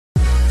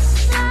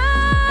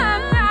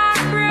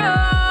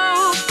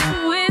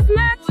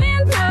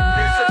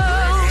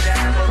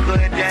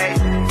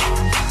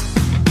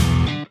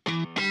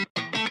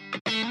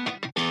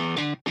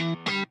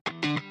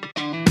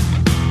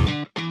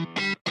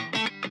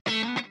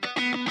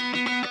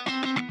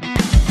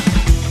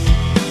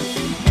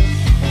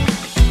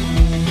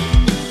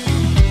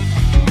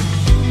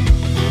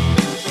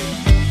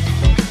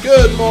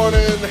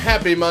morning.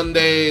 Happy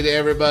Monday to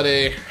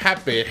everybody.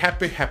 Happy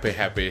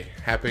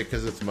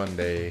because it's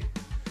Monday.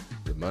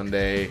 The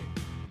Monday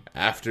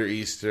after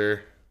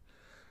Easter,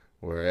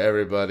 where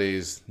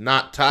everybody's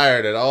not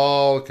tired at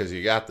all because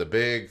you got the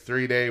big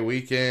 3-day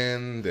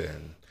weekend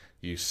and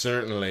you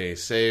certainly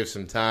save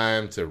some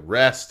time to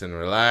rest and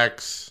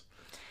relax.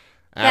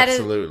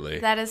 Absolutely.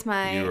 That is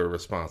you were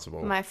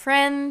responsible. My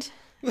friend,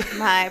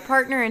 my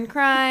partner in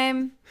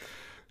crime,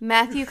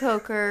 Matthew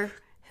Coker,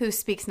 who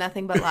speaks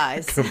nothing but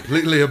lies.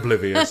 Completely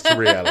oblivious to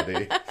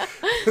reality. All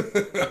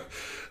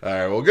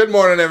right. Well, good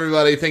morning,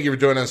 everybody. Thank you for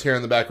joining us here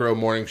on the Back Row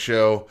Morning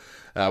Show.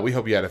 We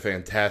hope you had a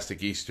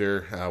fantastic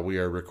Easter. We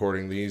are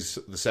recording these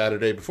the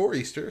Saturday before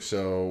Easter,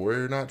 so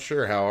we're not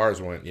sure how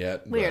ours went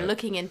yet. We are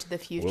looking into the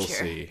future. We'll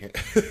see.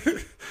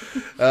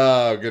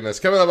 Oh, goodness.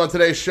 Coming up on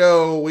today's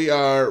show, we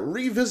are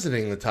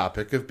revisiting the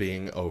topic of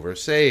being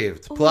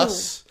oversaved. Ooh.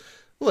 Plus,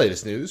 the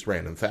latest news,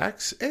 random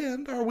facts,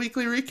 and our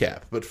weekly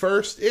recap. But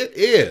first, it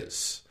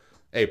is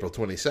April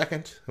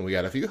 22nd, and we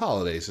got a few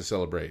holidays to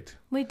celebrate.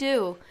 We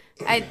do.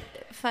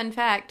 Fun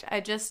fact,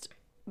 I just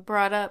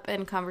brought up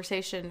in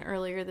conversation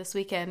earlier this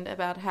weekend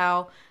about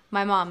how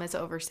my mom is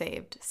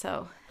oversaved.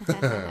 So,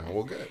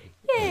 well, good.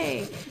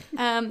 Yay!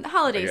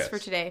 Holidays for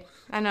today.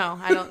 I know.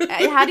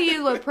 How do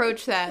you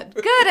approach that?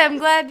 Good. I'm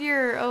glad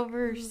you're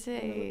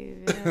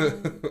oversaved.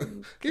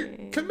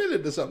 You're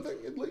committed to something,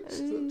 at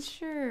least.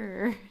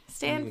 Sure.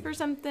 Stand for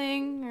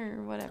something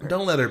or whatever.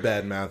 Don't let her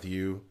badmouth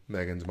you,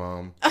 Megan's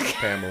mom, okay.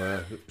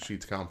 Pamela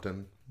Sheets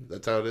Compton.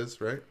 That's how it is,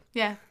 right?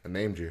 Yeah. I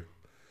named you.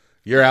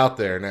 You're out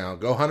there now.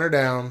 Go hunt her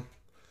down,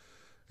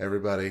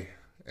 everybody,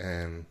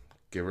 and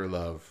give her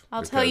love.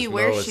 I'll tell you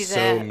where she's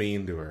at. So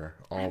mean to her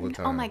all the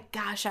time. Oh my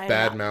gosh, I'm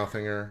bad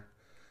mouthing her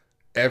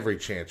every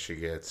chance she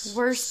gets.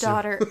 Worst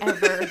daughter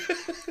ever.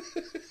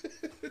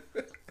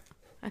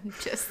 I'm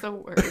just the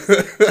worst.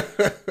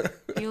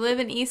 If you live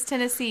in East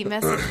Tennessee,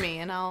 message me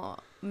and I'll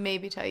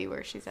maybe tell you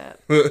where she's at.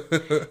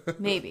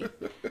 Maybe.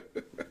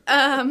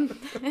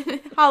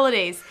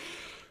 Holidays.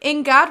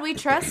 In God We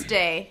Trust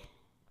Day.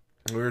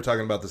 We were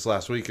talking about this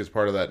last week as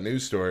part of that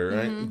news story,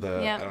 right? Mm-hmm.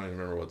 Yep. I don't even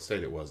remember what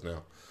state it was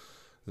now.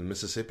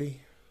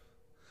 Mississippi?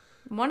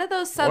 One of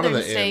those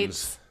southern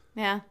states.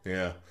 Yeah.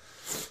 Yeah.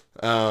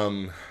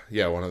 One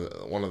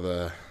of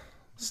the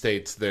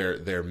states,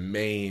 their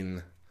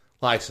main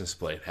license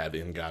plate had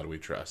 "In God We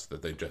Trust"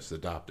 that they just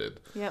adopted.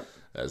 Yep.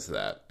 As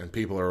that. And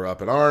people are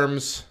up in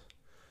arms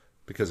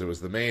because it was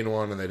the main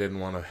one and they didn't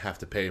want to have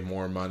to pay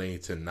more money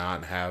to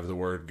not have the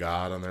word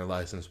God on their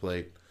license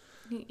plate.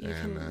 You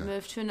can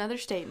move to another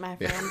state, my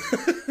friend.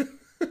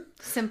 Yeah.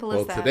 Simple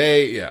as that.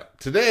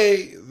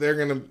 Today they're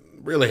going to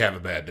really have a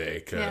bad day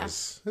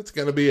because it's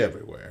going to be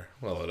everywhere.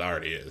 Well, it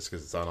already is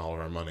because it's on all of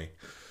our money.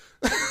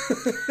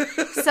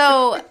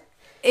 So,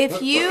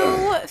 if you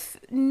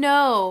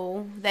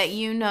know that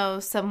you know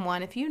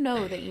someone, if you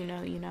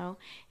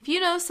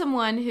know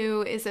someone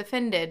who is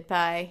offended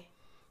by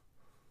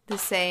the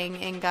saying,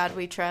 "In God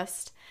We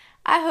Trust,"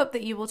 I hope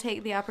that you will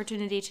take the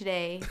opportunity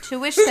today to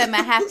wish them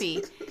a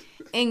happy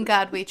 "In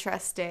God We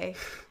Trust" day.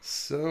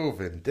 So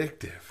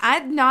vindictive.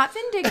 I'm not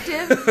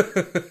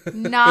vindictive.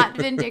 Not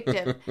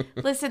vindictive.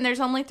 Listen, there's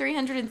only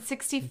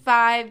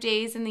 365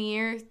 days in the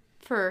year.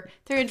 For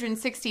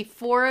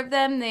 364 of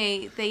them,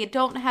 they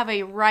don't have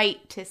a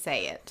right to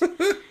say it.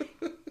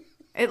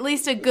 At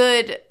least a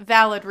good,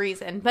 valid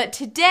reason. But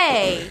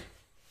today,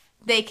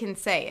 they can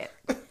say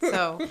it.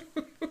 So,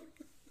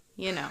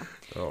 you know.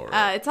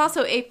 Right. It's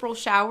also April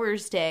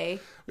Showers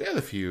Day. We had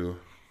a few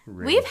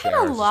We've had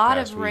a lot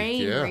of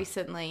rain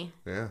recently.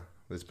 Yeah,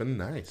 it's been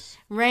nice.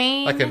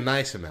 Rain. Like a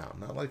nice amount.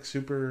 Not like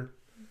super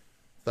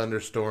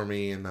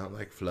thunderstormy and not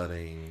like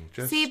flooding.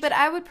 See, but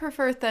I would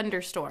prefer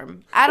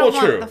thunderstorm. I don't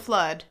want the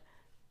flood.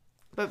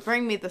 But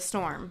bring me the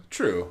storm.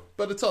 True.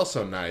 But it's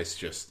also nice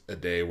just a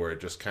day where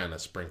it just kind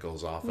of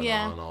sprinkles off and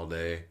on all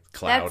day.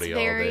 Cloudy all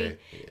day.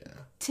 Yeah.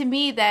 To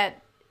me,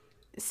 that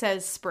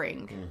says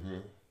spring.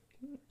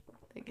 Mm-hmm.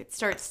 Like it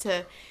starts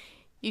to...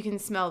 You can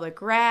smell the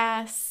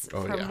grass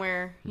from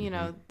where, you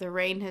know, the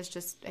rain has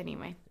just...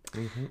 Anyway.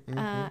 Mm-hmm,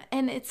 mm-hmm.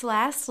 And it's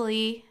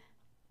lastly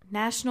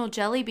National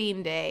Jelly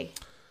Bean Day.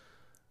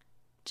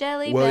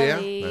 Jelly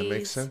bellies. Yeah, that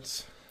makes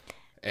sense.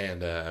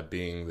 And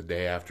being the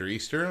day after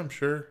Easter, I'm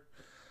sure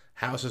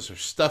houses are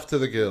stuffed to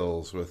the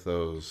gills with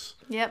those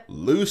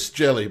loose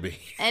jelly beans.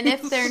 And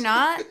if they're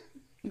not,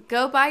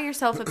 go buy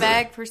yourself a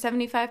bag for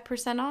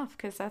 75% off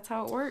because that's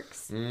how it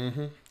works.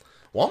 Mm-hmm.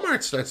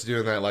 Walmart starts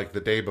doing that like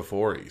the day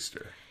before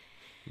Easter.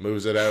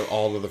 Moves it out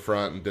all to the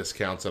front and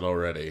discounts it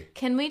already.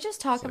 Can we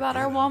just talk about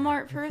our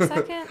Walmart for a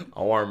second?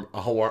 Our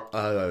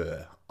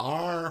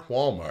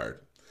Walmart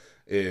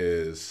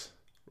is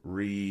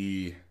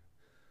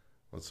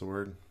what's the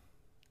word?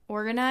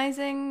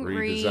 Organizing,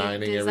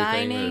 redesigning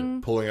everything.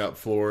 They're pulling up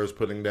floors,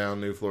 putting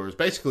down new floors.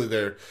 Basically,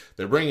 they're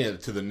bringing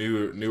it to the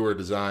newer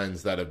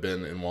designs that have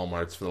been in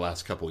Walmarts for the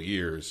last couple of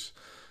years.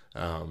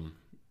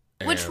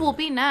 Which will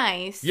be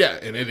nice. Yeah,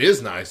 and it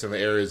is nice in the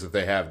areas that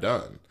they have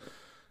done.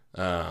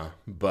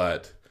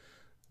 But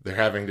they're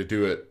having to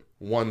do it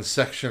one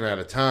section at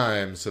a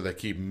time, so they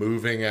keep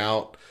moving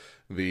out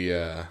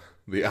the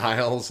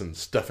aisles and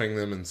stuffing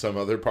them in some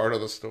other part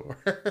of the store.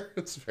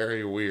 It's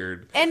very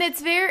weird. And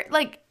it's very,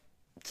 like,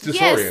 it's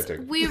disorienting.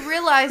 yes, we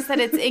realize that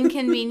it's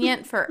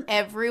inconvenient for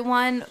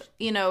everyone,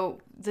 you know,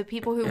 the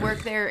people who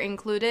work there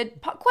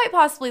included, quite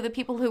possibly the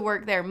people who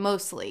work there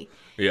mostly,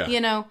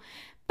 you know.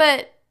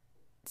 But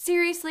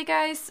seriously,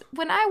 guys,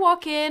 when I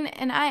walk in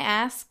and I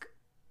ask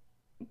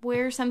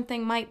where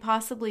something might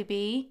possibly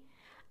be,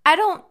 I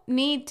don't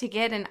need to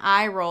get an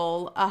eye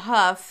roll, a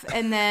huff,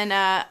 and then,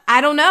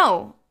 I don't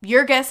know.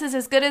 Your guess is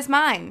as good as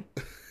mine.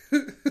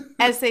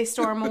 As they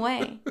storm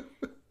away.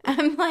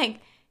 I'm like,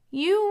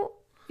 you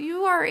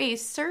are a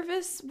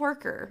service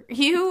worker.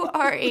 You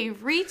are a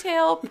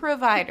retail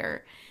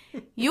provider.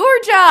 Your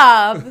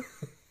job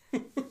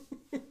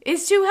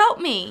is to help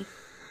me.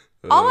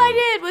 All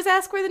I did was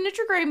ask where the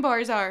Nutri-Grain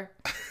bars are.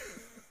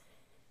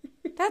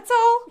 That's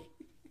all.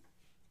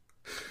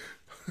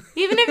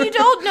 Even if you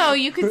don't know,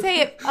 you could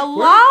say it a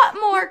lot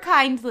more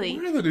kindly.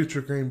 Where are the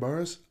Nutri-Grain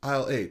bars?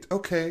 Aisle 8.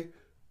 Okay.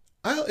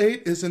 Aisle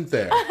 8 isn't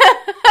there.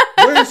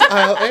 Where's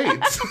aisle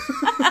 8?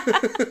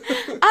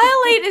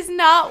 Aisle 8 is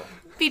not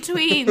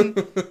between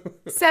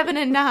 7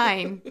 and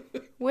 9.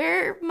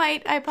 Where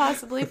might I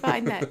possibly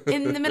find that?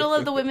 In the middle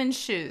of the women's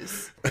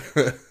shoes.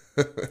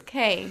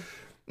 Okay.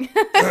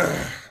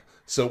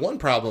 So one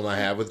problem I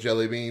have with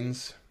jelly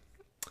beans,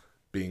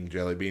 being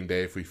Jelly Bean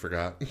Day if we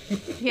forgot,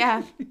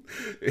 yeah,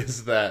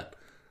 is that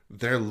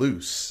they're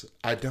loose.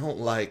 I don't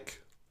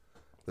like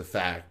the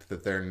fact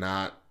that they're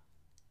not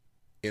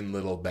in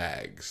little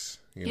bags.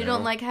 You know?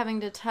 Don't like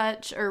having to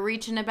touch or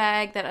reach in a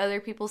bag that other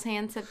people's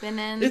hands have been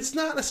in? It's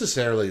not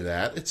necessarily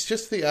that. It's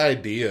just the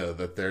idea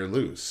that they're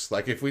loose.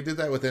 Like if we did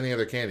that with any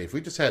other candy, if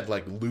we just had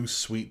like loose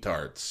Sweet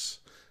Tarts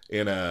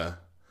in a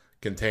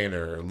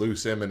container, or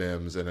loose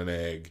M&Ms in an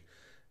egg,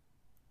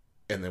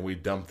 and then we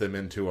dump them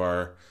into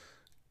our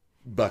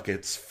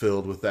buckets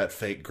filled with that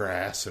fake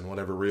grass and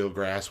whatever real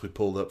grass we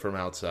pulled up from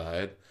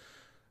outside,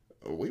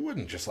 we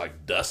wouldn't just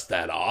like dust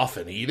that off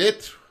and eat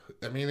it.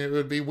 I mean, it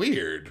would be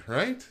weird,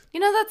 right? You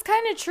know, that's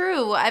kind of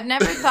true. I've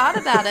never thought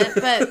about it,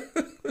 but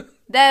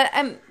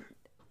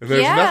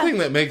there's nothing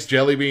that makes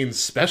jelly beans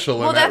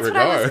special in that regard. Well, that's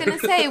what I was going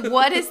to say.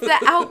 What is the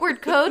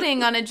outward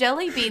coating on a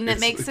jelly bean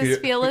that makes us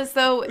feel as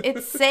though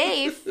it's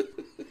safe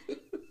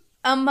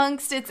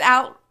amongst its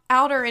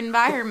outer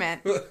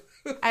environment?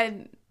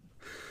 I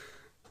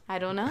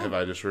don't know. Have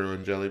I just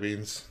ruined jelly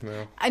beans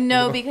now?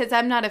 No, because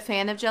I'm not a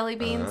fan of jelly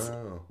beans.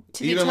 Oh.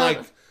 Even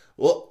like...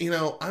 Well, you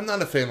know, I'm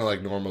not a fan of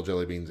like normal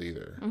jelly beans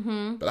either.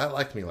 Mm-hmm. But I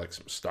like me like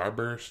some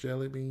Starburst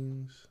jelly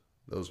beans.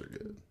 Those are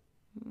good.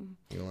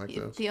 You don't like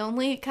those? The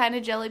only kind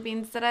of jelly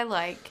beans that I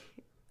like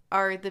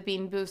are the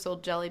Bean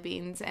Boozled jelly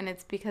beans, and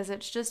it's because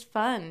it's just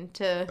fun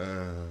to...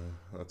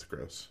 that's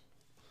gross.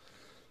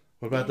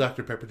 What about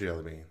Dr. Pepper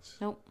jelly beans?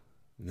 Nope.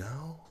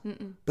 No?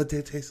 Mm-mm. But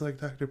they taste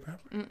like Dr. Pepper?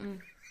 Mm-mm.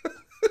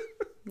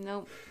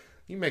 Nope.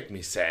 You make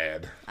me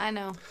sad. I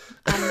know.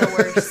 I'm the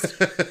worst.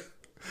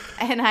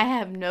 And I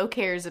have no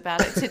cares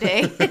about it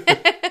today.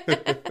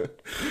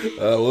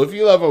 Well, if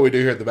you love what we do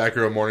here at the Back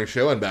Row Morning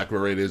Show and Back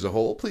Row Radio as a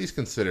whole, please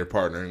consider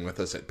partnering with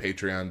us at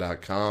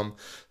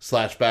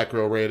patreon.com/Back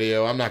Row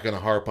Radio. I'm not going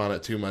to harp on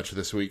it too much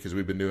this week because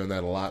we've been doing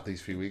that a lot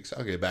these few weeks.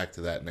 I'll get back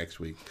to that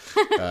next week.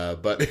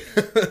 But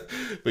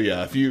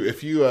yeah,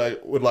 if you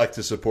would like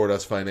to support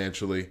us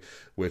financially,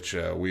 which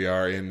we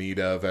are in need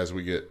of as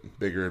we get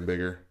bigger and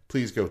bigger,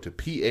 please go to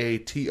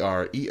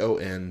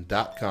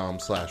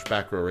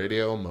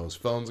patreon.com/backrowradio. Mo's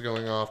phone's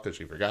going off because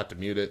she forgot to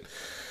mute it.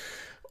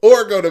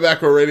 Or go to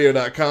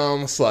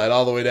backrowradio.com, slide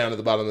all the way down to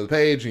the bottom of the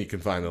page, and you can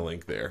find the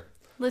link there.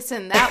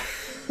 Listen, that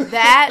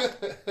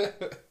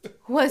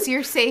was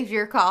your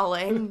savior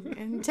calling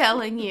and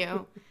telling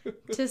you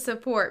to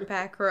support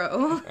Back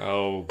Row.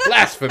 Oh,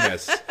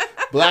 blasphemous.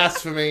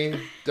 Blasphemy.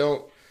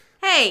 Don't.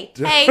 Hey.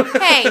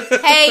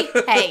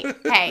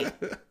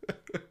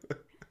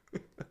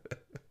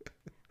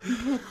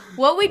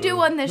 What we do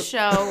on this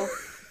show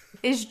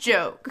is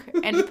joke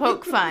and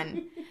poke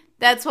fun.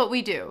 That's what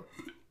we do.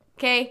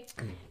 Okay?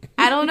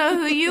 I don't know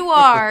who you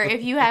are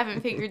if you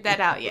haven't figured that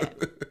out yet.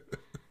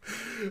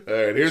 All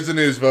right, here's the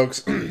news, folks.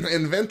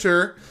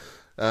 Inventor,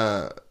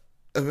 and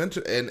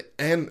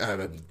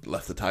I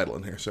left the title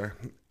in here, sir.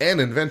 An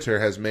inventor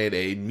has made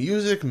a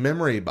music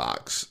memory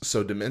box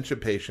so dementia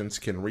patients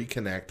can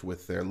reconnect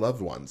with their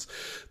loved ones.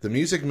 The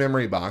music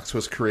memory box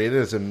was created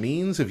as a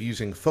means of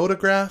using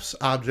photographs,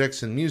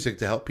 objects, and music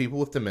to help people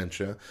with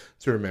dementia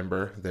to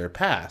remember their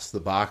past. The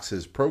box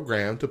is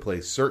programmed to play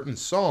certain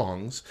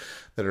songs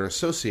that are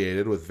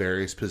associated with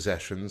various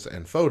possessions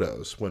and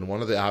photos. When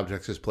one of the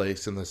objects is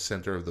placed in the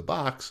center of the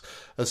box,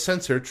 a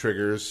sensor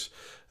triggers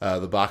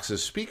the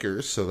box's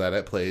speakers so that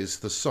it plays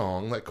the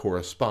song that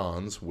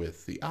corresponds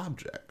with the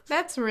object.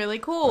 That's really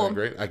cool.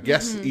 Great. I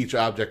guess each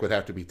object would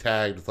have to be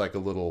tagged with like a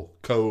little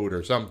code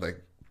or something.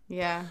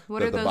 Yeah.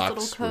 What are those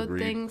little code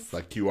things?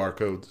 Like QR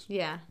codes.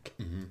 Yeah.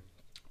 Mm-hmm.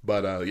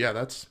 But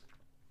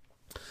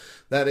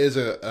that is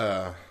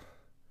a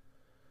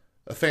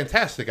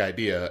fantastic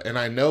idea, and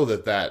I know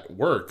that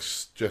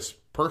works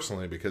just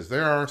personally because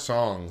there are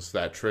songs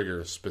that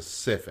trigger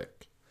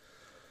specific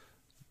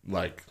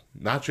like,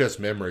 not just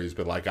memories,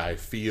 but like I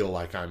feel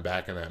like I'm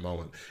back in that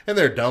moment. And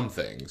they're dumb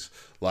things,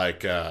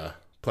 like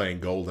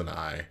playing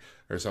GoldenEye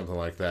or something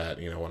like that,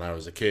 when I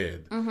was a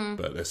kid. Mm-hmm.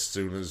 But as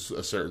soon as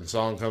a certain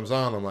song comes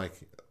on, I'm like,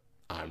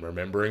 I'm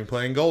remembering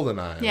playing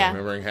GoldenEye. I'm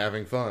remembering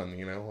having fun,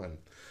 and,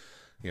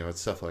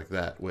 it's stuff like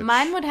that. Which...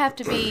 Mine would have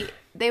to be,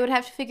 they would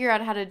have to figure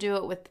out how to do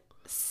it with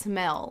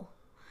smell.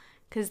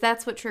 Because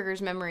that's what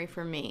triggers memory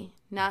for me.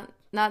 Not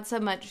so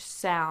much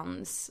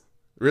sounds.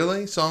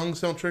 Really? Songs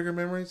don't trigger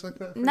memories like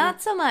that?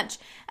 Not so much.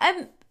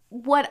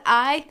 What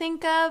I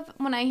think of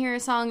when I hear a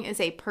song is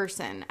a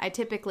person. I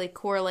typically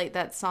correlate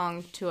that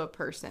song to a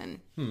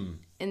person.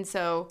 And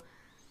so,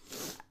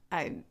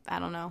 I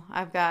don't know.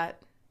 I've got,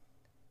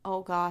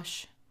 oh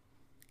gosh.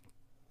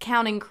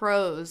 Counting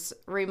Crows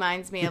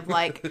reminds me of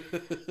like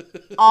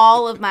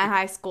all of my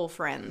high school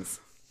friends.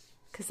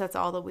 Because that's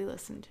all that we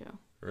listened to.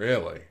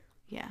 Really?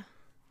 Yeah.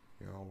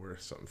 We're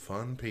some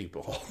fun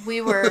people.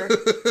 We were,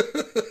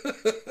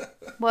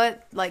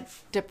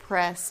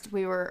 depressed.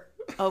 We were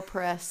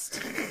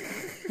oppressed.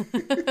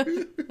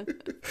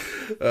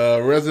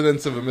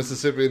 Residents of a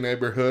Mississippi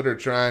neighborhood are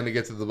trying to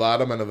get to the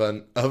bottom of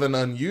an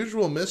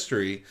unusual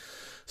mystery.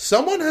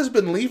 Someone has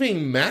been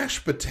leaving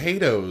mashed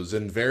potatoes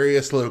in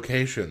various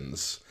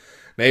locations.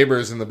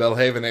 Neighbors in the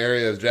Belhaven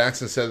area of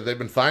Jackson said that they've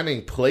been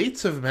finding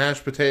plates of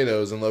mashed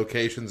potatoes in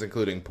locations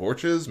including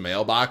porches,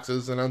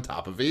 mailboxes, and on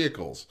top of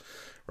vehicles.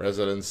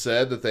 Residents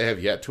said that they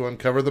have yet to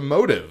uncover the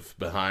motive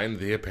behind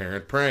the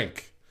apparent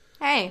prank.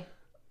 Hey.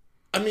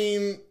 I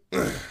mean...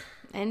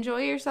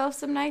 Enjoy yourself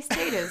some nice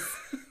taters.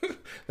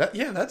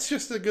 That's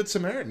just a good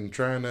Samaritan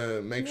trying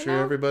to make sure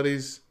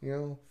everybody's,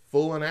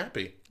 full and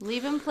happy.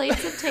 Leaving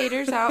plates of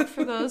taters out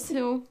for those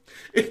who...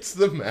 It's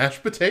the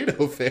mashed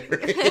potato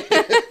fairy.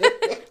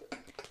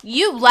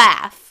 You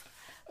laugh.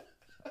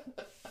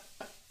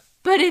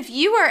 But if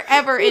you are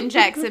ever in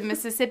Jackson,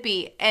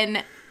 Mississippi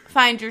and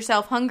find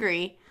yourself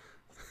hungry...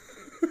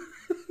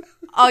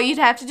 all you'd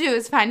have to do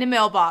is find a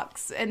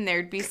mailbox, and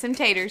there'd be some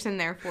taters in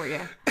there for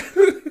you.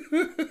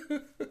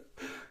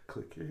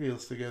 Click your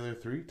heels together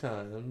 3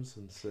 times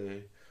and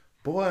say,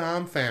 boy,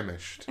 I'm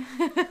famished.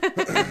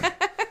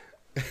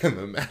 And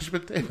the mashed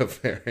potato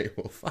fairy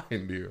will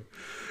find you.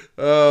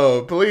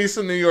 Oh, police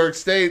in New York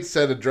State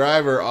said a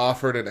driver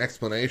offered an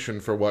explanation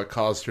for what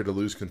caused her to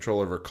lose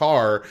control of her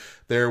car.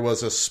 There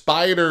was a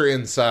spider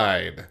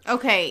inside.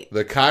 Okay.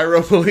 The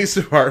Cairo Police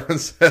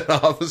Department said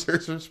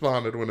officers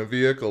responded when a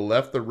vehicle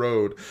left the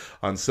road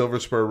on Silver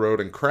Spur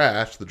Road and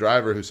crashed. The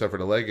driver, who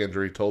suffered a leg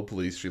injury, told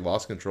police she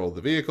lost control of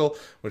the vehicle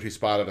when she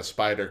spotted a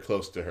spider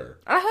close to her.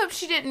 I hope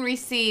she didn't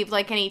receive,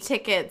 any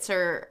tickets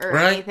or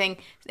right? anything,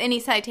 any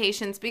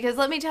citations, because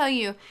let me tell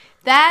you,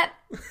 that...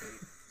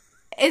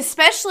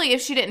 especially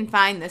if she didn't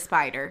find the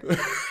spider.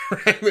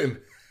 Right.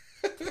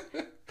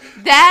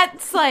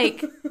 That's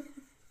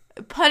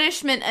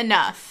punishment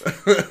enough.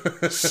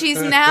 She's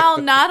now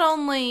not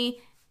only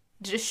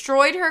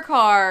destroyed her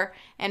car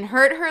and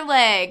hurt her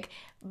leg,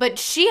 but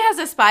she has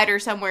a spider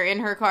somewhere in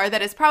her car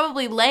that is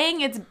probably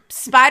laying its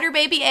spider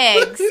baby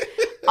eggs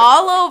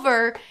all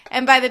over.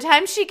 And by the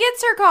time she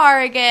gets her car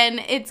again,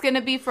 it's going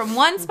to be from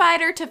 1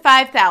 spider to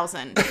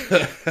 5,000.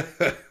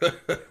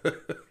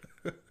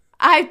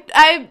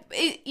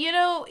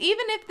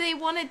 Even if they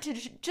wanted to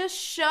just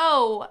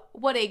show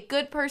what a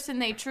good person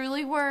they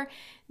truly were,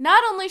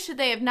 not only should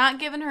they have not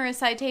given her a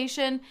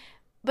citation,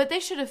 but they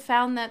should have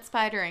found that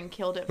spider and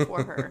killed it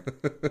for her.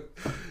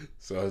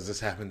 So has this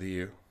happened to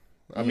you?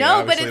 I mean,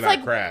 no, but it's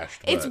not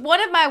crashed. It's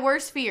one of my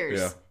worst fears.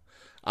 Yeah.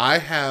 I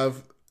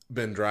have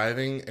been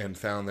driving and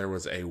found there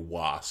was a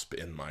wasp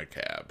in my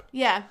cab.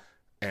 Yeah.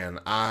 And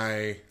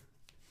I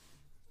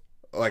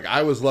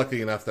was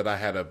lucky enough that I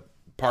had a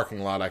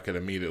parking lot I could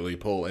immediately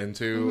pull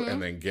into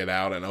and then get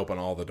out and open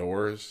all the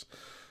doors.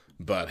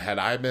 But had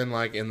I been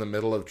in the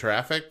middle of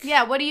traffic,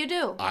 yeah, what do you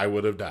do? I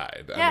would have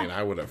died. Yeah. I mean,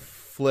 I would have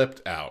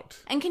flipped out.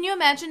 And can you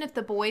imagine if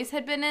the boys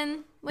had been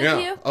in with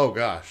you? Oh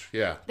gosh,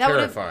 yeah, that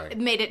terrifying. would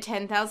have made it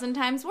 10,000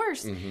 times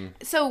worse. Mm-hmm.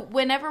 So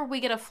whenever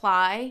we get a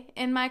fly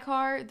in my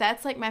car,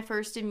 that's my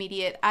first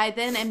immediate. I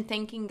then am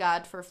thanking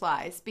God for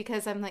flies,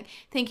 because I'm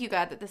thank you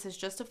God that this is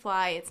just a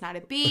fly. It's not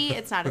a bee.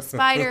 It's not a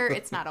spider.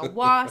 It's not a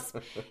wasp,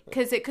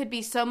 because it could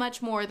be so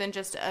much more than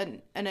just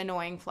an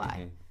annoying fly.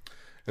 Mm-hmm.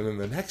 And then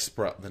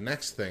the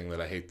next thing that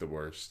I hate the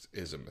worst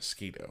is a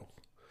mosquito.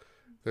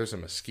 There's a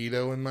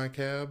mosquito in my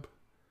cab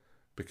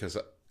because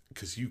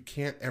you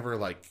can't ever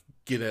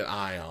get an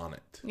eye on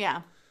it.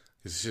 Yeah.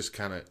 It's just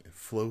kind of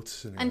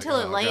floats until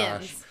it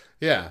lands. Gosh.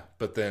 Yeah,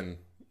 but then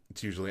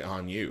it's usually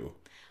on you.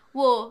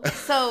 Well,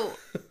 so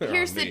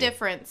here's the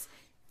difference.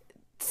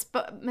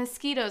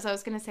 Mosquitoes, I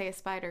was going to say a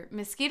spider.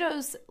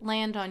 Mosquitoes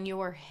land on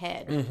your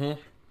head. Mm-hmm.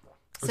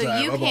 So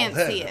you can't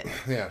see it.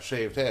 Yeah,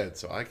 shaved head,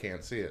 so I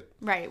can't see it.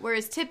 Right,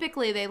 whereas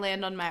typically they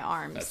land on my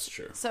arms. That's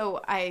true.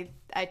 So I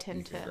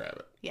tend to grab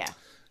it. Yeah.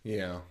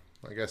 Yeah,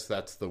 I guess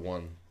that's the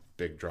one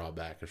big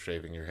drawback of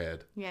shaving your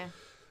head. Yeah.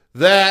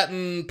 That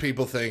and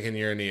people thinking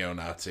you're a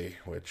neo-Nazi,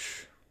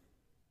 which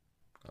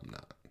I'm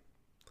not.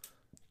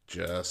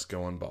 just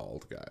going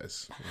bald,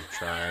 guys. I'm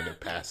trying to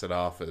pass it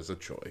off as a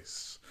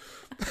choice.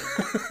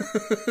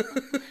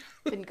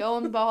 Been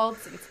going bald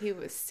since he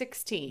was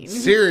 16.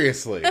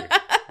 Seriously.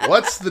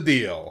 What's the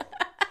deal?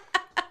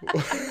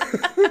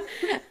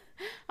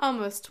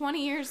 Almost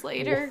 20 years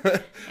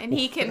later, and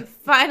he can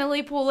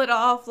finally pull it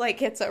off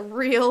like it's a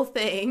real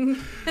thing.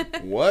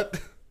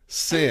 What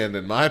sin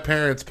in my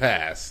parents'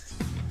 past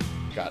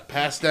got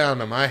passed down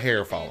to my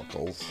hair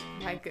follicles?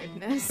 My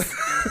goodness.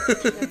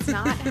 That's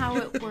not how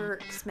it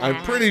works, man.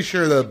 I'm pretty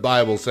sure the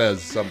Bible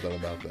says something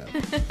about that.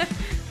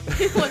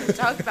 You want to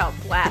talk about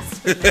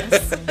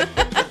blasphemous.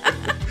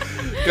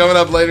 Coming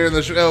up later in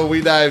the show,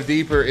 we dive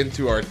deeper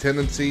into our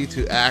tendency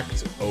to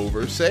act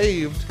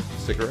oversaved.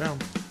 Stick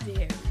around.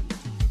 Very.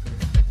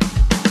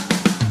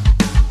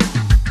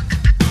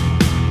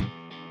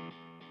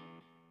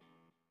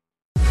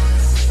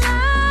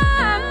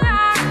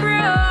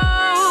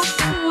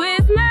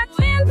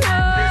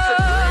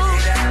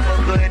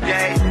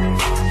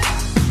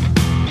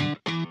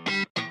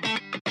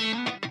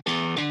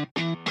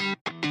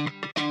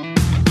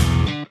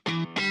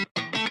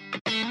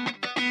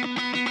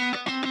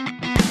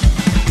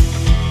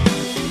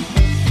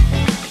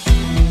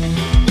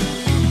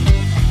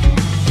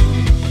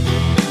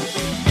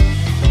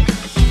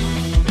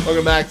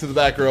 Welcome back to the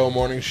Back Row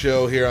Morning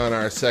Show here on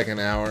our second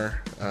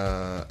hour.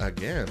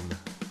 Again,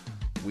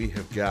 we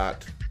have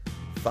got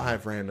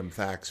 5 random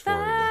facts for you.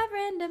 5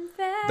 random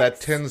facts.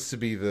 That tends to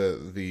be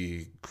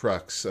the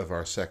crux of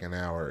our second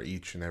hour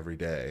each and every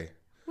day.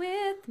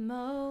 With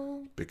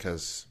Mo.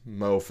 Because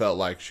Mo felt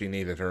like she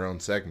needed her own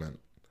segment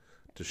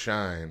to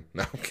shine.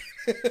 No, I'm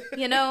kidding.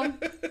 You know,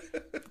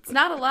 it's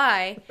not a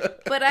lie,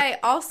 but I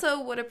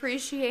also would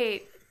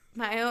appreciate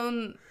my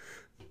own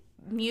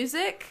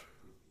music.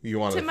 You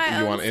want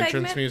entrance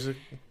segment? music?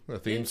 A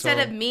theme Instead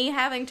song? of me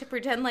having to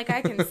pretend like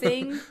I can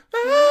sing.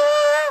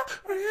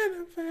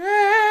 Random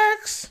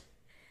facts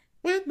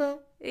with Mo.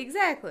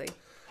 Exactly.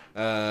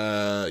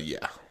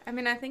 Yeah. I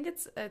mean, I think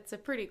it's a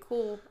pretty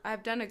cool.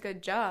 I've done a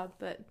good job,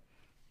 but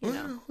you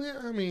know. Well,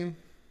 yeah, I mean,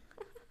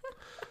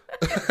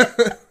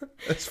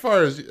 as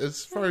far as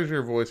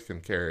your voice can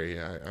carry,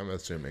 I'm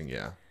assuming,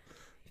 yeah,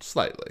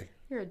 slightly.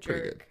 You're a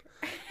Pretty jerk.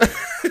 good.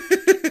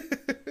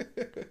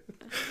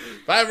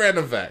 5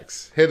 random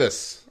facts. Hit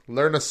us.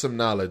 Learn us some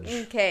knowledge.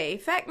 Okay,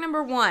 fact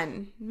number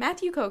 1.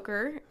 Matthew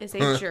Coker is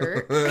a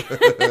jerk.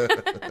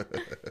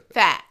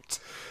 Fact.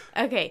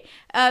 Okay,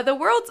 the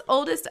world's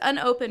oldest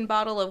unopened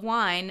bottle of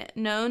wine,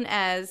 known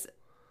as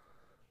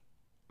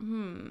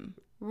Rumor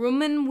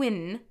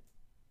Win.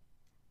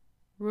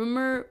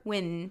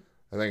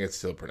 I think it's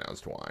still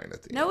pronounced wine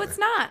at the end. No, it's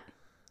not.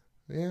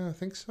 Yeah, I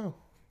think so.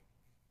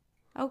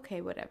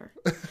 Okay, whatever.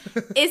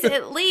 Is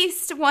at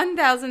least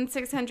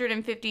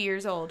 1,650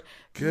 years old.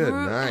 Good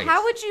night.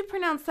 How would you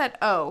pronounce that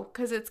O?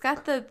 Because it's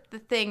got the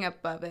thing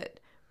above it.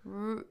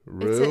 Room?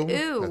 It's an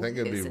ooh. I think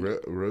it'd be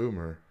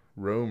rumor.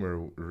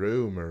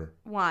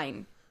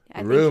 Wine. I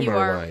think Rumor you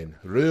are. wine.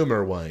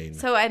 Rumor wine.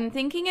 So I'm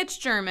thinking it's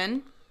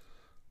German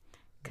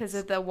because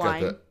of the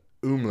wine. Got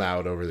the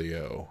umlaut over the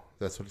O.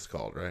 That's what it's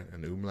called, right?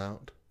 An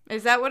umlaut?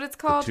 Is that what it's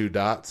called? 2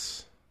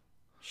 dots?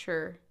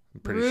 Sure.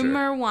 I'm pretty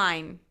Rumor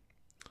wine.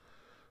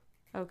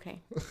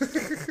 Okay.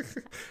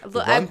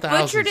 I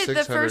butchered it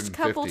the first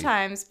couple 1,650.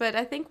 times, but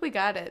I think we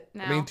got it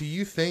now. I mean, do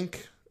you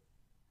think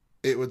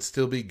it would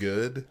still be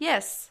good?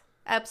 Yes,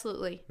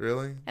 absolutely.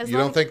 Really? As You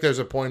long- don't think there's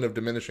a point of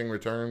diminishing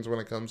returns when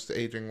it comes to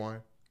aging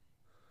wine?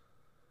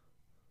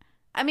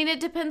 I mean, it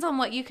depends on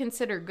what you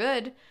consider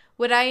good.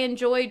 Would I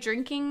enjoy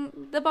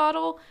drinking the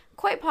bottle?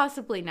 Quite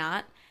possibly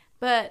not.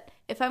 But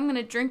if I'm going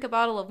to drink a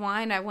bottle of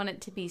wine, I want it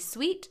to be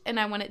sweet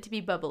and I want it to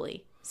be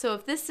bubbly. So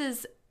if this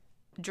is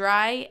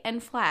dry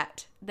and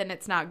flat, then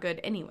it's not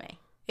good anyway.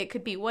 It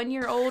could be 1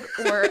 year old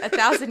or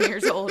 1,000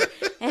 years old,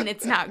 and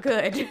it's not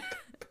good.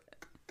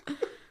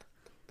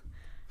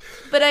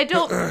 But I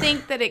don't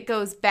think that it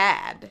goes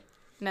bad.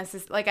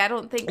 Like I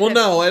don't think. Well,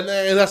 no, and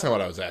that's not what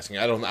I was asking.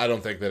 I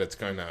don't think that it's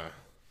going to.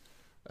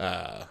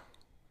 I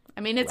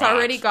mean, it's rot.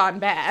 already gone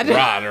bad.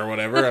 Rot or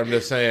whatever. I'm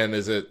just saying,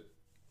 is it?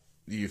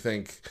 Do you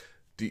think?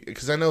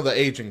 Because I know the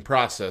aging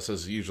process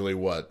is usually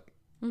what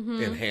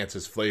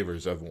enhances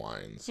flavors of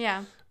wines.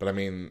 Yeah. But I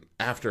mean,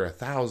 after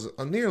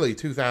nearly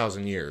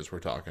 2,000 years, we're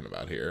talking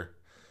about here,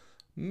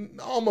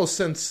 almost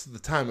since the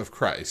time of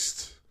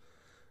Christ,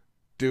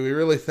 do we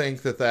really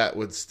think that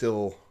would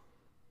still?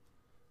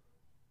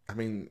 I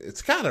mean,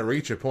 it's got to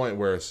reach a point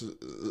where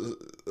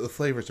the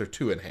flavors are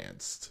too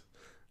enhanced,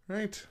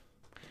 right?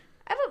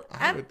 I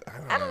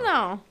don't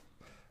know.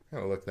 I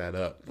gotta look that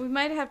up. We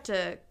might have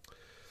to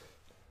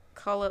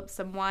call up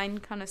some wine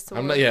connoisseurs.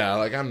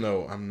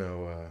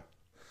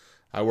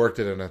 I worked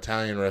at an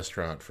Italian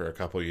restaurant for a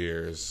couple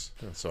years,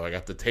 so I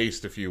got to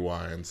taste a few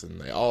wines, and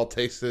they all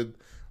tasted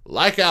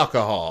like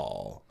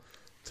alcohol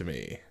to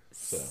me.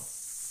 So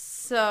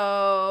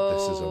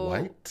this is a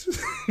white.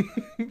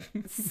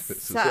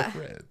 This is a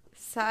red.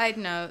 Side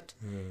note: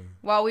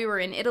 while we were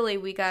in Italy,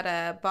 we got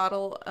a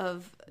bottle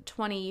of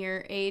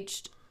 20-year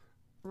aged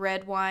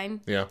red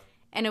wine. Yeah.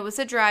 And it was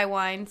a dry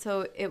wine,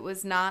 so it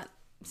was not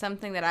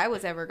something that I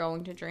was ever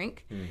going to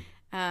drink.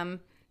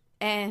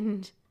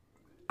 And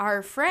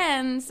our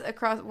friends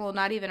across, well,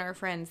 not even our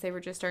friends, they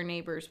were just our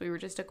neighbors. We were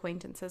just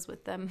acquaintances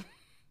with them.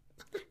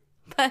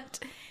 But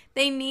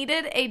they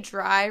needed a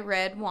dry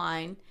red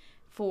wine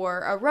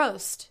for a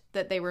roast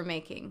that they were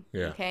making.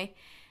 Yeah. Okay.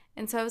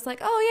 And so I was like,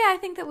 oh, yeah, I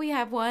think that we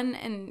have one.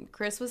 And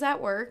Chris was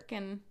at work,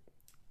 and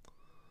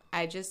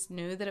I just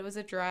knew that it was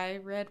a dry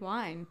red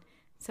wine.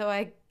 So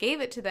I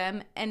gave it to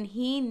them, and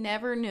he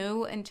never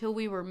knew until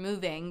we were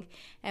moving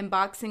and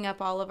boxing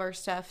up all of our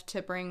stuff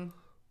to bring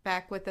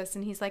back with us.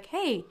 And he's like,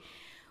 hey,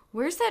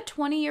 where's that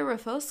 20-year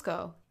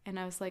Refosco? And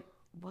I was like,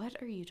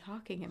 what are you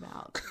talking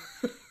about?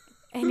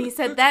 And he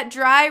said, that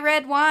dry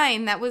red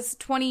wine that was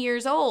 20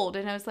 years old.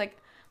 And I was like,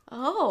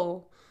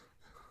 oh,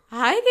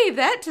 I gave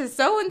that to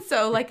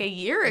so-and-so like a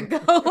year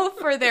ago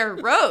for their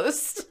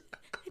roast.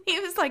 And he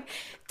was like,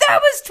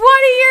 that was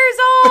 20 years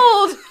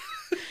old.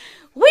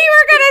 We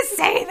were going to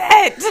save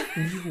it.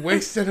 You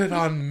wasted it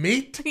on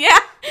meat? Yeah,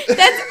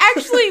 that's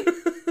actually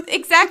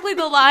exactly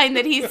the line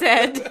that he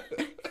said.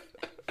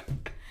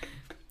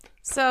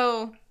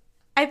 So,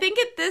 I think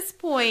at this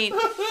point,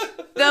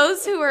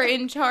 those who are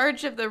in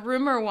charge of the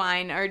rumor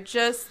wine are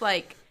just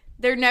like,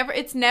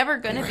 it's never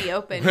going to be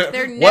opened.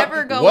 They're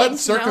never going to What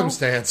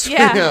circumstance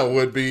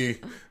would be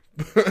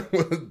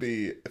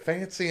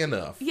fancy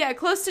enough? Yeah,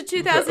 close to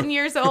 2,000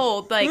 years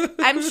old. Like,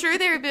 I'm sure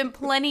there have been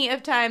plenty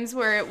of times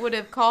where it would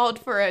have called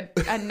for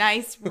a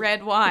nice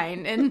red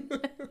wine.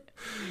 And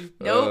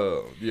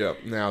nope. Yeah,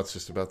 now it's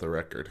just about the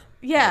record.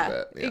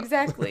 Yeah,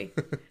 exactly.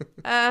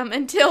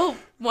 Until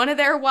one of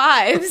their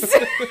wives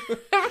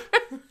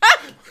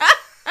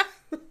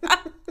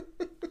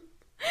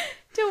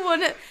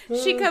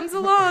she comes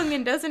along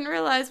and doesn't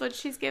realize what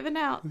she's given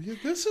out. Yeah,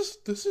 this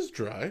is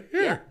dry.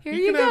 Here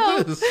you can go.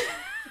 have this.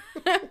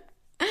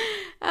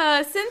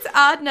 Since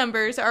odd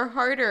numbers are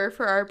harder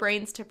for our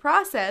brains to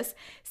process,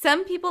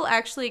 some people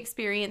actually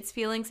experience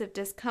feelings of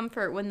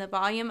discomfort when the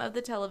volume of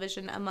the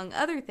television, among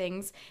other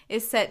things,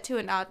 is set to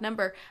an odd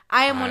number.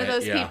 I am one of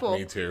those people.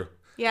 Me too.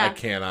 Yeah. I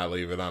cannot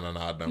leave it on an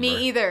odd number.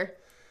 Me either.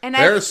 And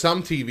there are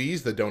some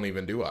TVs that don't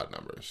even do odd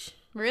numbers.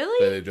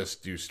 Really? They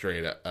just do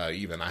straight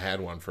even. I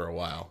had one for a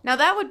while. Now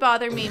that would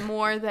bother me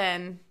more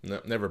than... No,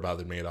 never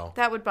bothered me at all.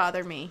 That would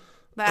bother me.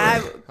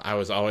 But I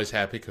was always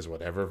happy because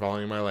whatever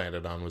volume I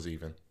landed on was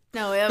even.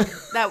 No,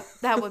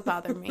 that would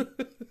bother me.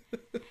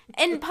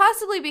 And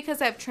possibly because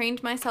I've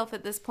trained myself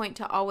at this point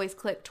to always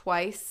click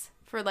twice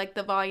for like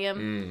the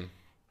volume.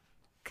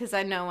 Because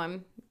I know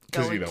I'm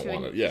going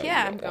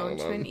I'm going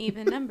to an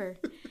even number.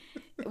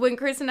 When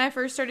Chris and I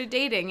first started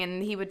dating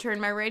and he would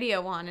turn my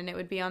radio on and it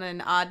would be on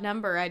an odd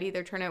number, I'd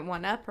either turn it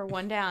one up or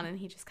one down, and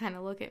he'd just kind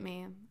of look at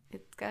me.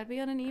 It's got to be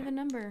on an even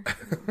number.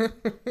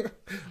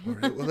 Or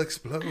it will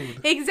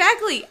explode.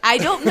 Exactly. I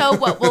don't know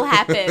what will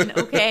happen,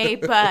 okay?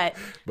 But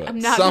I'm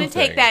not going to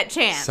take that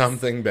chance.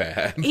 Something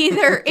bad.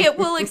 Either it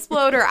will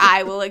explode or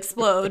I will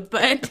explode,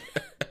 but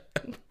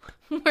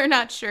we're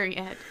not sure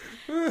yet.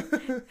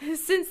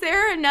 Since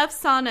there are enough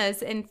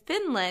saunas in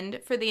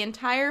Finland for the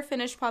entire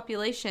Finnish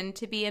population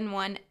to be in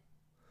one...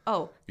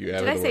 Oh,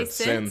 did I say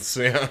since?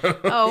 Yeah.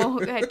 Oh,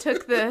 I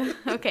took the...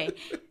 Okay.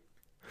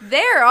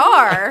 There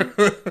are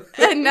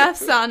enough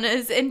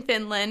saunas in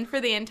Finland for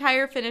the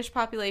entire Finnish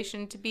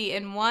population to be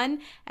in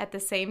one at the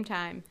same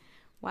time.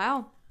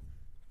 Wow.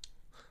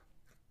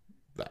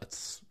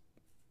 That's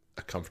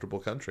a comfortable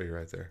country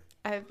right there.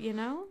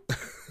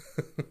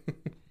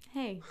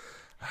 Hey.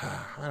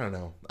 I don't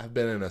know. I've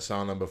been in a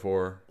sauna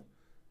before.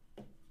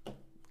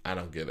 I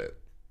don't get it.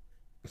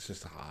 It's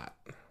just hot.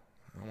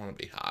 I don't want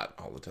to be hot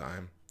all the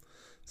time.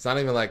 It's not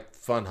even like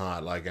fun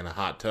hot, like in a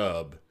hot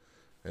tub.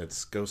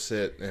 It's go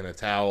sit in a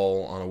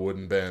towel on a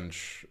wooden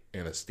bench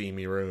in a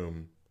steamy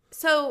room.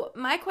 So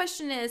my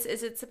question is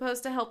it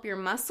supposed to help your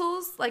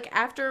muscles, like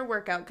after a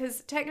workout? Because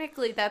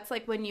technically that's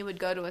like when you would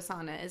go to a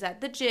sauna, is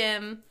at the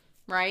gym,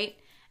 right?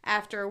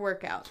 After a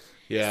workout.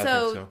 Yeah, I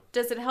think so.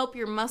 Does it help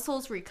your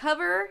muscles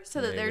recover so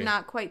that they're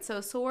not quite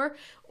so sore?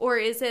 Or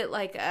is it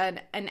like an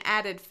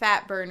added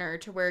fat burner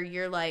to where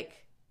you're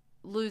like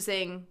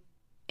losing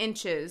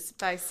inches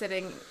by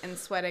sitting and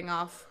sweating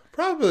off?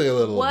 Probably a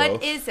little of both.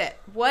 What is it?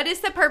 What is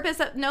the purpose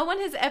of... No one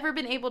has ever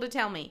been able to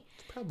tell me.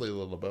 Probably a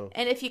little of both.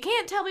 And if you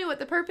can't tell me what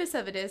the purpose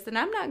of it is, then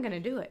I'm not going to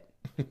do it.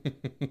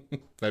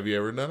 Have you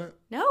ever done it?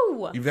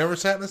 No. You've never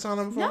sat in a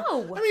sauna before?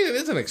 No. I mean, it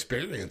is an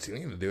experience. You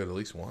need to do it at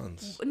least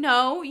once.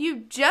 No,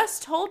 you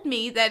just told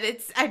me that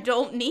I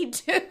don't need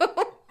to.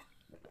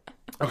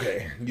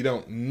 Okay, you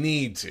don't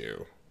need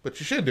to, but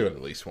you should do it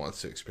at least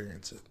once to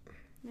experience it.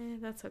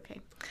 That's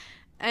okay.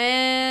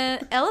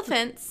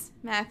 Elephants,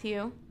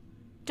 Matthew,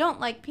 don't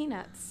like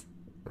peanuts.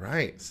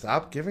 Right.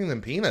 Stop giving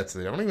them peanuts.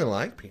 They don't even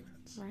like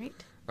peanuts. Right.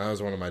 That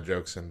was one of my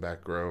jokes in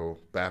Back Row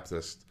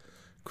Baptist.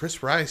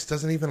 Chris Rice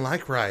doesn't even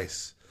like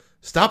rice.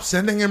 Stop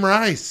sending him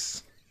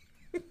rice.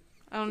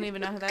 I don't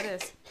even know who that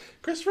is.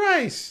 Chris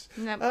Rice.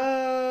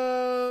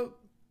 Nope.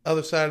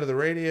 Other side of the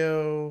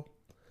radio.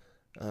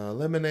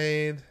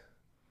 Lemonade.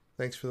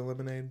 Thanks for the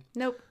lemonade.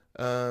 Nope.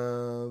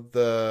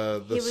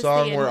 The was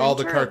song the where all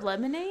the inventor of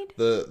Lemonade?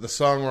 the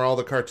song where all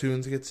the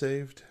cartoons get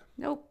saved.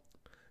 Nope.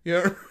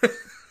 You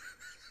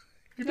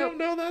Nope. don't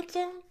know that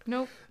song?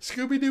 Nope.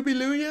 Scooby Dooby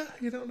Loo-ya?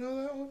 You don't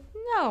know that one?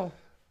 No.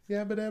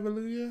 Yabba Dabba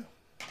Loo-ya?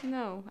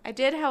 No. I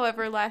did,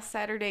 however, last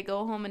Saturday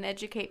go home and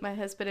educate my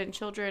husband and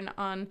children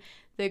on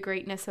the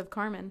greatness of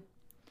Carmen.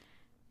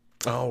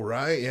 Oh,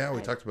 right. Yeah,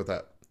 we talked about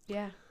that.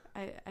 Yeah,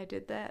 I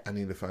did that. I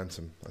need to find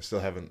some. I still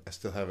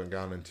haven't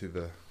gone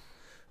into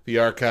the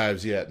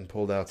archives yet and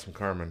pulled out some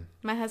Carmen.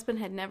 My husband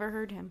had never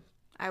heard him.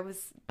 I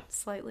was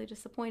slightly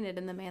disappointed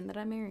in the man that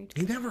I married.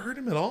 You never heard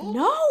him at all?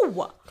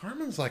 No!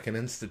 Carmen's like an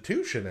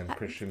institution in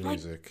Christian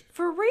music.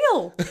 For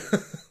real.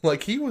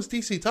 Like, he was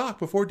DC Talk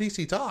before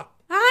DC Talk.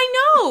 I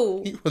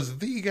know. He was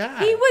the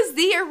guy. He was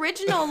the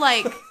original,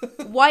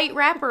 white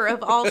rapper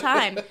of all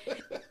time.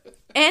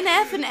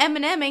 NF and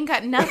Eminem ain't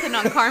got nothing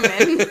on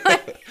Carmen.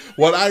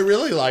 What I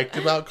really liked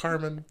about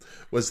Carmen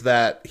was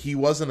that he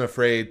wasn't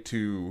afraid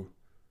to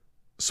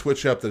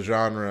switch up the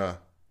genre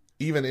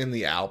even in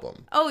the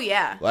album. Oh,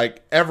 yeah.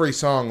 Like, every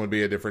song would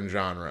be a different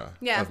genre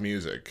of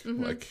music.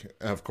 Mm-hmm. Like,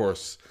 of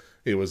course,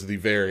 it was the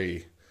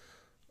very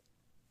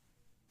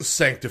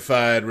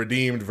sanctified,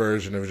 redeemed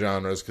version of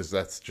genres because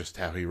that's just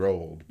how he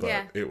rolled.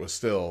 But it was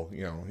still,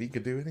 he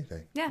could do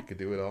anything. Yeah. He could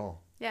do it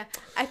all. Yeah.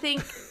 I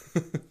think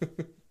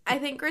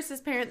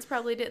Chris's parents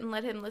probably didn't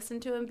let him listen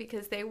to him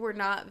because they were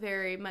not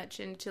very much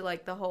into,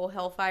 the whole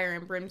hellfire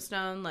and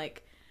brimstone,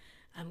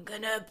 I'm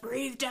gonna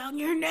breathe down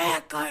your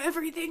neck on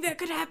everything that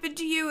could happen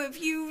to you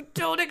if you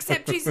don't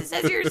accept Jesus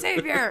as your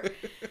savior.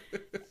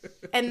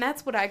 And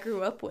that's what I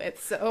grew up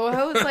with. So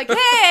I was like,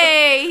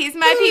 hey, he's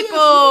my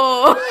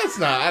people. That's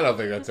not, I don't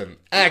think that's an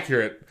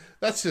accurate.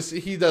 That's just,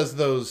 he does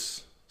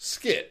those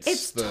skits.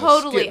 It's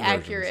totally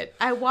accurate.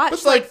 I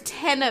watched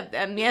 10 of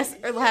them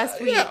last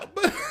week. Yeah,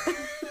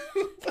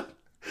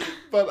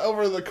 but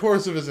over the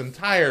course of his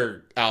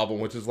entire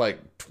album, which is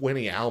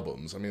 20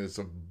 albums, I mean, it's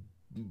a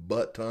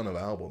butt ton of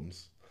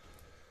albums.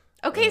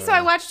 Okay, so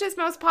I watched his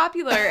most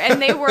popular,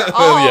 and they were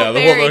all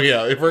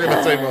if we're going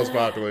to say most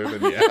popular,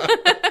 then yeah.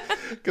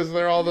 Because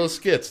they're all those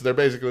skits. They're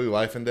basically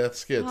life and death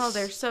skits. Oh,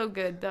 they're so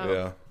good, though.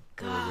 Yeah.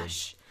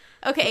 Gosh.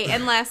 Okay,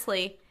 and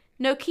lastly,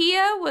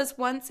 Nokia was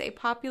once a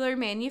popular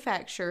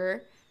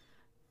manufacturer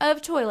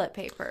of toilet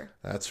paper.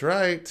 That's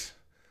right.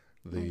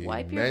 The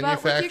Wipe your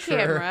butt with your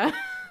camera.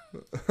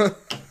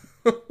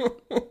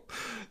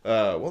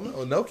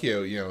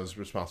 Nokia, is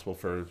responsible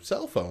for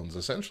cell phones,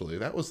 essentially.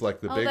 That was the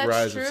big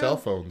rise of cell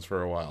phones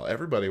for a while.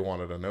 Everybody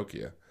wanted a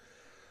Nokia.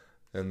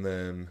 And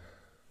then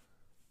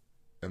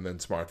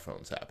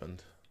smartphones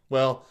happened.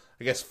 Well,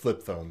 I guess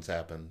flip phones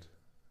happened.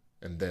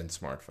 And then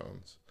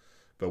smartphones.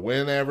 But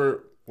when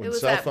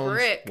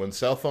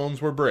cell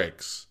phones were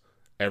bricks,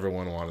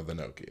 everyone wanted the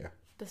Nokia.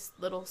 This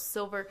little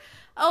silver.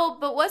 Oh,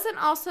 but wasn't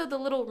also the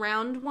little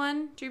round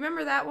one? Do you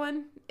remember that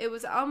one? It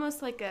was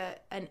almost like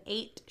an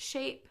 8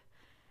 shape.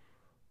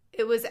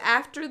 It was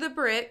after the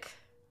brick,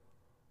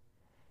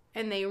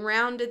 and they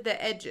rounded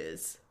the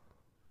edges.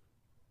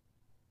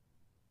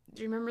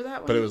 Do you remember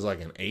that one? But it was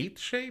like an 8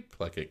 shape?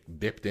 Like it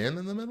dipped in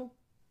the middle?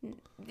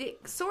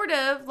 Sort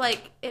of.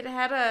 It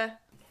had a...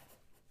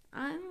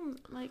 I'm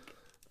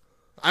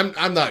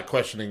not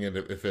questioning it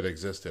if it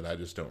existed. I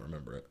just don't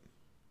remember it.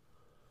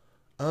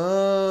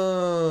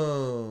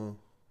 Oh.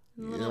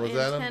 The little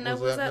antenna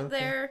was up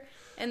there,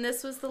 and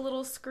this was the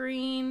little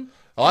screen.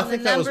 Oh, I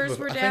think that was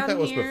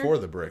before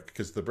the brick,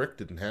 because the brick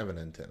didn't have an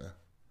antenna.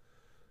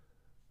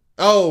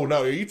 Oh,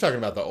 no, are you talking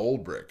about the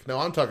old brick? No,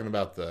 I'm talking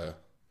about the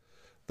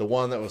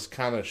one that was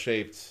kind of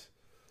shaped,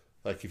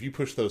 like if you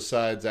push those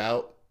sides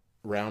out,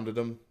 rounded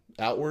them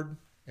outward,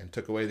 and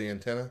took away the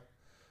antenna,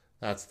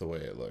 that's the way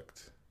it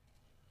looked.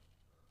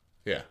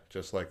 Yeah,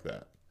 just like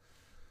that.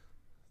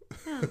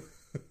 Huh.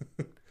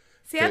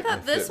 See, I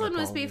thought this one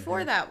was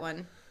before that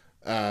one.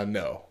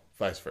 No,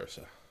 vice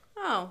versa.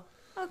 Oh,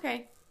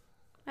 okay.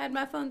 I had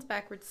my phones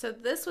backwards. So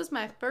this was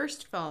my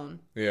first phone.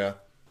 Yeah.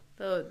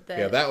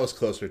 Yeah, that was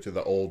closer to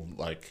the old,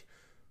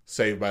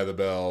 Saved by the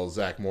Bell,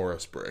 Zach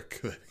Morris brick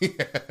that he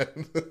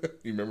had.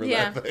 You remember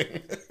that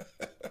thing?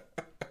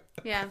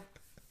 Yeah.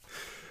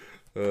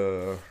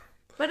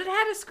 But it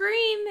had a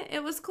screen.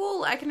 It was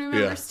cool. I can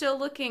remember still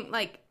looking,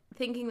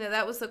 thinking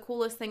that was the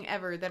coolest thing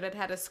ever, that it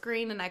had a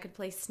screen and I could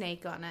play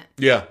Snake on it.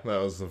 Yeah,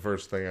 that was the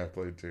first thing I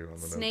played too on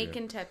the Snake Nokia.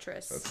 and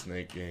Tetris. That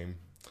Snake game.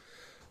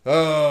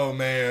 Oh,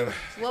 man.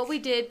 What we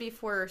did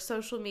before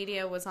social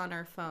media was on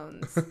our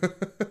phones.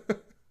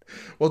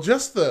 Well,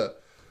 just the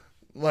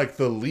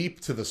leap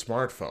to the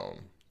smartphone.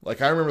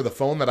 I remember the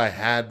phone that I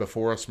had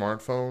before a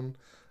smartphone,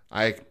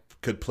 I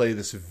could play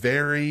this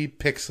very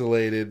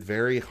pixelated,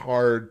 very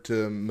hard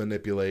to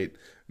manipulate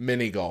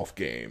mini golf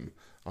game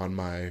on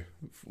my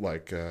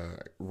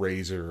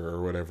Razor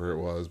or whatever it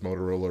was,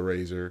 Motorola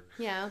Razor.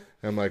 Yeah.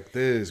 I'm like,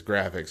 these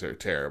graphics are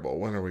terrible.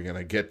 When are we going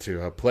to get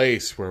to a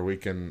place where we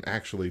can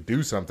actually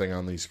do something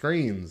on these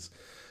screens?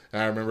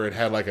 And I remember it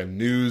had a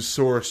news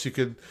source you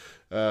could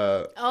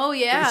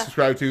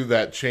subscribe to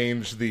that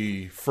changed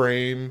the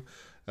frame,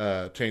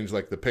 changed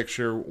the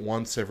picture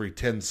once every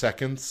 10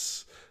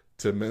 seconds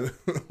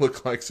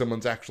look like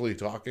someone's actually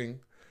talking.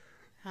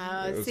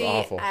 It was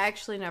awful. I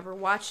actually never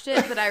watched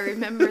it, but I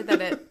remember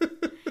that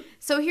it...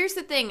 So here's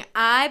the thing.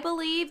 I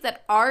believe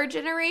that our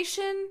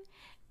generation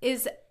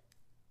is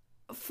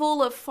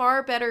full of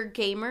far better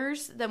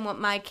gamers than what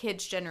my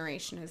kids'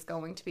 generation is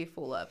going to be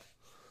full of.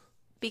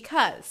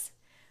 Because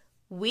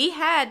we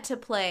had to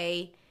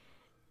play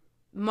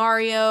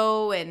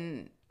Mario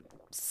and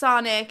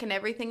Sonic and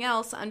everything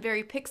else on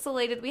very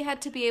pixelated. We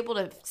had to be able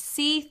to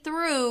see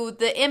through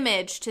the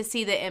image to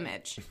see the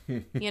image.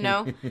 You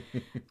know?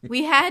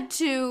 We had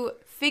to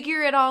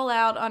figure it all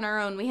out on our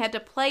own. We had to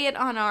play it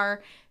on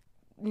our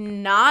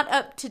not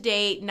up to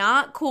date,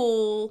 not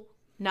cool,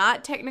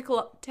 not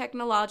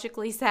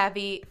technologically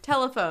savvy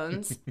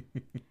telephones.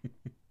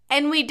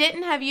 And we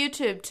didn't have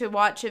YouTube to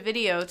watch a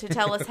video to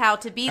tell us how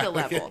to beat a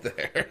level.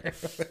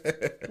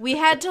 We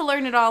had to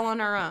learn it all on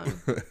our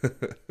own.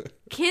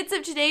 Kids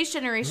of today's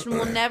generation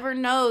will never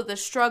know the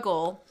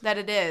struggle that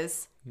it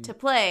is to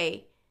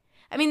play.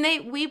 I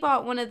mean, we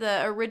bought one of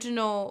the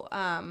original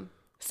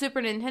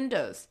Super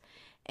Nintendos.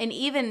 And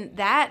even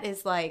that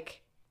is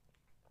like,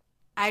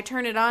 I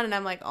turn it on and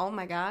I'm like, oh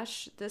my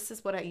gosh, this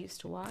is what I used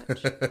to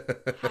watch.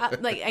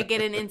 I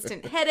get an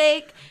instant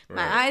headache.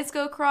 My eyes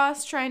go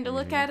cross trying to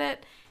look at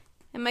it.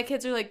 And my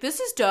kids are like, this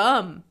is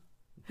dumb.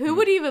 Who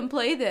would even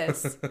play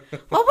this?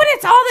 Well, when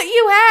it's all that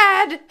you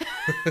had.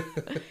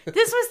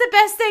 This was the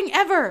best thing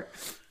ever.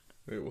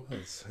 It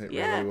was. It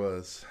really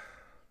was.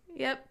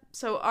 Yep.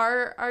 So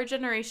our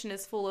generation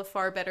is full of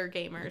far better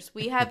gamers.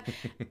 We have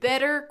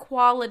better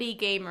quality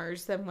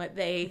gamers than what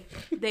they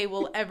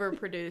will ever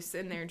produce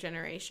in their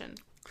generation.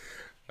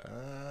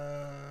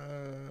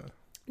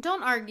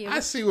 Don't argue.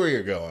 I see where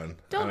you're going.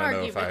 Don't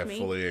argue with me. I don't know if I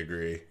fully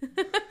agree.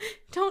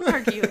 Don't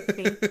argue with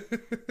me.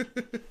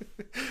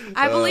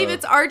 I believe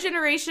it's our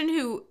generation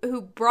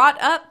who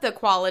brought up the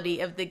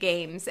quality of the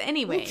games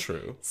anyway. Well,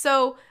 true.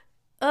 So,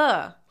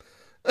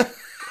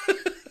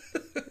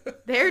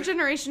 their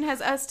generation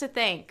has us to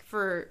thank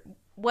for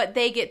what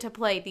they get to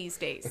play these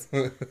days.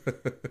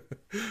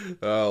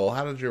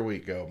 How did your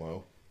week go,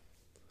 Mo?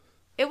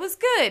 It was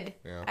good.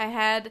 Yeah. I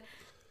had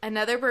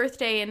another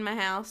birthday in my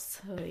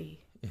house. I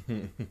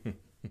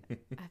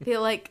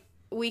feel like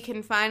we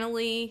can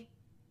finally...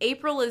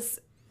 April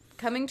is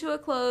coming to a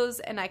close,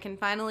 and I can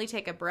finally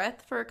take a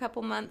breath for a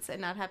couple months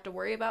and not have to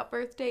worry about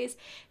birthdays.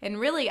 And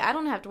really, I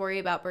don't have to worry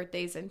about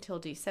birthdays until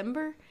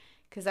December,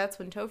 because that's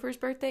when Topher's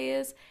birthday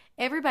is.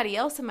 Everybody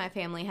else in my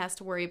family has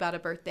to worry about a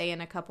birthday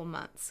in a couple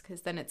months,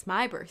 because then it's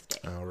my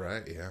birthday. All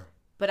right, yeah.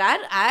 But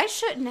I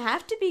shouldn't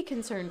have to be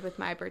concerned with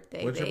my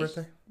birthday. When's your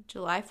birthday?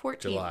 July 14th.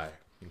 July.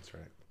 That's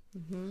right.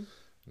 Mm-hmm.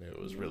 It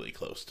was really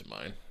close to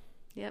mine.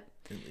 Yep.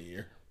 In the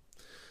year.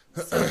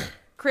 So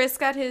Chris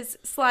got his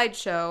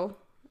slideshow,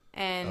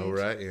 and oh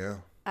right,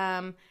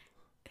 yeah.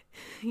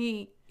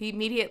 He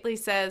immediately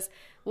says,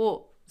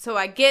 "Well, so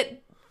I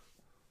get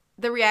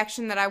the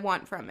reaction that I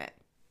want from it."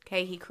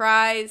 Okay, he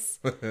cries.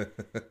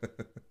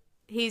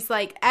 He's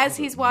like, as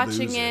he's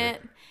watching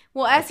it.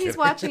 Well, as he's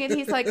watching it,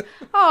 he's like,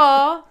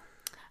 "Aw,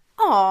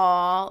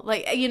 aw,"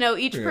 like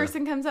each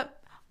person comes up.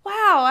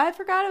 Wow, I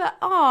forgot about,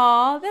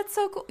 aw, that's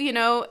so cool.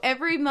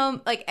 Every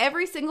moment, like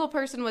every single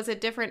person was a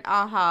different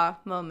aha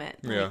moment.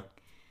 Yeah. Like,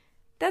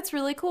 that's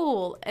really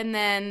cool. And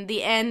then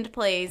the end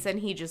plays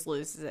and he just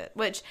loses it,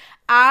 which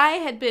I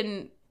had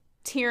been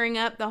tearing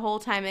up the whole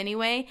time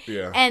anyway.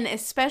 Yeah. And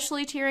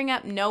especially tearing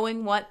up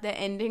knowing what the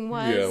ending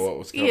was. Yeah, what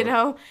was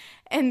coming.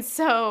 And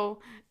so,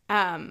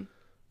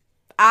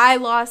 I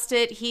lost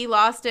it. He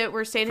lost it.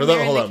 We're standing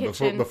there in the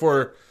kitchen.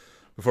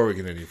 Before we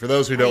continue, for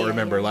those who don't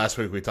remember, last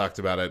week we talked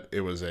about it.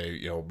 It was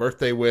a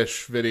birthday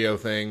wish video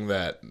thing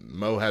that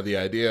Mo had the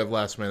idea of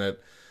last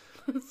minute,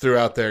 threw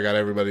out there, got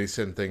everybody to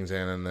send things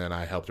in, and then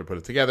I helped her put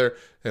it together.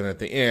 And at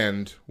the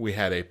end, we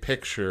had a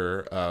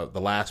picture,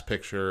 the last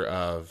picture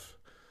of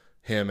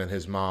him and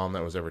his mom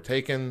that was ever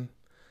taken.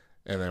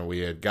 And then we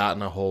had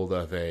gotten a hold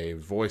of a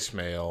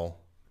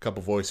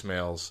couple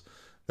voicemails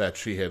that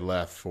she had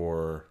left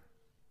for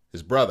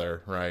his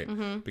brother, right?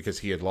 Mm-hmm. Because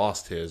he had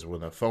lost his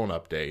with a phone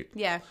update.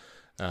 Yeah.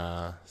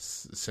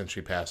 Since she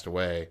passed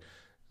away.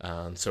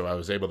 So I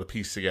was able to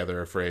piece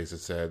together a phrase that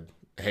said,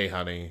 "Hey,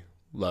 honey,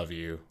 love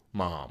you,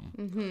 Mom."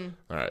 Mm-hmm.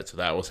 All right, so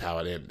that was how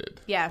it ended.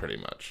 Yeah. Pretty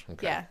much.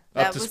 Okay. Yeah.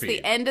 That was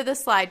the end of the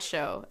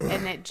slideshow.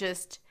 And it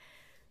just,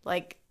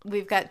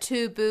 we've got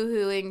two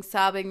boo-hooing,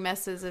 sobbing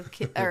messes of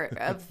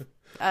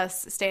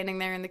us standing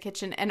there in the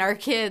kitchen. And our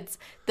kids,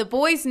 the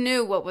boys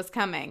knew what was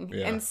coming.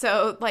 Yeah. And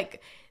so,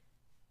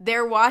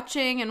 they're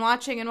watching and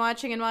watching and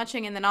watching and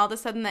watching, and then all of a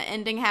sudden the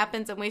ending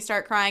happens and we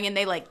start crying and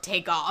they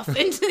take off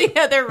into the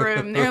other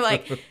room. They're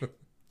like,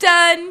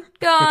 done,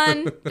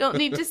 gone, don't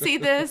need to see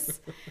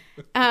this.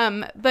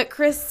 But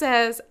Chris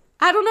says,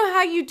 I don't know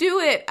how you do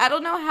it. I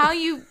don't know how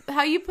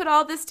you put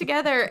all this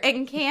together.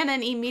 And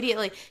Cannon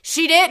immediately,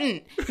 she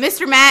didn't.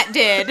 Mr. Matt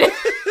did. And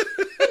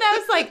I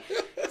was like,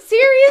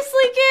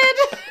 seriously,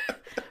 kid?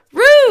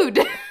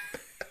 Rude.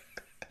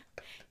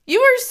 You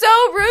are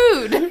so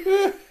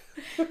rude.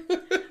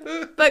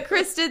 But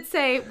Chris did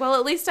say, well,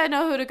 at least I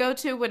know who to go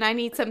to when I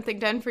need something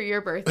done for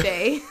your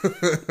birthday.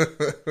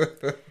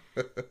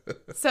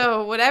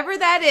 So whatever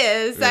that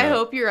is, I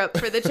hope you're up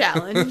for the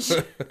challenge.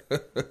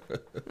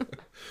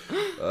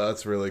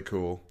 That's really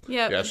cool.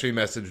 Yep. Yeah, she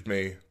messaged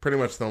me. Pretty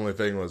much the only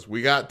thing was,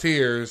 we got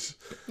tears.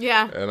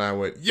 Yeah. And I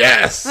went,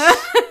 yes!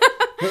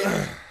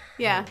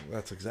 Yeah.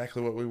 That's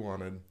exactly what we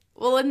wanted.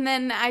 Well, and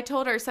then I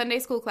told our Sunday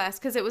school class,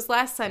 because it was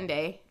last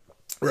Sunday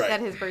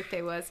that his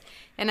birthday was.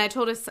 And I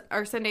told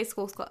our Sunday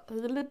school class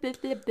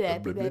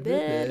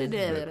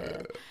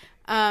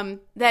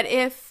that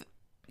if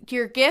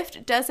your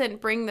gift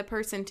doesn't bring the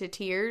person to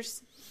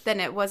tears, then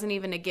it wasn't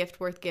even a gift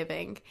worth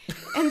giving.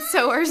 And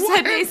so our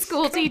Sunday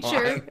school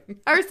teacher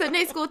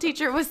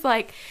was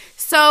like,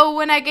 so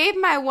when I gave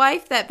my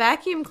wife that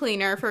vacuum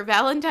cleaner for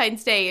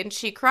Valentine's Day and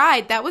she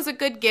cried, that was a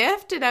good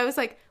gift? And I was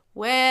like,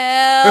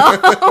 well...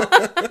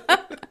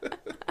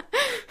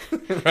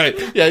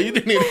 Right. Yeah, you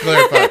didn't need to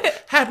clarify.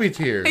 Happy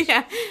tears.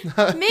 Yeah.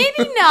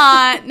 Maybe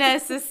not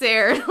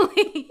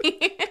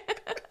necessarily.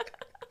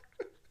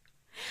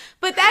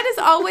 But that is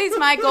always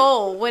my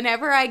goal.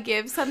 Whenever I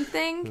give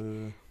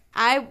something,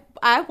 I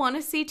want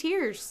to see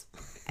tears.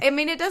 I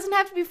mean, it doesn't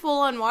have to be full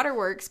on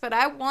waterworks, but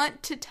I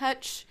want to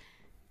touch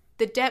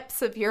the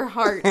depths of your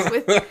heart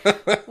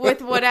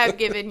with what I've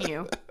given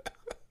you.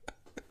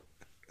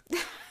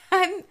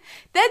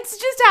 That's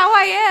just how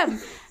I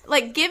am.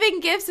 Like,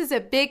 giving gifts is a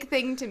big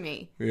thing to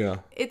me. Yeah.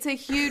 It's a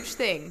huge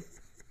thing.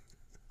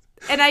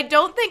 And I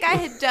don't think I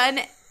had done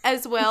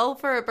as well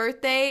for a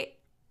birthday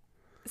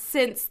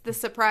since the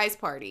surprise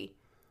party,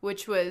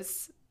 which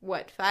was,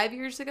 5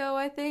 years ago,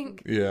 I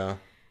think? Yeah.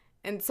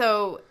 And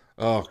so...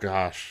 Oh,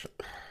 gosh.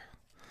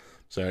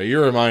 So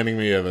you're reminding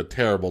me of a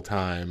terrible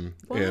time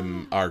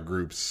in our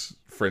group's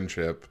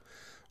friendship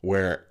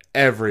where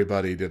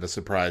everybody did a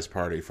surprise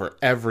party for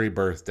every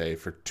birthday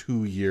for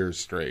 2 years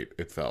straight,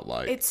 it felt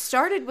like. It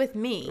started with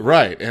me.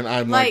 Right. And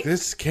I'm like,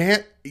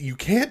 you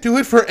can't do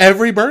it for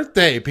every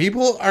birthday.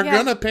 People are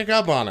going to pick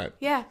up on it.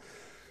 Yeah.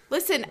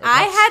 Listen,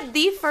 I had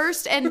the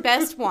first and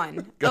best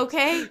one,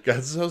 okay?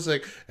 Got so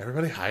sick.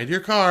 Everybody hide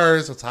your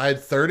cars. Let's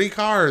hide 30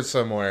 cars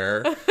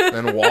somewhere.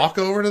 Then walk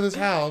over to this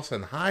house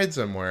and hide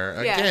somewhere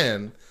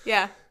again.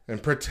 Yeah.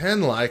 And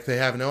pretend like they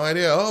have no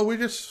idea. Oh, we're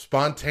just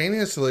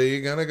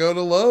spontaneously going to go to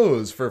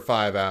Lowe's for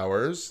 5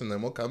 hours. And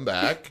then we'll come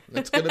back.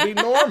 It's going to be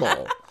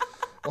normal.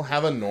 We'll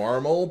have a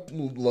normal,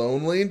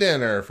 lonely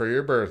dinner for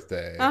your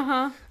birthday.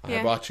 Uh-huh.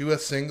 I bought you a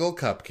single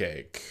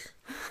cupcake.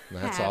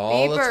 That's Happy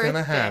all that's going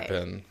to birthday.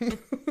 happen.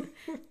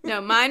 No,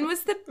 mine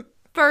was the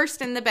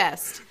first and the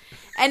best.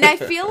 And I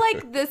feel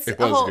like this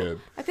whole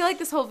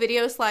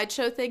video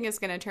slideshow thing is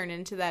going to turn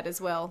into that as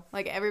well.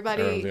 Like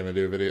everybody... Everyone's going to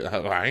do a video.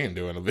 I ain't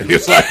doing a video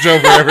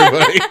slideshow for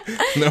everybody.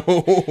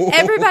 No.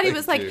 Everybody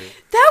was like,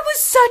 that was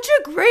such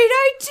a great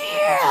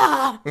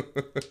idea.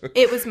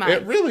 It was mine.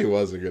 It really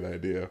was a good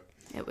idea.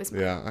 It was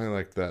mine. Yeah, I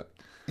like that.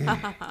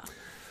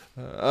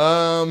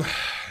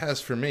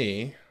 As for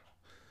me,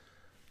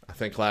 I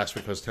think last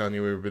week I was telling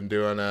you we've been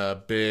doing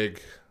a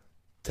big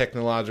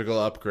technological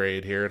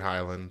upgrade here at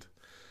Highland.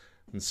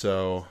 And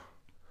so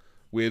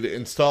we had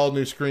installed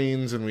new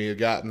screens and we had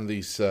gotten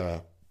these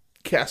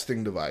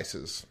casting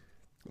devices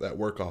that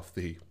work off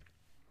the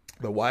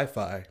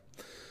Wi-Fi.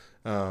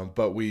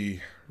 But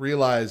we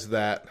realized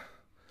that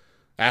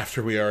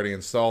after we already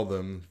installed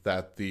them,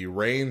 that the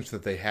range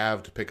that they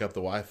have to pick up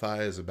the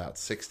Wi-Fi is about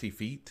 60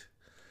 feet.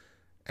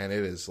 And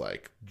it is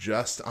like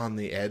just on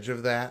the edge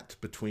of that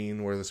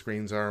between where the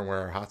screens are and where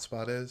our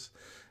hotspot is.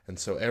 And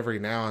so every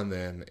now and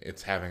then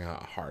it's having a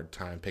hard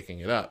time picking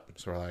it up.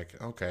 So we're like,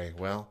 okay,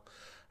 well,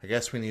 I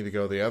guess we need to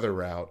go the other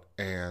route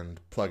and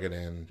plug it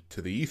in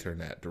to the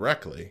Ethernet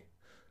directly.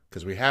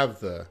 Because we have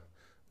the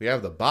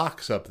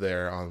box up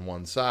there on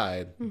one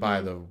side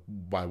by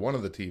one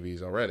of the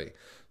TVs already.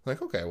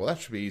 Like, okay, well, that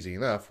should be easy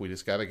enough. We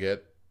just got to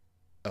get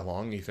a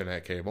long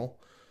Ethernet cable,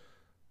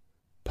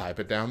 pipe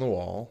it down the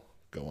wall,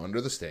 go under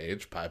the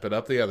stage, pipe it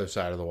up the other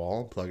side of the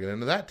wall, and plug it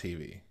into that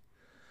TV.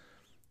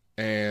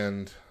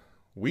 And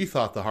we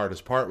thought the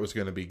hardest part was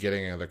going to be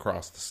getting it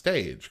across the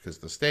stage, because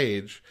the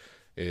stage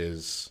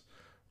is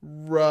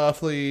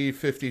roughly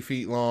 50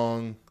 feet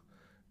long,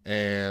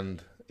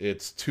 and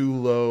it's too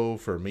low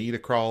for me to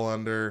crawl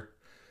under,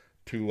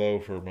 too low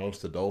for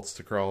most adults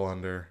to crawl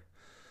under.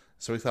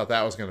 So we thought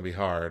that was going to be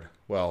hard.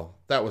 Well,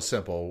 that was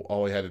simple.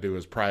 All we had to do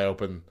was pry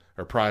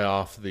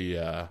off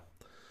the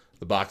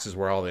boxes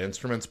where all the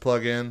instruments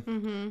plug in.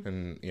 Mm-hmm.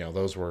 And,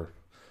 those were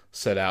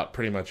set out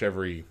pretty much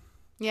every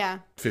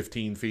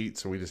 15 feet.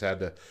 So we just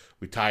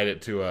we tied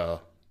it to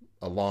a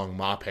long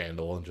mop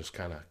handle and just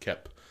kind of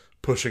kept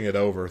pushing it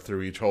over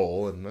through each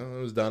hole. And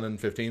it was done in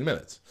 15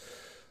 minutes.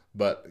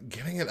 But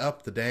getting it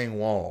up the dang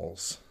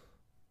walls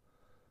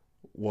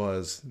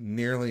was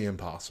nearly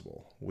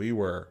impossible.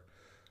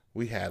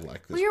 We had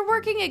like this. We were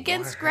working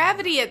against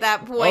gravity at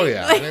that point. Oh,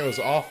 yeah. And it was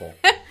awful.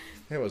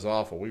 It was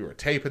awful. We were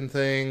taping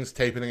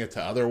it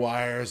to other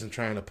wires and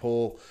trying to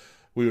pull.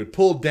 We would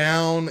pull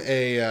down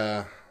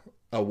a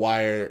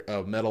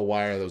metal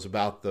wire that was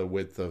about the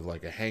width of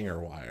like a hanger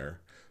wire,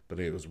 but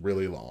it was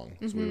really long.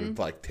 So we would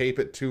like tape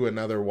it to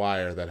another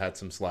wire that had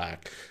some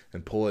slack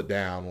and pull it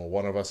down while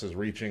one of us is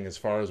reaching as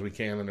far as we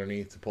can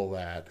underneath to pull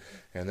that,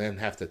 and then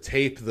have to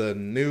tape the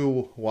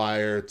new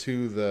wire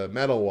to the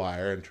metal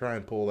wire and try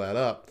and pull that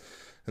up.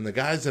 And the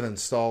guys that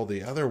installed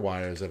the other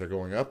wires that are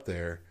going up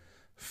there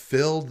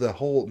filled the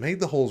hole,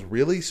 made the holes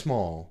really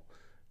small,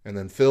 and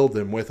then filled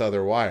them with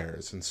other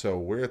wires. And so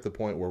we're at the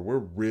point where we're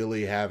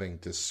really having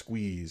to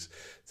squeeze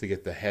to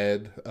get the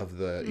head of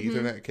the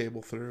Ethernet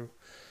cable through.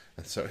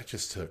 And so it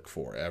just took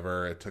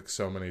forever. It took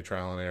so many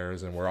trial and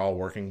errors, and we're all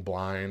working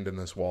blind in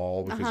this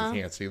wall because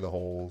you can't see the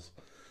holes.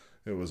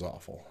 It was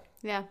awful.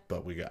 Yeah.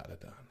 But we got it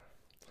done.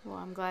 Well,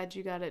 I'm glad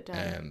you got it done.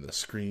 And the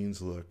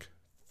screens look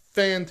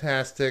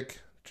fantastic,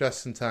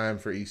 just in time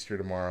for Easter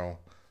tomorrow.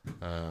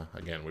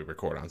 Again, we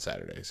record on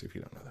Saturdays, if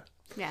you don't know that.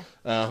 Yeah.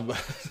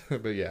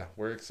 But yeah,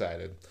 we're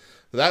excited.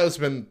 That has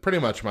been pretty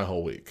much my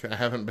whole week. I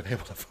haven't been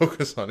able to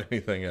focus on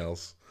anything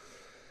else.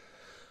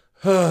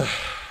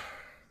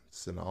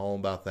 It's all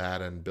about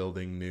that and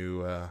building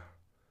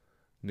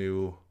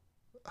new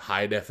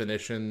high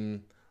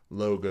definition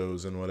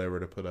logos and whatever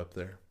to put up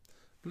there.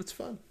 But it's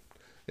fun.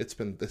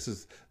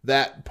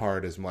 That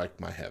part is like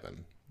my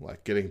heaven.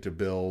 Like getting to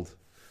build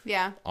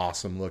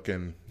awesome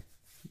looking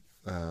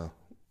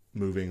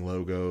moving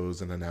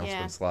logos and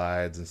announcement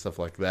slides and stuff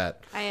like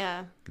that.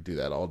 I could do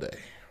that all day.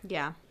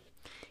 Yeah.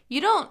 You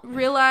don't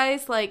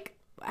realize like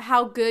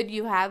how good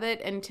you have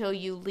it until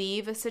you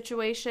leave a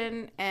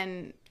situation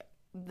and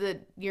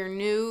your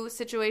new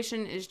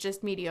situation is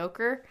just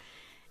mediocre.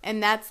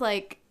 And that's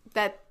like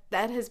that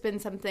has been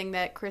something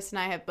that Chris and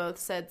I have both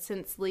said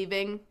since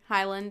leaving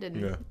Highland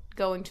and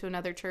going to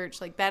another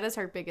church. Like that is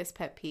our biggest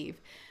pet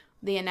peeve.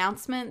 The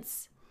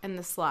announcements and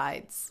the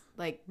slides.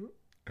 Like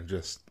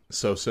just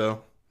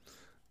so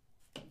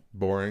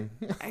boring.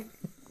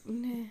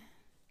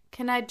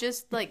 Can I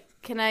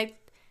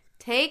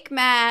take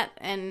Matt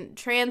and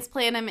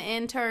transplant him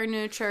into our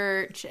new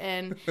church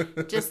and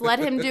just let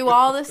him do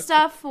all the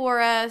stuff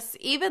for us?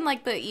 Even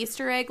like the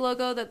Easter egg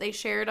logo that they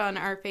shared on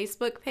our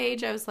Facebook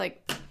page, I was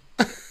like,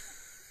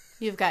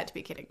 you've got to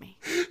be kidding me.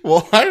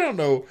 Well, I don't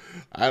know.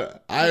 I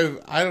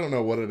don't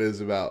know what it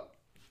is about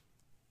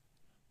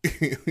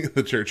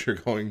the church you're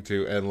going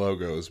to and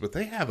logos, but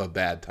they have a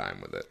bad time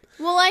with it.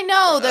 Well, I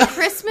know the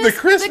Christmas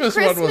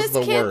one was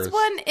the kids worst.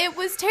 One, it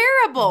was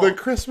terrible. The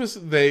Christmas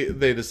they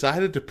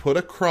decided to put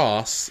a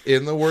cross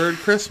in the word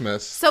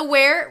Christmas. So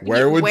where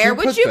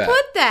would you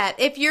put that?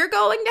 If you're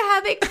going to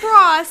have a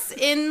cross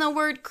in the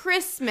word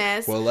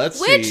Christmas, well,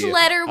 which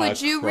letter would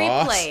you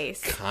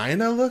replace?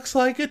 Kind of looks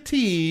like a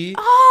T.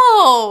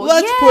 Oh,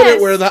 let's put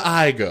it where the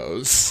I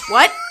goes.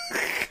 What?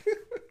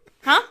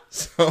 Huh?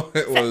 So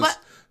it was.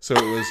 So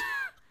it was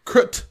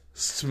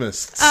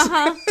Christmas.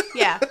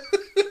 Yeah.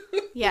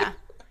 Yeah.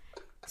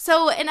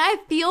 So, and I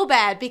feel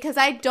bad because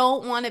I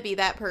don't want to be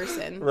that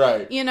person.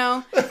 Right. You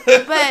know?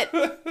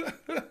 But,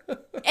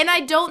 and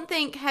I don't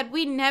think, had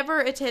we never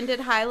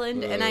attended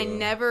Highland and I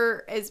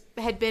never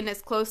had been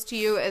as close to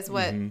you as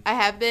what I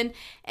have been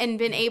and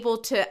been able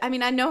to, I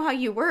mean, I know how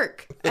you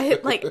work.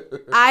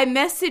 I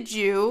message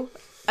you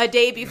a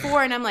day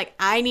before and I'm like,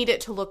 I need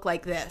it to look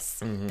like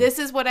this. This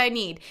is what I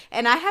need.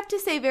 And I have to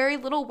say very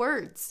little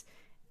words.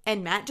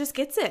 And Matt just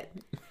gets it.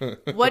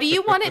 What do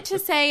you want it to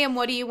say and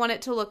what do you want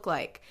it to look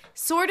like?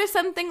 Sort of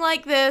something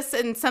like this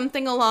and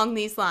something along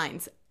these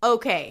lines.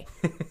 Okay.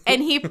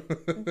 And he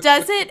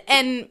does it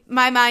and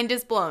my mind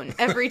is blown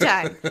every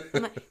time.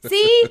 I'm like,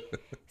 see?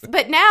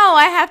 But now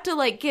I have to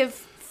like give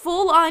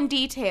full on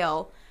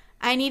detail.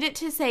 I need it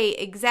to say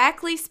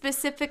exactly,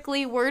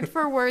 specifically, word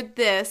for word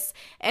this,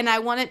 and I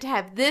want it to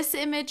have this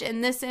image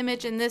and this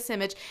image and this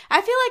image.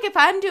 I feel like if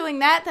I'm doing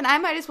that, then I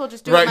might as well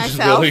just do it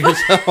myself. And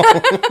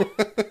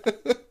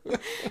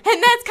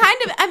that's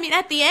kind of, I mean,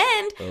 at the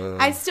end,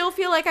 I still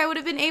feel like I would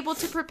have been able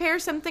to prepare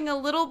something a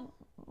little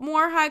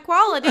more high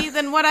quality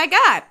than what I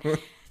got.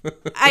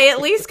 I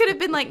at least could have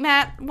been like,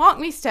 Matt, walk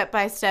me step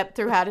by step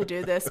through how to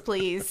do this,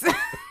 please.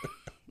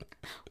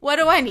 What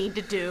do I need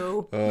to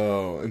do?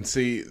 Oh, and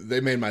see,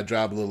 they made my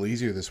job a little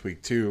easier this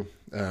week, too,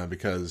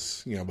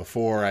 because, you know,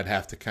 before I'd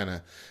have to kind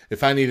of,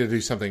 if I needed to do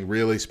something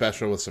really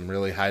special with some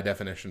really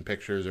high-definition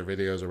pictures or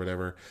videos or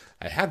whatever,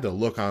 I had to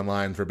look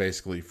online for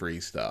basically free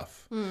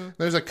stuff.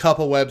 There's a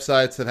couple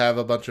websites that have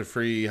a bunch of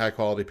free,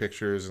 high-quality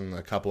pictures, and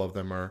a couple of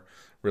them are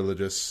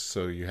religious,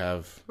 so you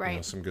have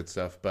some good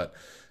stuff. But,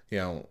 you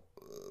know,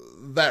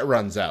 that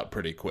runs out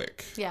pretty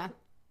quick. Yeah.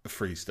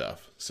 Free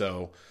stuff.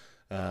 So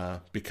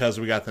because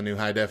we got the new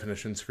high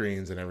definition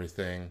screens and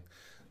everything,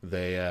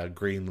 they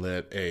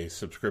greenlit a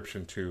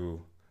subscription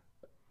to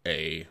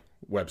a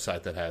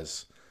website that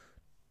has.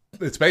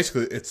 It's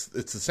basically it's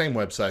the same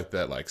website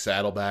that like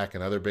Saddleback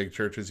and other big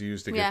churches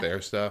use to get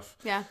their stuff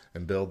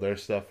and build their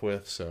stuff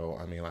with. So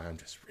I mean, I'm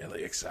just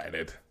really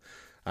excited.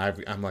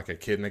 I'm like a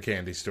kid in a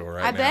candy store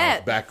right now. Bet.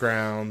 With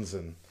backgrounds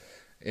and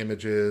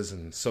images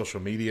and social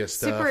media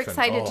stuff. Super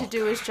excited to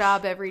do his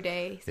job every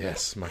day. So.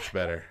 Yes, much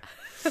better.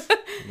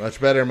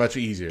 Much better, much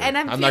easier. And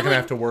I'm not going to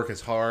have to work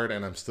as hard,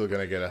 and I'm still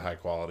going to get a high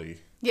quality.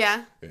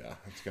 Yeah. Yeah,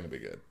 it's going to be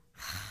good.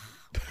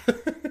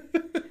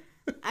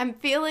 I'm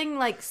feeling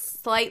like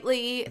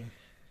slightly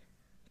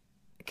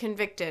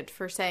convicted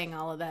for saying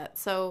all of that.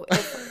 So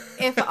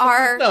if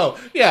our No.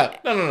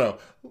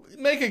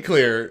 Make it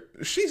clear,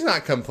 she's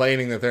not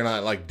complaining that they're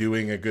not like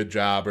doing a good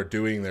job or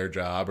doing their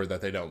job or that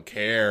they don't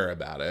care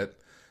about it.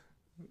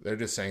 They're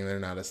just saying they're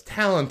not as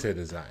talented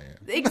as I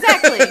am.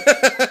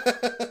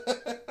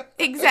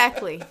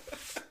 Exactly.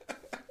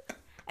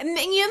 And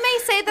you may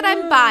say that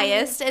I'm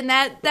biased, and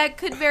that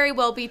could very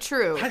well be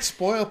true. I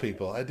spoil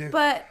people. I do.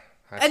 But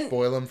I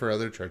spoil them for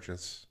other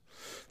churches.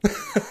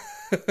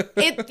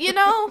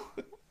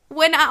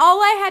 When all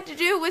I had to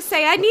do was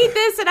say, I need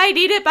this and I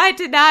need it by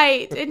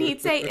tonight. And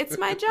he'd say, it's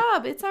my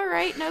job. It's all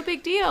right. No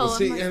big deal. Well,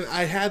 see, and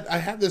I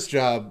had this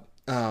job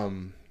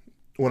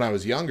when I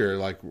was younger,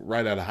 like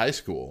right out of high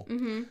school.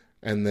 Mm-hmm.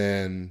 And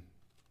then,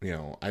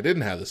 I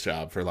didn't have this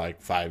job for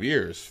like 5,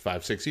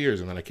 6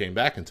 years. And then I came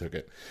back and took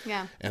it.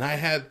 Yeah. And I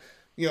had,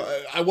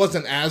 I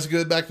wasn't as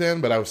good back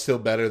then, but I was still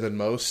better than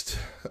most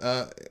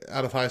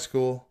out of high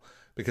school.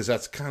 Because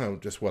that's kind of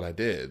just what I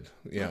did.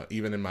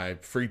 Even in my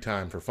free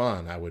time for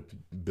fun, I would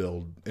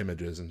build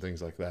images and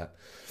things like that.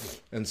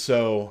 And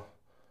so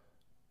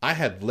I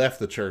had left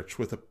the church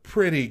with a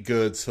pretty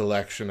good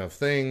selection of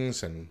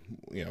things and,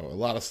 a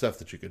lot of stuff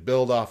that you could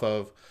build off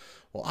of.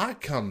 Well, I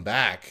come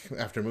back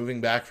after moving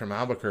back from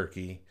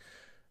Albuquerque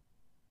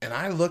and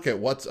I look at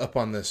what's up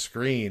on this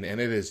screen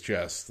and it is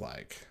just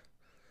like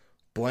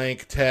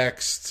blank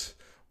text,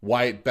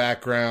 white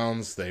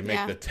backgrounds. They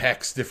make the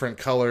text different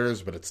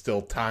colors, but it's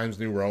still Times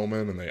New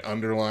Roman, and they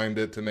underlined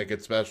it to make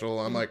it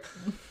special. I'm like,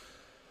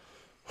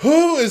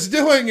 who is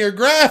doing your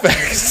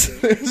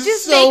graphics? It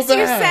just so makes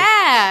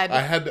bad. You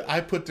sad.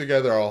 I put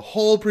together a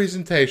whole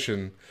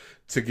presentation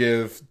to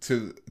give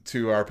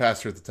to our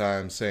pastor at the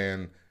time,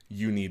 saying,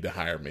 "You need to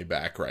hire me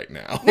back right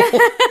now,"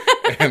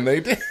 and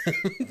they did.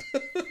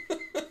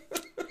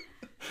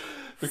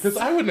 Because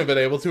I wouldn't have been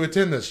able to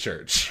attend this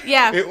church.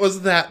 Yeah. It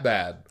was that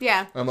bad.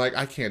 Yeah. I'm like,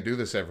 I can't do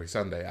this every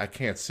Sunday. I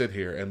can't sit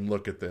here and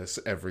look at this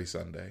every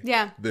Sunday.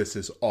 Yeah. This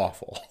is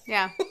awful.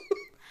 Yeah.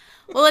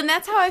 Well, and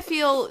that's how I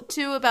feel,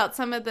 too, about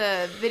some of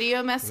the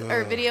video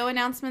video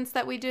announcements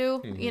that we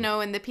do.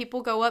 Mm-hmm. And the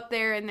people go up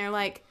there and they're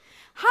like,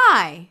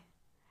 "Hi,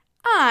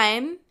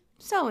 I'm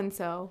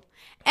so-and-so,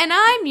 and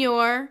I'm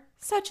your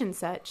such and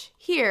such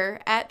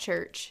here at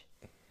church.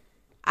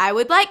 I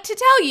would like to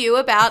tell you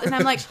about," and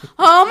I'm like,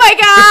 "Oh my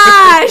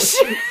gosh!"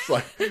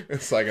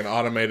 It's like an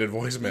automated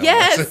voicemail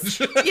message.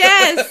 Yes.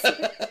 Yes.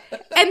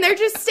 And they're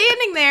just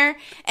standing there,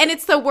 and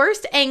it's the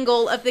worst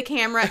angle of the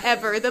camera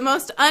ever, the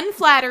most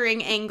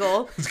unflattering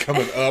angle. It's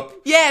coming up.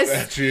 Yes.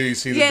 At you. You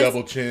see the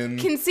double chin.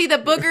 Can see the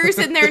boogers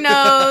in their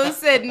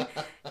nose, and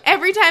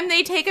every time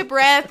they take a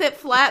breath, it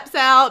flaps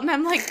out, and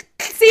I'm like,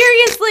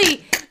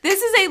 seriously. This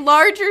is a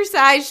larger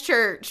size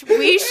church.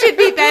 We should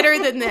be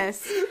better than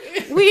this.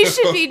 We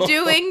should be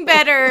doing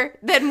better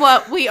than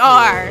what we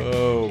are.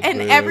 Oh, and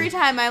man. Every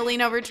time I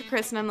lean over to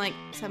Chris and I'm like,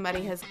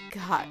 somebody has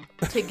got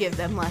to give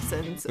them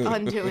lessons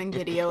on doing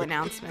video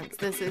announcements.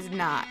 This is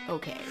not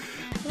okay.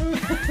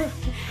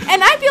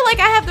 And I feel like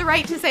I have the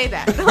right to say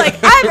that.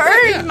 Like,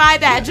 I've earned my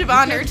badge of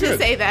honor to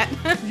say that.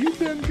 You've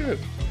done good.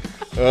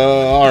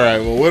 All right.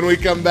 Well, when we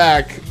come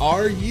back,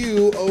 are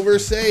you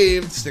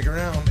oversaved? Stick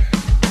around.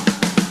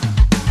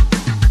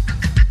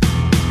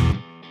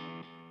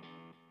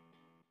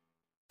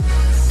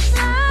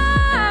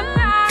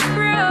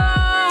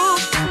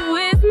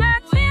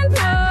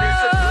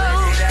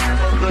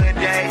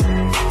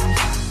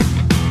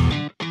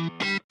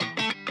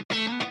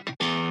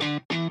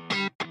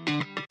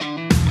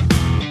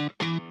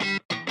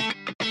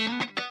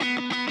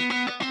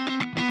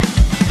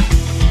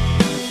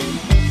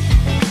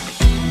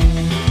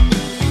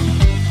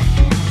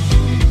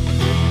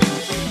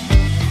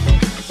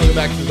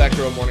 Back to the Back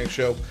Row Morning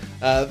Show.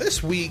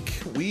 This week,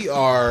 we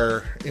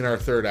are, in our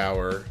third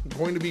hour,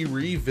 going to be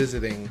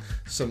revisiting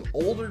some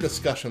older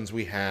discussions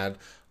we had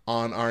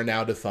on our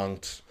now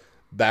defunct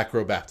Back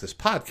Row Baptist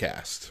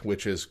podcast,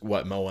 which is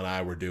what Mo and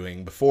I were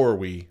doing before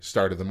we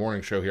started the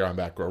morning show here on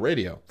Back Row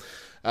Radio.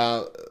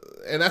 And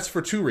that's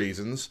for two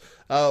reasons.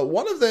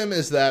 One of them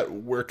is that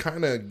we're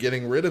kind of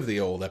getting rid of the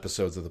old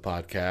episodes of the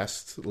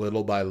podcast,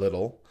 little by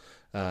little.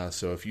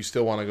 So if you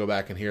still want to go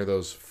back and hear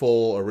those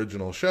full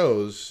original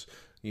shows,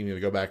 you need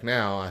to go back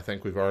now. I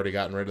think we've already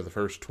gotten rid of the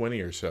first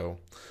 20 or so.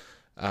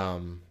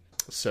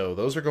 So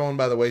those are going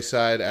by the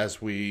wayside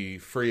as we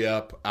free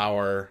up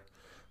our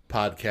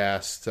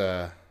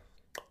podcast,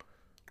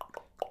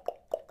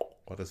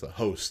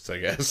 hosts, I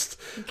guess,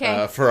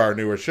 okay. For our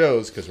newer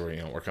shows, because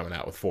we're coming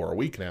out with 4 a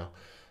week now.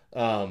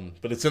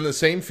 But it's in the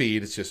same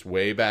feed. It's just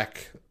way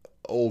back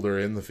older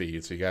in the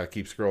feed, so you got to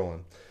keep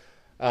scrolling.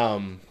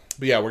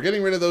 But yeah, we're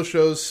getting rid of those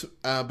shows,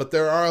 but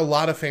there are a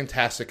lot of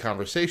fantastic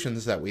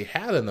conversations that we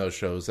had in those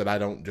shows that I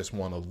don't just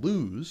want to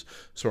lose,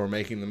 so we're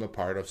making them a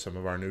part of some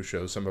of our new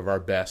shows, some of our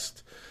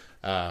best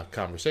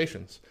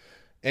conversations.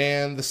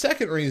 And the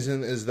second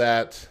reason is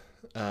that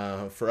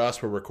for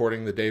us, we're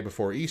recording the day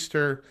before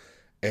Easter,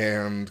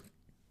 and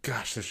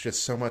gosh, there's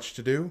just so much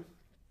to do.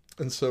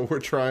 And so we're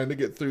trying to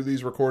get through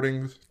these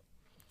recordings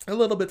a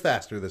little bit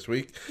faster this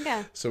week.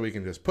 Yeah. So we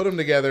can just put them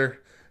together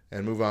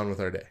and move on with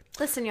our day.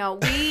 Listen, y'all,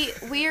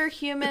 we are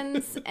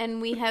humans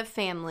and we have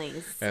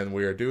families. And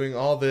we are doing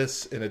all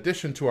this in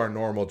addition to our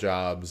normal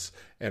jobs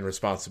and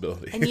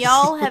responsibilities. And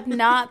y'all have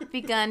not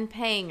begun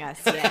paying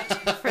us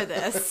yet for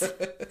this.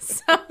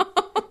 So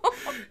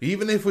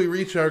even if we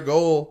reach our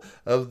goal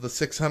of the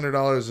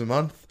 $600 a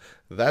month,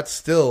 that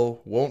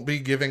still won't be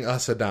giving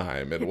us a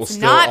dime. It will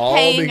still all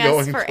be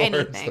going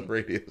towards the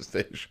radio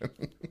station.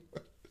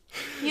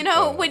 You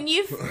know, when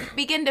you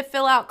begin to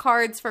fill out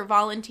cards for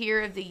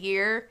Volunteer of the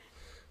Year,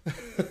 keep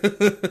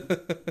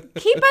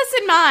us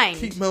in mind.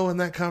 Keep Mo in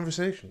that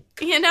conversation.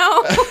 You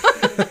know?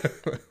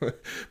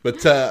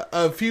 But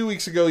a few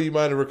weeks ago, you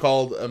might have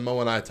recalled Mo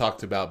and I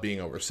talked about being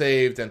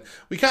oversaved, and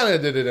we kind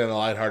of did it in a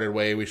lighthearted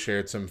way. We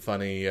shared some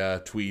funny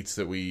tweets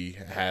that we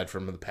had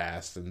from the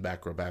past and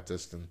Back Row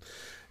Baptist,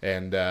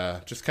 and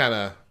just kind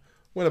of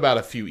went about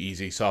a few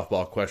easy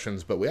softball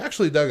questions, but we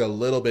actually dug a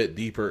little bit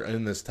deeper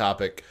in this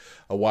topic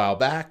a while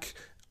back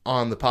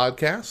on the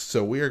podcast,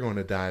 so we are going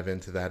to dive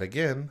into that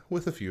again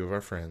with a few of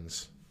our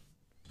friends.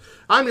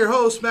 I'm your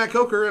host, Matt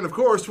Coker, and of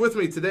course, with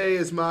me today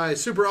is my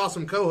super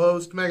awesome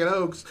co-host, Megan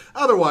Oakes,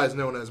 otherwise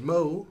known as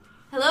Mo.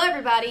 Hello,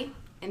 everybody,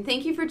 and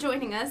thank you for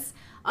joining us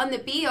on the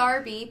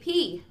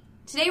BRBP.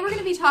 Today we're going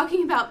to be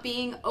talking about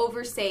being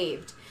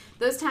oversaved.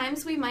 Those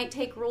times we might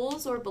take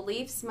rules or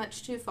beliefs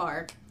much too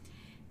far.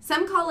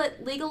 Some call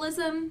it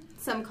legalism,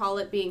 some call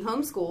it being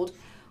homeschooled.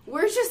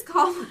 We're just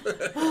going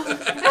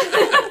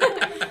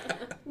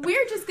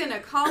to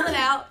call it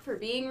out for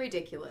being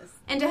ridiculous.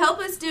 And to help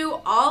us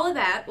do all of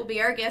that will be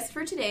our guest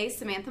for today,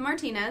 Samantha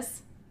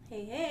Martinez.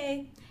 Hey,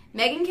 hey.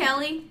 Megan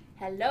Kelly.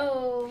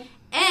 Hello.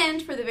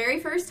 And for the very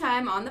first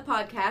time on the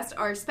podcast,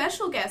 our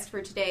special guest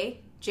for today,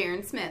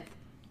 Jaron Smith.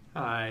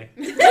 Hi.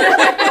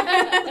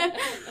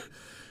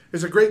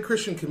 There's a great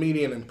Christian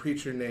comedian and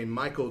preacher named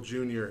Michael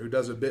Jr. who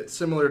does a bit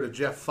similar to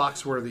Jeff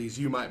Foxworthy's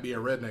You Might Be a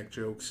Redneck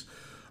jokes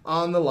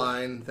on the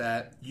line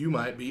that you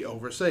might be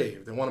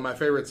oversaved. And one of my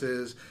favorites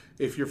is,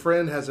 if your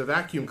friend has a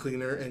vacuum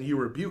cleaner and you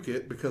rebuke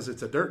it because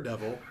it's a dirt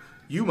devil,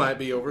 you might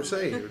be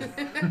oversaved.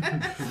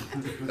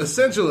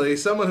 Essentially,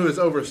 someone who is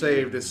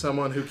oversaved is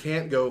someone who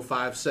can't go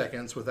 5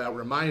 seconds without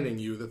reminding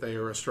you that they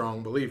are a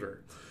strong believer.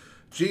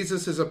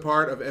 Jesus is a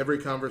part of every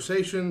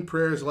conversation.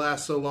 Prayers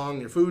last so long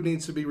your food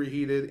needs to be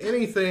reheated.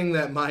 Anything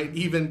that might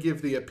even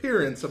give the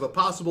appearance of a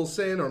possible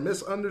sin or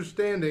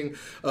misunderstanding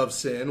of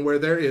sin where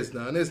there is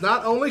none is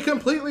not only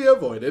completely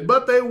avoided,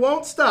 but they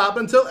won't stop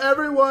until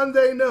everyone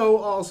they know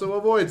also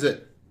avoids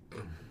it.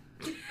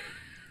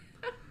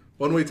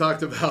 One we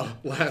talked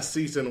about last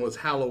season was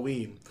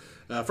Halloween.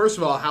 First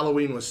of all,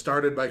 Halloween was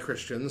started by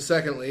Christians.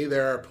 Secondly,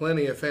 there are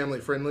plenty of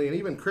family-friendly and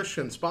even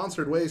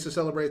Christian-sponsored ways to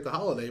celebrate the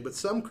holiday, but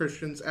some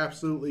Christians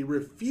absolutely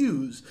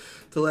refuse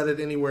to let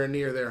it anywhere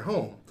near their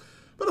home.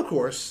 But of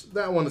course,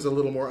 that one is a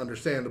little more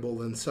understandable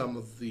than some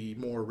of the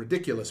more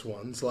ridiculous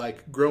ones,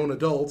 like grown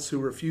adults who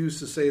refuse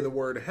to say the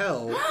word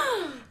hell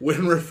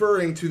when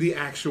referring to the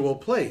actual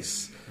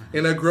place.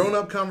 In a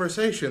grown-up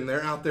conversation,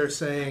 they're out there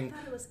saying, I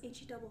thought it was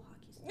H-E double hockey.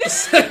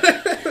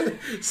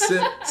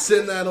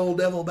 Send that old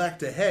devil back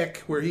to heck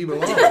where he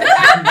belongs.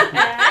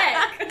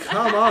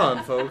 Come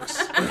on,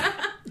 folks.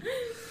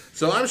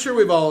 So I'm sure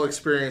we've all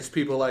experienced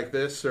people like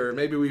this, or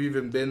maybe we've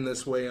even been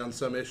this way on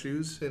some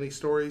issues. Any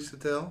stories to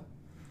tell?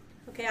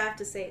 Okay, I have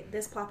to say,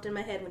 this popped in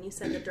my head when you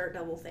said the dirt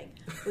devil thing.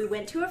 We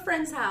went to a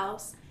friend's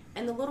house,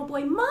 and the little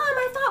boy, Mom,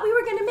 I thought we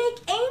were going to make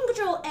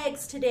angel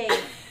eggs today.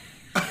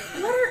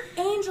 What are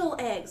angel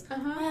eggs?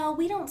 Well,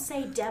 we don't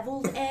say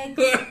devil's eggs.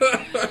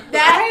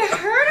 I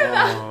heard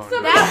about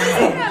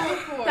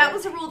that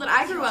was a rule that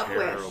I grew up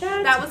with.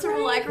 That was a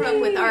rule I grew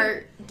up with.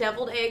 Our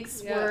deviled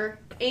eggs were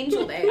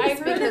angel eggs. I've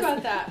heard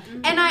about that.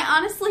 And I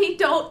honestly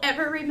don't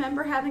ever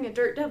remember having a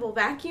dirt devil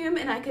vacuum,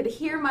 and I could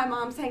hear my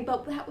mom saying,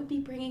 but that would be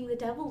bringing the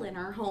devil in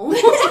our home.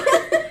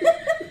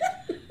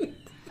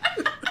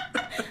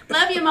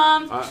 Love you,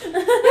 Mom.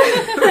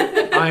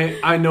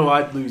 I know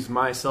I'd lose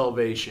my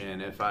salvation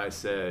if I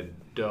said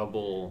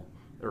double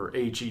or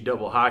HE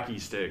double hockey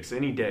sticks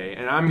any day.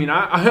 And I mean,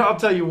 I'll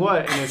tell you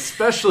what, and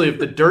especially if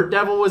the dirt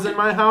devil was in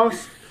my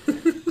house,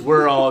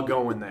 we're all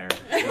going there.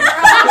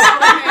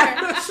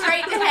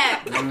 Straight to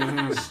heck.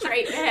 Mm-hmm.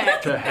 Straight to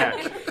heck. To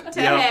heck.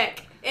 To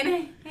heck. In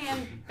a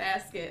hand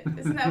basket.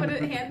 Isn't that what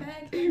it is?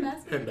 Handbag? Hand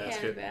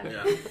basket? Hand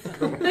basket.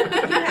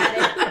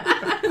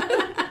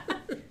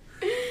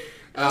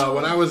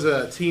 When I was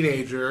a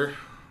teenager,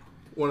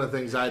 one of the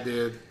things I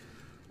did,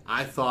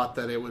 I thought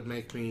that it would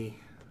make me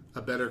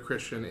a better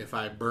Christian if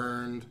I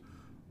burned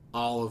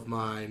all of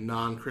my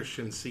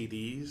non-Christian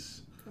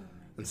CDs.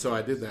 And so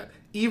I did that.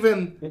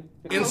 Even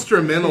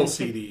instrumental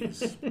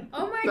CDs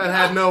that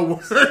had no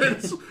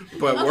words,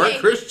 but weren't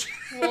Christian.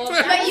 Well,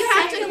 but you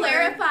have to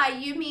clarify,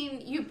 you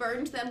mean you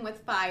burned them with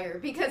fire,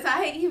 because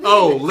yes.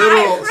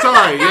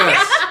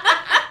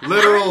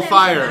 Literal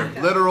fire,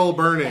 literal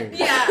burning.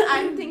 Yeah,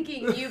 I'm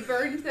thinking you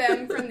burned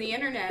them from the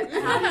internet.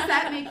 How does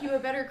that make you a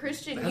better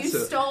Christian? That's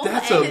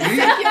illegal.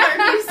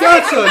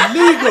 That's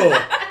illegal.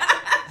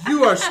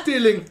 You are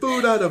stealing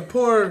food out of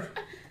poor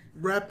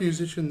rap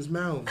musicians'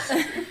 mouths.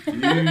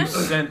 You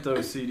sent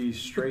those CDs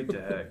straight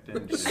to heck,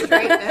 didn't you?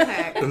 Straight the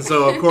heck. And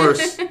so, of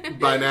course,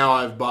 by now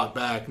I've bought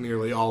back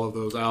nearly all of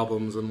those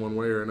albums in one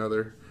way or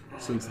another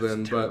since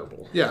then.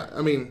 terrible. But yeah,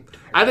 I mean,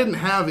 I didn't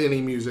have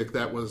any music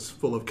that was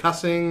full of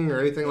cussing or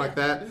anything like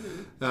that.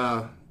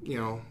 You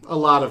know, a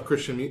lot of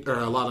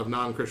a lot of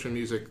non-Christian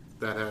music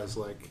that has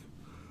like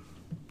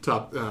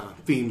top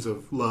themes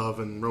of love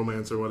and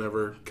romance or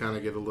whatever kind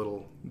of get a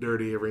little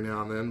dirty every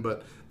now and then.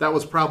 But that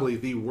was probably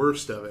the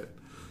worst of it.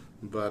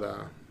 But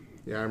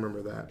yeah, I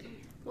remember that.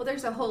 Well,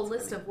 there's a whole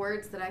list of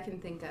words that I can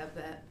think of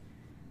that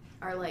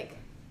are like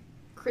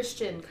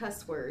Christian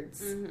cuss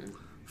words.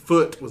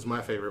 Foot was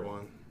my favorite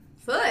one.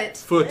 Foot?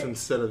 Foot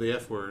instead of the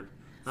F word.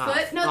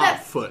 Foot? No,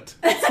 that's foot.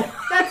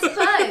 That's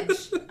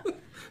fudge.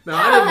 No,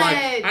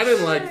 I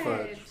didn't like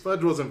Fudge. fudge.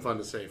 Fudge wasn't fun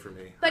to say for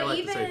me. But I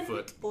like to say even-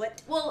 foot.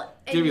 Foot. Well,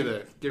 and Give you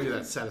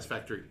that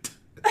satisfactory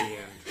at the end.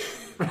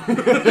 you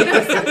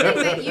know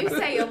something that you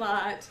say a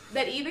lot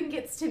that even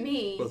gets to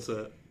me. What's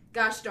that?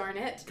 Gosh darn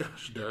it.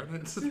 Gosh darn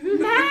it.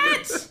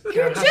 Matt,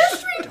 you're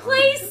just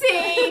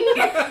replacing.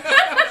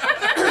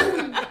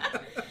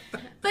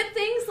 But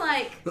things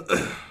like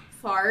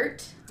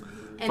fart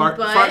and Fart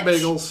butt.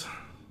 bagels.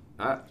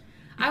 I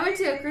went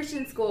to a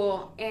Christian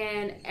school,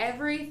 and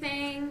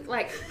everything,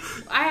 like,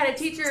 I had a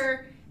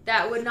teacher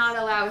that would not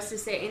allow us to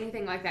say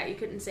anything like that. You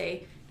couldn't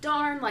say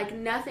darn, like,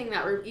 nothing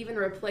that even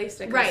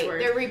replaced a cuss Right,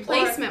 word. they're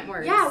replacement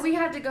words. Yeah, we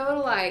had to go to,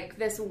 like,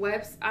 this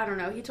I don't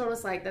know, he told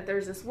us, like, that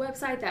there's this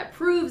website that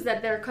proves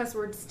that they're cuss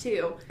words,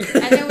 too.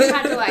 And then we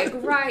had to, like,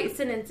 write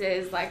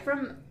sentences, like,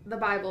 from the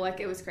Bible, like,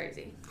 it was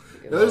crazy.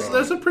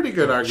 There's a pretty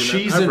good argument.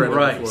 Cheese I've and read it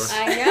rice. before.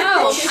 I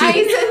know.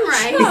 Cheese and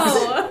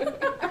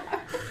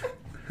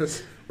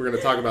rice. We're going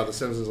to talk about The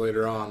Simpsons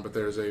later on, but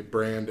there's a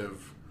brand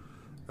of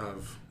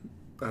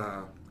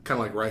kind of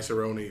like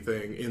rice-a-roni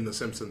thing in The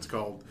Simpsons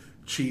called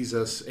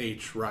Jesus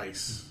H.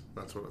 Rice.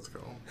 That's what it's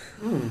called.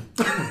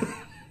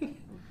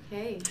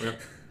 Okay.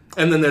 Yep.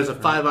 And then there's a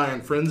Five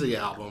Iron Frenzy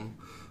album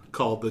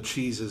called The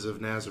Cheeses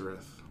of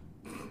Nazareth.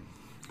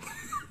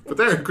 But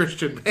they're a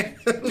Christian band.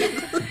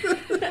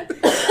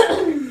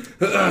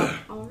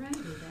 Alrighty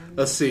then.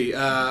 Let's see.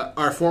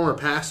 Our former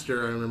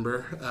pastor, I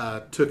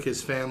remember, took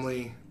his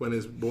family when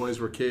his boys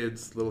were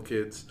little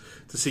kids,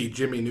 to see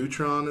Jimmy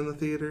Neutron in the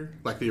theater,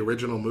 like the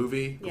original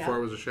movie before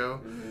it was a show,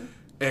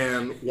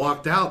 and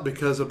walked out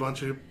because a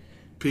bunch of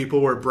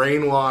people were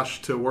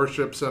brainwashed to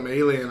worship some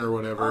alien or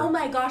whatever. Oh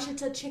my gosh,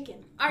 it's a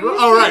chicken.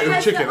 Oh, right,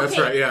 Because chicken. the- That's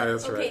okay, right. Yeah,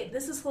 that's Okay, right.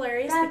 this is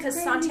hilarious That's because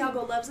crazy.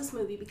 Santiago loves this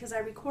movie because I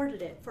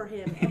recorded it for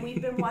him and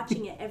we've been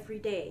watching it every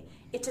day.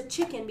 It's a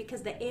chicken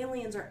because the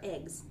aliens are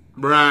eggs.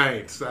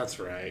 Right. That's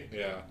right.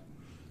 Yeah.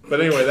 But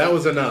anyway, that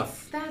was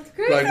enough. That's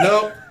crazy. Like,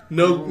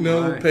 no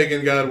my.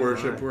 pagan god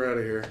worship. We're out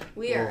of here.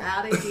 We are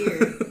out of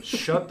here.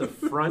 Shut the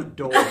front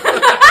door.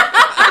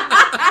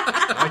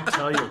 I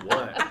tell you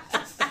what.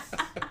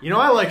 You know,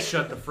 I like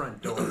Shut the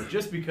Front Door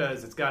just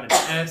because it's got an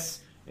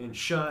S in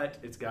shut.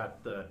 It's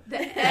got the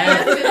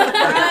F in the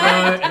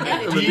front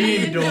and the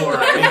D door.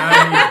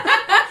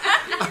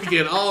 I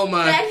get all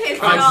my That hits it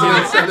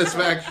consummate all.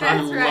 satisfaction. I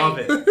That's love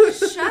right. it.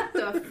 Shut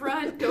the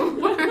front door.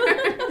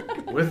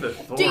 With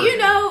authority. Do you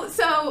know?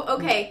 So,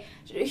 okay,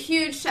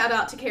 huge shout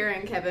out to Kara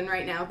and Kevin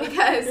right now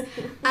because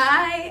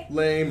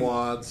Lame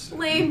wads.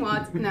 lame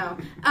wads. No.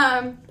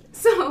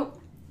 So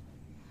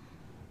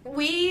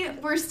we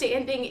were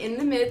standing in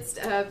the midst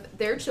of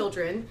their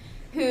children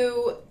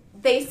who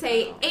they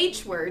say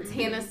H words.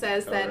 Hannah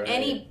says that Alright.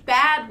 any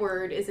bad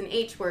word is an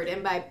H word,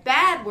 and by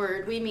bad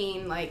word we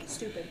mean like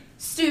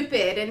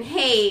stupid and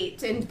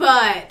hate and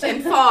butt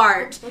and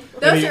fart.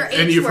 Those are H words.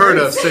 And you've heard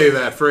us say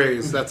that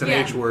phrase. That's an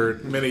Yeah. H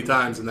word many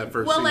times in that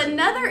first Well, season.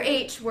 another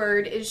H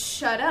word is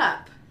shut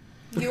up.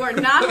 You are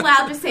not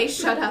allowed to say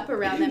shut up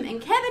around them.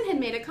 And Kevin had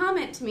made a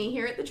comment to me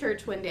here at the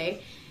church one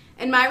day,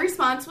 and my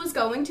response was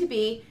going to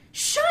be,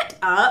 shut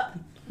up,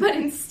 but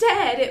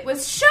instead it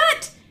was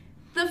shut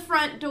the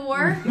front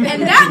door,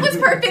 and that was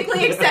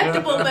perfectly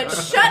acceptable, but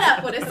shut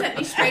up would have sent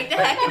me straight to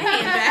heck in a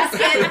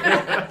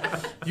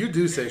handbasket. You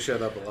do say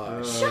shut up a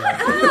lot. Shut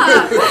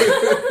up!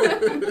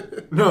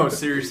 No,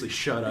 seriously,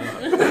 shut up.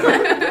 In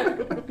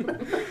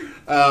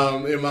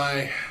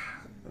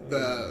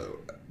the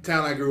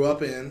town I grew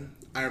up in,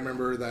 I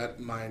remember that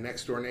my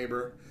next door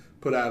neighbor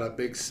put out a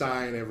big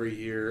sign every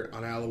year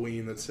on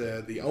Halloween that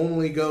said, "The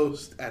only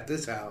ghost at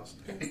this house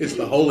is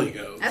the Holy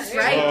Ghost." That's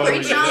right. Oh,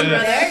 Preach on, yes.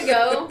 brother. There you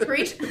go.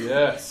 Preach.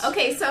 Yes.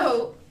 Okay,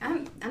 so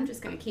I'm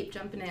just going to keep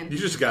jumping in. You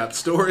just got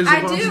stories I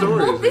upon do.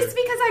 stories. Well, this is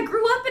because I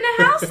grew up in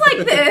a house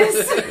like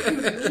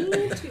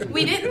this.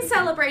 We didn't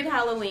celebrate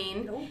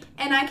Halloween. Nope.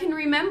 And I can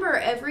remember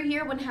every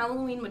year when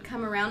Halloween would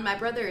come around, my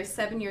brother is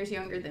 7 years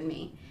younger than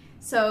me.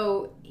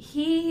 So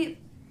he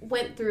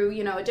went through,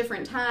 a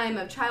different time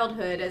of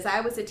childhood. As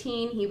I was a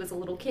teen, he was a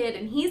little kid,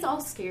 and he's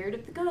all scared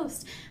of the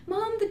ghost.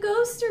 Mom, the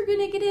ghosts are going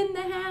to get in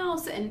the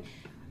house. And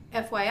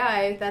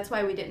FYI, that's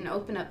why we didn't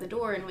open up the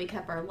door and we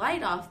kept our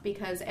light off,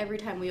 because every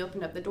time we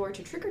opened up the door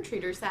to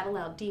trick-or-treaters, that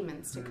allowed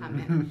demons to come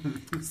in.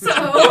 So,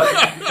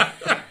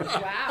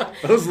 Wow.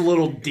 Those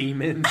little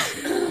demons.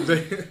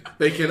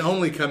 They can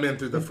only come in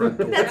through the front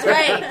door. That's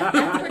right.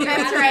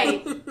 That's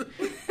right.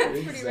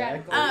 That's pretty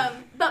radical.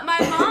 But my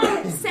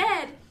mom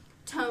said,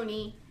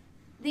 Tony,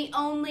 the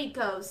only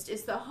ghost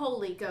is the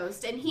Holy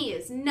Ghost, and he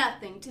is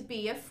nothing to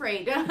be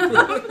afraid of.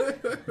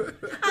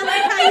 I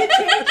like how you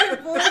changed your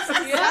voice to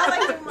sound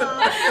like your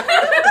mom.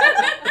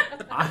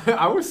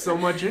 I was so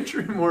much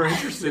more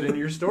interested in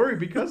your story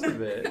because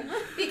of it.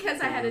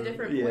 Because I had a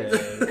different Yeah,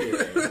 voice.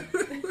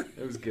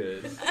 it was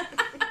good.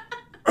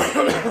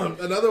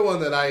 Another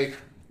one that I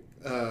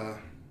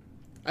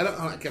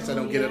guess I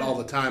don't get it all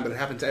the time, but it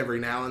happens every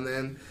now and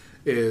then,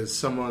 is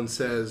someone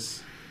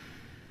says,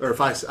 or if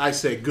I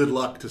say good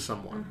luck to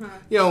someone.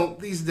 You know,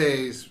 these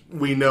days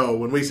we know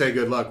when we say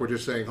good luck, we're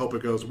just saying hope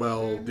it goes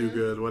well, do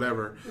good,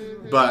 whatever.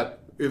 But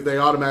if they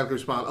automatically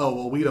respond, oh,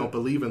 well, we don't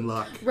believe in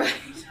luck. Right.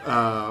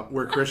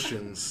 We're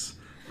Christians.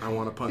 I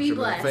want to punch Be him in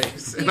blessed. the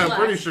face. Be And I'm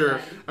pretty blessed. sure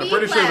Be the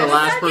blessed.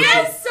 last person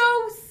That's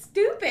so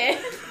stupid.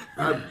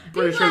 I'm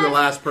pretty sure the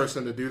last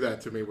person to do that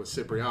to me was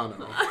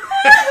Cipriano.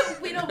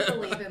 We don't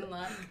believe in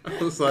luck. I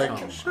was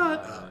like,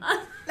 shut up.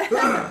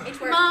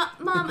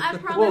 Mom, I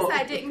promise Well-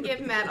 I didn't give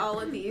Matt all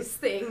of these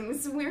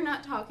things. We're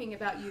not talking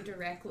about you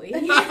directly.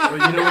 Well, you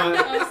know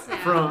what? Oh,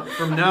 snap.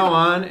 From now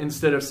on,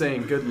 instead of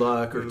saying good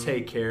luck or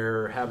take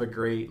care or have a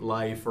great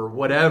life or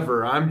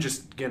whatever, I'm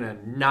just going to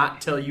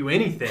not tell you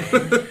anything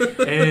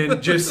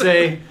and just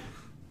say,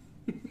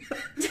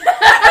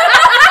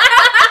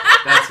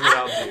 that's what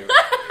I'll do.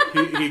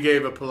 He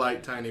gave a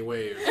polite tiny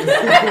wave.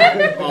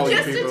 All you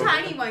Just a people.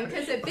 tiny one,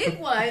 because a big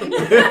one.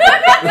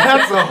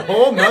 That's a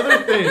whole nother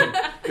thing.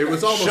 It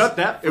was almost Shut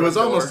that It was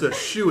front door. almost a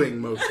shooing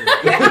motion.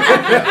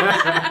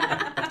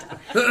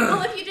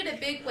 Well, if you did a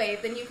big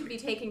wave, then you could be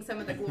taking some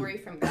of the glory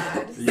from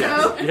God.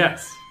 Yes, So,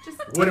 yes. just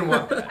Wouldn't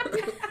want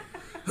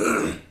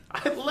that.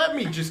 Let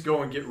me just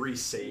go and get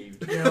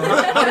resaved. You know,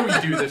 how do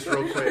we do this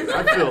real quick?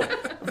 I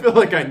feel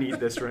like I need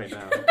this right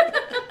now.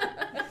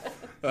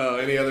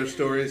 Any other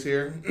stories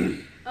here?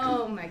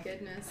 oh my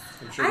goodness.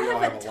 I'm sure I you all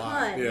have have a a lot.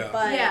 ton, Yeah.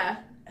 but Yeah.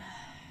 I'm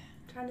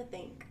trying to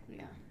think.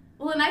 Yeah.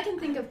 Well, and I can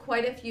think of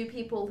quite a few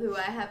people who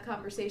I have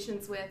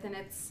conversations with, and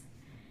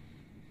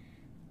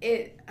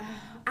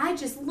I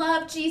just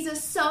love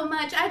Jesus so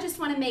much. I just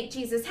want to make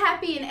Jesus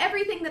happy, and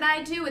everything that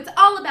I do, it's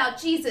all about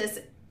Jesus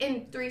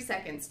in 3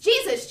 seconds.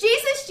 Jesus,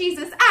 Jesus,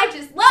 Jesus. I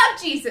just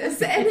love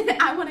Jesus. And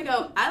I want to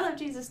go, I love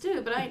Jesus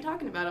too, but I ain't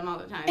talking about him all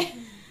the time.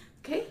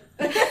 Okay?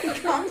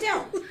 Calm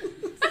down.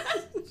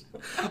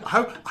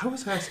 I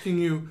was asking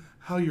you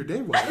how your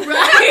day went.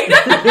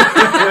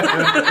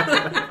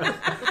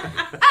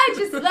 I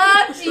just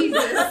love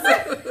Jesus.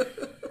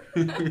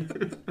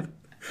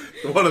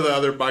 One of the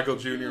other Michael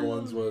Jr.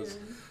 ones was,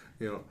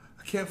 you know,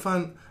 I can't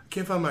find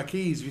my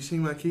keys. You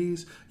seen my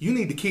keys? You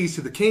need the keys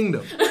to the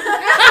kingdom.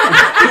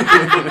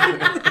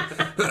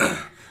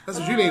 That's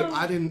what you need.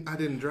 I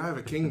didn't drive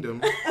a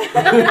Kingdom.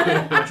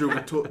 I drove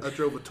a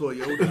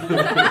Toyota.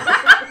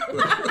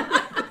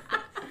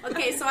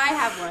 Okay, so I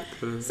have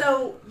one.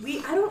 So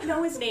I don't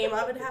know his name.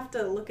 I would have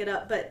to look it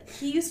up. But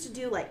he used to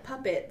do like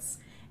puppets,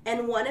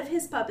 and one of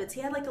his puppets,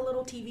 he had like a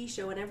little TV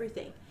show and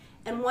everything.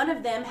 And one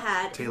of them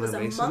Taylor was a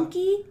Mason?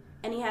 monkey,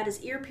 and he had his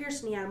ear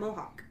pierced, and he had a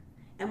mohawk.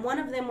 And one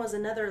of them was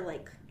another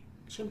like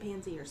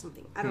chimpanzee or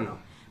something. I don't know.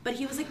 But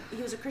he was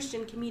a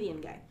Christian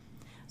comedian guy.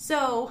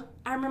 So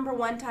I remember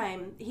one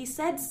time he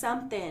said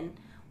something.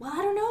 Well, I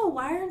don't know.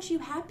 Why aren't you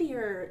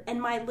happier? And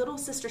my little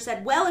sister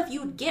said, well, if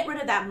you'd get rid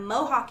of that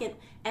mohawk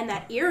and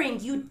that earring,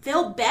 you'd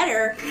feel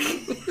better.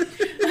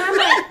 And I'm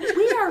like,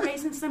 we are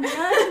raising some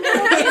judgment.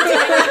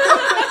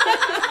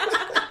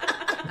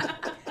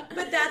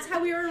 But that's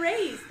how we were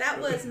raised. That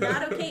was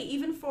not okay,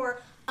 even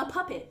for a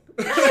puppet.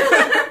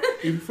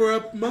 Even for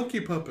a monkey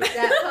puppet.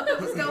 That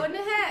puppet was going to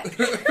heck.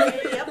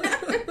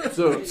 Yep.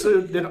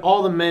 So did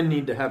all the men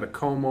need to have a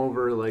comb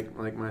over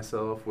like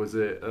myself? Was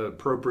it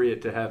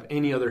appropriate to have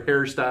any other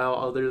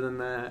hairstyle other than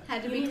that?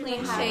 Had to be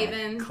clean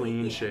shaven.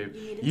 Clean Yeah, shaved.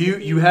 you needed You to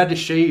be- you had to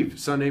shave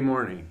Sunday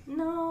morning.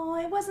 No,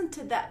 it wasn't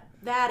to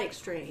that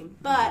extreme.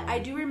 But I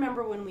do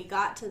remember when we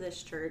got to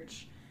this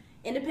church,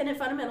 Independent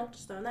Fundamental,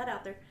 just throwing that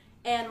out there.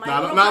 And my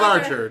Not little our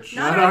brother- church.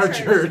 Not Not our our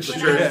church. When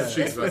Church I of was-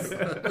 this was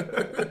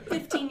Jesus.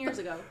 15 years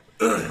ago.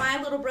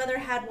 My little brother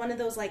had one of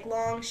those like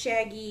long,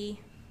 shaggy,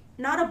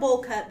 not a bowl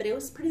cut, but it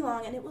was pretty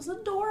long, and it was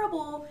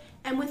adorable.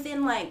 And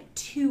within like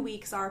 2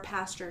 weeks, our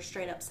pastor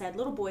straight up said,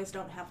 little boys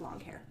don't have long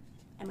hair.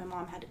 And my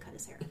mom had to cut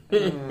his hair.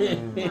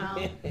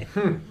 Wow.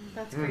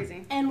 That's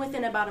crazy. And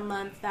within about a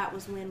month, that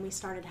was when we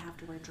started to have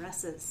to wear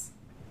dresses.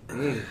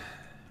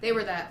 They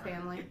were that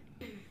family.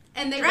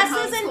 And they Dresses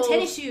dresses and and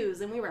tennis shoes,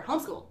 and we were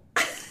homeschooled.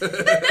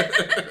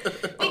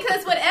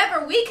 Because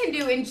whatever we can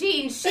do in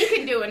jeans, she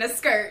can do in a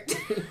skirt.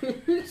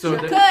 So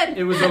could.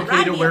 it was okay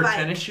Ride to me a wear bike.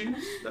 tennis shoes,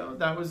 though?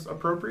 That was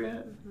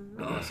appropriate?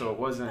 So it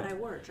wasn't... But I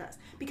wore a dress.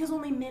 Because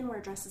only men wear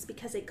dresses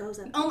because it goes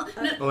up. Only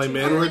Only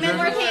men were men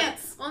wear dresses?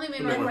 pants. Only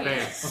men Men wear were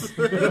pants. pants.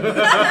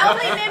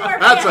 Only men wear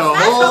That's pants. a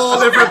whole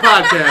different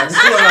podcast.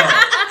 Well,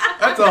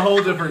 that's a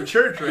whole different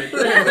church right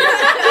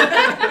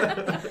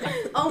there.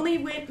 Only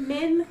only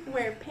men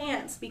wear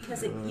pants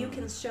because you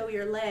can show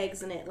your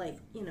legs and it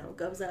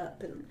goes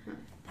up and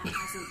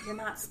you're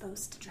not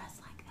supposed to dress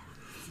like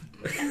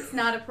that. It's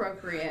not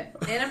appropriate.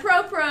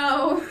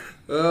 Inappropriate.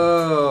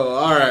 Oh,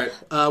 all right.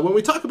 When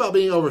we talk about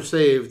being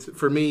oversaved,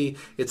 for me,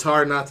 it's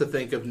hard not to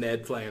think of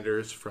Ned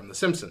Flanders from The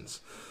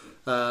Simpsons.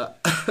 I'll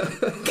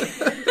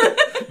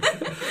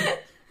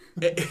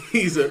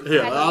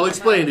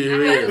explain to you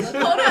who he is.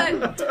 Hold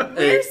on.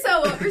 We're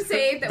so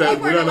oversaved that we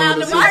we weren't don't know allowed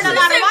the to watch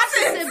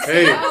Simpsons. The Simpsons.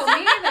 Hey. Oh, me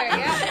either.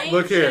 Yeah.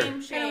 Look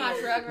here. Shame. Watch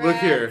Rugrats, Look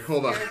here.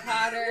 Hold on. Harry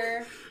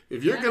Potter.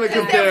 If you're going to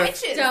They're compare...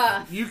 witches.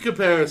 Stuff. You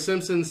compare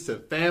Simpsons to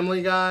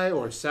Family Guy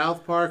or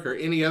South Park or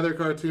any other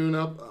cartoon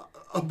up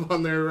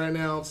on there right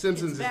now,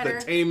 Simpsons is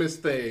the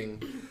tamest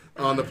thing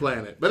on the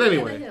planet. But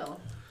anyway,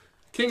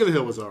 King of the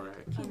Hill was all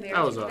right.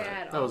 That was all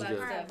right. That was good.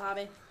 All right,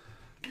 Bobby.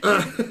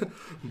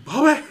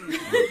 Bobby?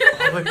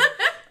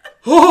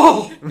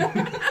 Oh! No,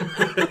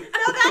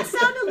 that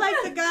sounded like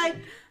the guy,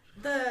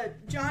 the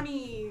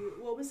Johnny,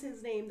 what was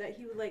his name that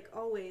he would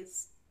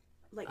always...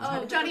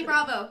 Johnny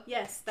Bravo.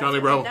 Yes.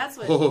 Johnny Bravo. That's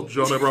what. Oh,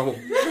 Johnny Bravo.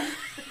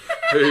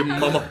 Hey,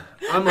 mama.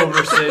 I'm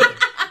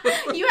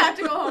oversaved. You have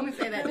to go home and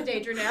say that to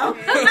Daedra now. All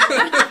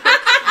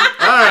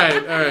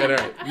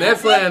right. Ned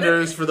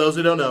Flanders, for those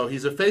who don't know,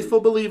 he's a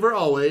faithful believer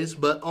always,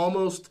 but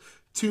almost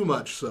too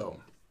much so.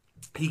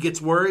 He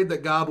gets worried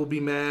that God will be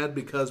mad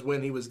because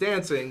when he was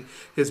dancing,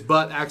 his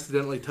butt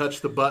accidentally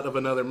touched the butt of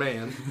another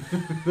man.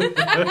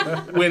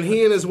 When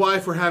he and his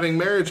wife were having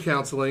marriage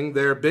counseling,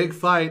 their big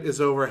fight is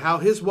over how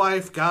his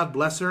wife, God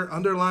bless her,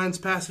 underlines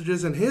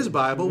passages in his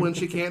Bible when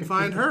she can't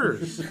find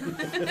hers.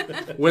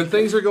 When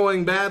things are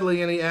going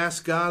badly and he asks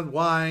God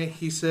why,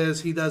 he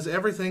says he does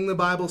everything the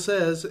Bible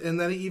says and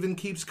that he even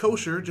keeps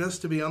kosher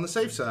just to be on the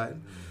safe side.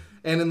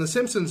 And in the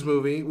Simpsons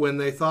movie, when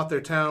they thought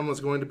their town was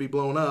going to be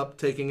blown up,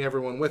 taking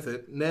everyone with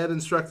it, Ned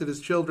instructed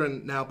his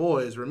children, now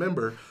boys,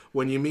 remember,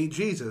 when you meet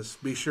Jesus,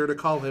 be sure to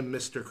call him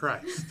Mr.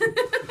 Christ.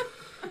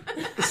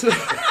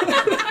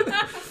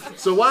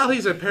 So while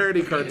he's a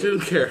parody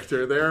cartoon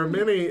character, there are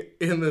many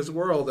in this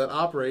world that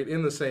operate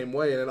in the same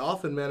way, and it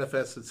often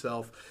manifests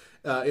itself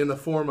in the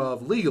form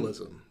of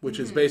legalism, which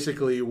is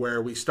basically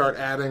where we start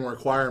adding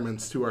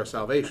requirements to our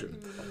salvation.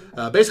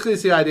 Basically,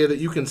 it's the idea that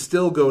you can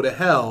still go to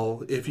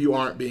hell if you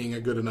aren't being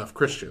a good enough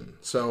Christian.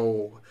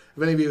 So,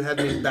 have any of you had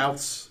any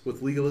bouts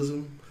with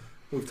legalism?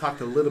 We've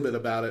talked a little bit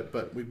about it,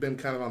 but we've been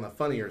kind of on the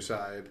funnier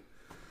side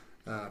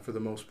for the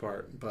most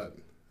part. But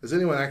has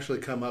anyone actually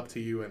come up to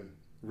you and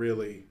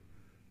really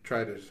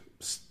try to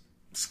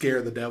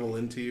scare the devil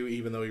into you,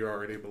 even though you're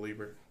already a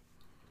believer?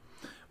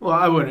 Well,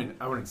 I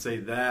wouldn't say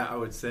that. I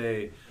would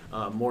say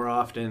more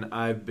often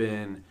I've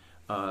been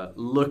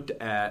looked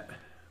at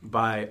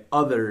by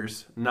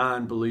others,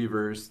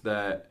 non-believers,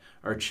 that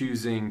are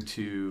choosing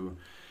to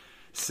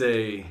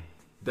say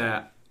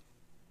that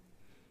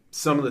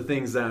some of the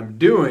things that I'm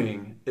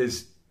doing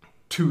is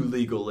too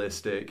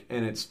legalistic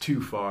and it's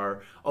too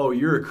far. Oh,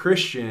 you're a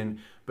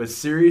Christian, but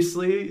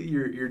seriously,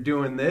 you're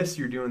doing this,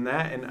 you're doing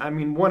that. And I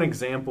mean, one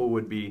example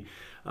would be,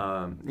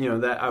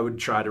 that I would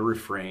try to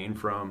refrain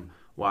from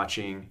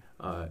watching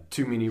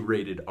too many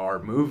rated R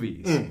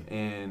movies.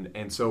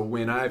 And so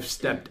when I've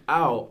stepped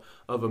out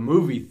of a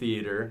movie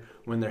theater,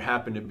 when there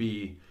happen to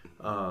be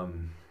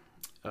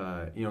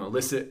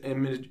illicit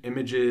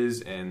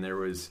images and there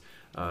was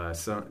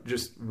some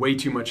just way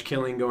too much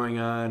killing going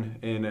on,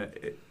 and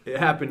it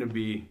happened to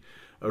be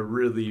a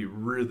really,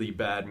 really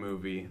bad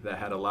movie that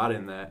had a lot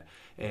in that.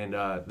 And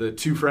the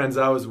two friends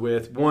I was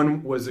with,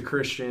 one was a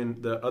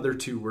Christian, the other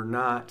two were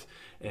not.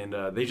 And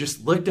they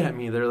just looked at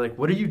me. They're like,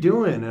 what are you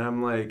doing? And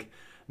I'm like,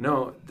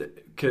 no,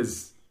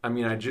 because,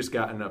 I just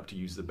gotten up to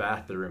use the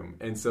bathroom.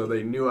 And so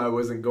they knew I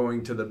wasn't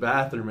going to the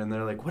bathroom. And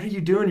they're like, what are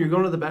you doing? You're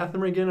going to the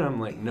bathroom again? And I'm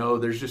like, no,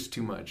 there's just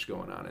too much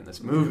going on in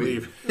this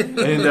movie.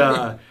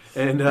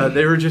 and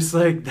they were just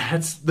like,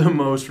 that's the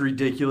most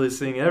ridiculous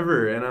thing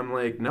ever. And I'm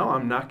like, no,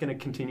 I'm not going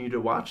to continue to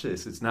watch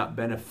this. It's not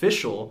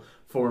beneficial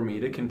for me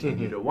to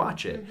continue to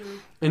watch it.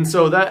 And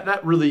so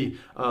that really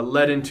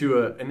led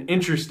into an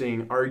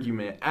interesting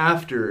argument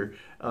after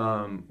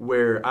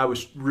where I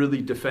was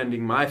really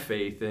defending my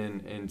faith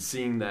and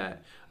seeing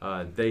that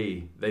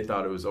they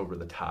thought it was over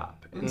the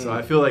top. And so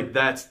I feel like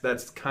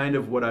that's kind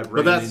of what I've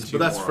ran into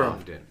more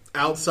often.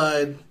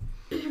 Outside,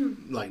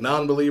 like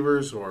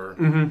non-believers or...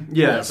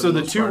 Yeah, so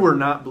the two were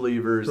not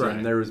believers, right.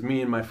 And there was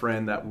me and my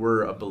friend that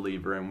were a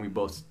believer, and we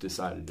both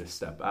decided to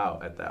step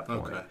out at that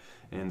point. Okay.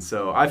 And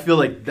so I feel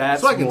like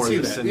that's more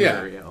the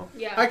scenario.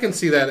 Yeah. I can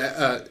see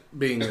that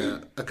being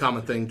a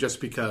common thing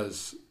just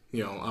because,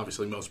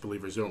 obviously most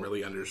believers don't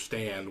really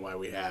understand why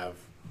we have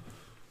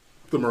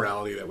the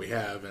morality that we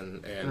have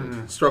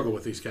and struggle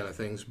with these kind of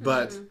things.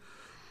 But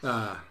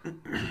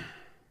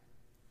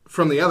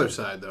from the other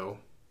side, though,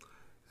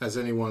 has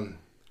anyone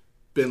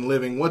been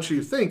living what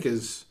you think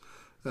is,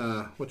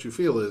 what you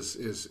feel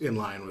is in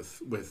line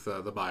with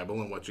the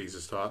Bible and what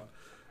Jesus taught,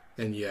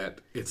 and yet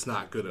it's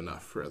not good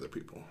enough for other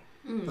people?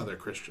 Other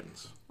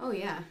Christians. Oh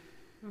yeah.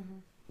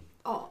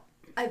 Oh,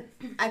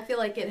 I feel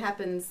like it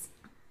happens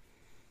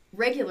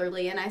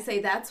regularly, and I say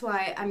that's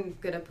why I'm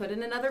going to put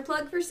in another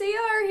plug for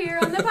CR here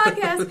on the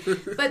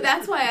podcast, but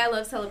that's why I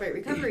love Celebrate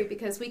Recovery,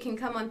 because we can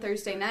come on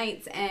Thursday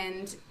nights,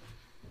 and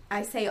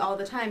I say all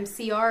the time,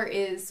 CR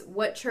is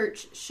what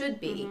church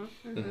should be,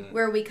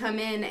 where we come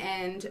in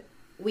and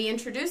we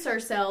introduce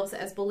ourselves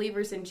as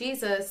believers in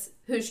Jesus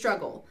who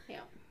struggle. Yeah.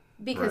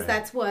 Because Right.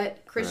 that's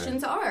what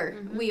Christians are.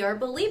 We are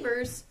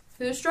believers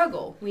who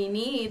struggle. We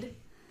need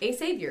a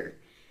savior.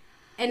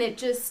 And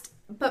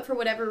but for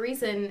whatever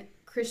reason,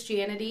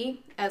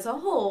 Christianity as a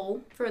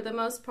whole, for the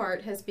most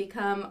part, has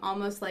become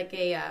almost like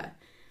a,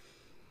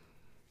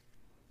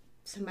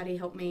 somebody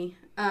help me.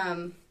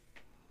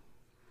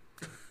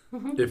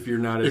 If you're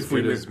not as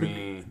good as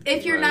me,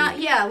 If you're like,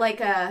 not,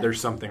 like a...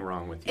 there's something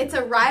wrong with you. It's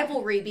a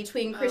rivalry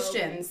between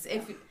Christians.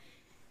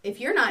 If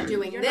you're not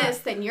doing this,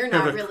 then you're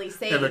not really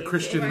saved. Have a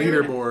Christian If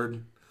you're-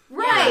 leaderboard.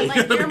 Right.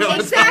 Like you're more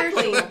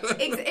Exactly.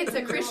 It's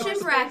a Christian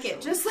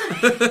bracket, just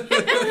like...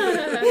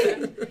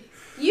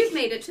 You've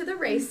made it to the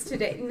race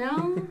today.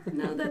 No,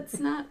 that's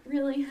not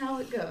really how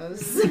it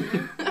goes.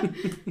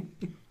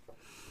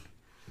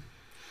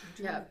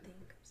 Yeah.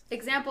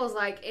 Examples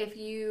like if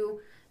you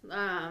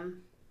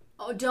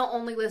don't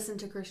only listen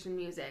to Christian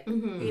music.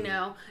 You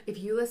know, if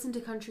you listen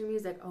to country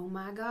music, oh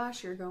my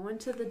gosh, you're going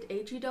to the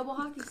HE double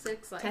hockey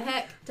sticks. Like, To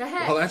heck. To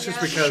heck. Well, that's just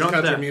yeah. because Shut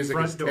country that music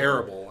front is door.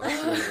 terrible.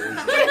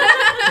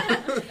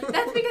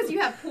 That's because you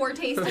have poor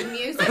taste in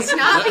music,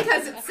 not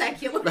because it's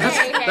secular.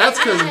 That's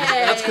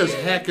because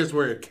heck is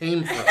where it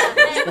came from.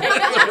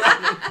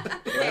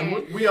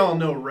 And we all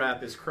know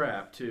rap is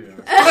crap too.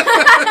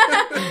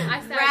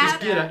 I started Rap.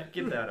 that.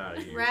 Get that out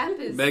of here. Rap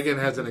is... Megan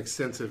has an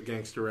extensive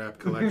gangster rap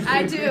collection.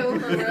 I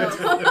do.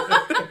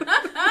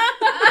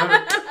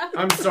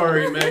 I'm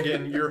sorry,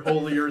 Megan. You're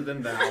holier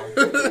than thou.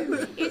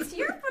 It's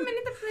your minute.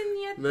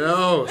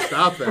 No,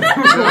 stop that.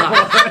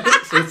 God.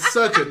 It's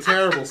such a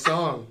terrible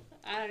song.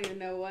 I don't even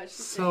know what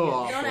she's So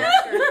awful. Don't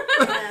ask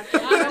her.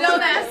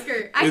 Don't ask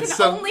her. I It's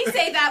can only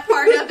say that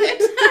part of it.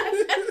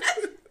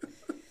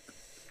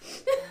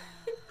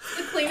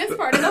 The cleanest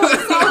part of the whole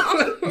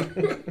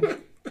song.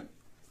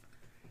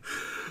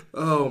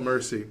 Oh,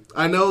 mercy.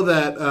 I know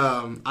that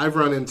I've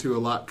run into a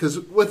lot, because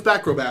with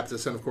Back Row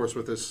Baptist, and of course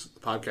with this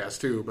podcast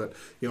too, but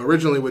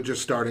originally with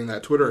just starting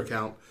that Twitter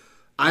account,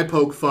 I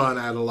poke fun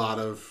at a lot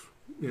of,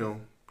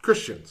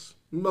 Christians.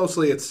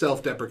 Mostly it's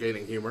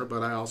self-deprecating humor,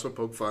 but I also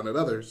poke fun at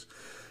others.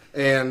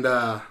 And,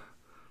 And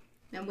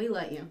we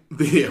let you.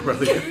 yeah,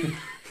 really.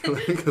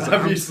 'Cause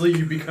I'm- Obviously,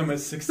 you become a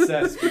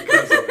success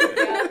because of it.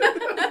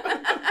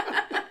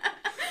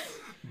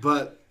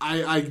 But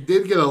I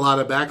did get a lot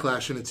of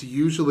backlash, and it's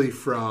usually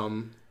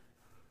from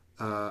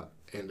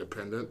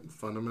independent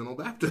fundamental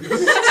Baptists. Why'd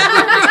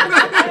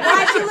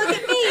you look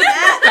at me,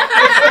 Matt?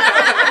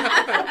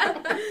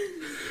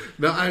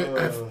 No,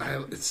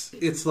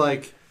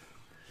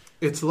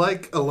 it's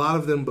like a lot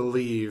of them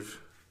believe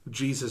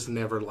Jesus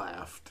never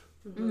laughed.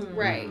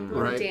 Right.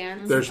 Or Right?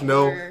 dance. There's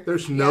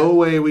or- no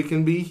way we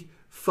can be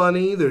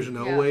funny. There's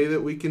no Yeah. way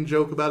that we can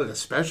joke about it,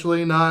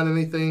 especially not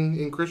anything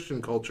in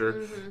Christian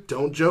culture.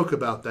 Don't joke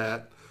about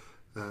that.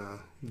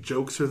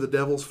 Jokes are the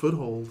devil's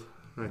foothold,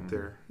 right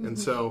there. And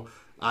so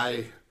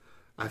I've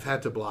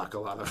had to block a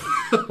lot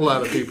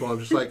of people. I'm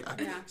just like,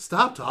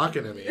 stop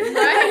talking to me.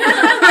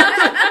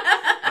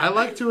 I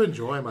like to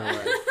enjoy my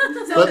life.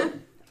 So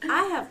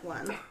I have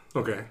one.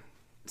 Okay.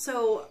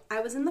 So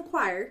I was in the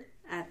choir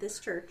at this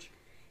church,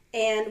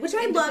 and which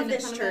I love Independent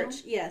this fundamental?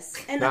 church. Yes,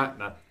 and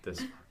Not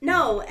this.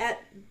 no,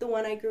 at the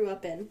one I grew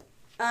up in,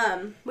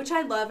 which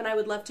I love, and I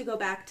would love to go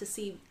back to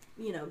see,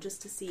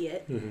 just to see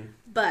it.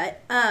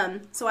 But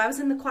so I was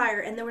in the choir,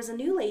 and there was a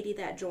new lady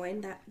that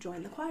joined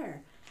the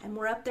choir, and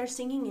we're up there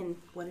singing, and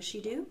what does she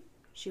do?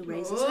 She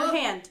raises her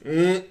hand,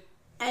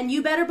 and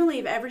you better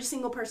believe every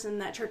single person in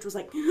that church was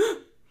like.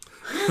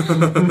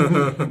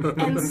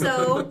 And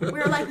so we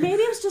were like,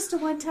 maybe it was just a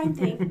one-time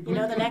thing.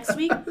 The next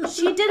week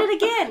she did it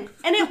again,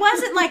 and it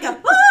wasn't like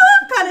a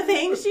kind of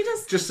thing. She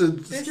just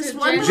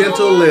one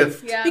gentle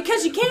lift. Yeah.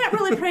 because you can't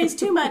really praise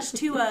too much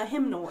to a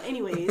hymnal,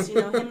 anyways.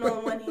 Hymnal in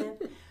one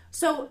hand.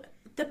 So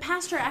the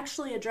pastor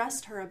actually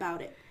addressed her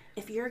about it.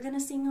 If you're going to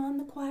sing on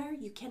the choir,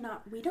 you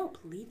cannot. We don't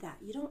believe that.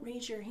 You don't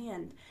raise your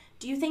hand.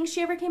 Do you think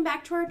she ever came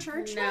back to our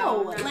church?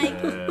 No.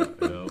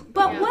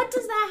 But what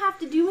does that have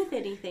to do with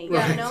anything?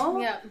 Right.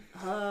 Yep.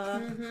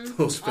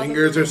 Those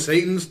fingers are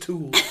Satan's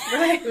tools.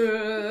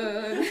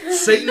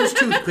 Satan's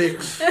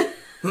toothpicks.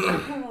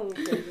 Oh,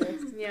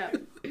 goodness.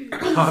 Yep.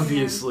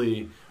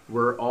 Obviously,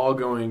 we're all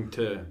going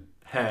to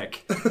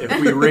heck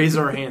if we raise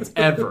our hands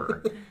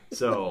ever.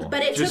 So,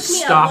 But it just took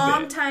me a stop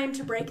long it. time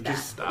to break that.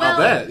 Just stop. I'll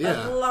bet,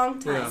 yeah. A long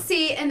time. Yeah.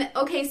 See,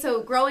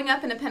 so growing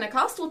up in a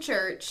Pentecostal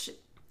church,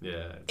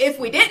 Yeah. if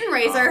we didn't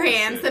raise our Opposite.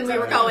 hands, then we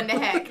were going to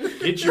heck.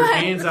 Get your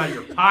hands out of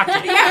your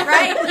pocket. Yeah,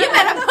 right? You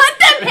better put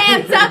them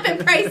hands up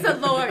and praise the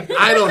Lord.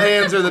 Idle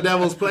hands are the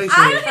devil's plaything.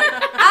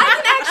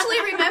 I can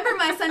actually remember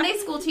my Sunday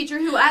school teacher,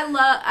 who I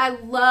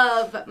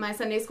love my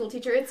Sunday school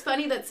teacher. It's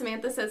funny that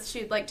Samantha says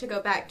she'd like to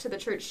go back to the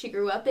church she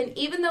grew up in.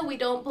 Even though we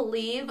don't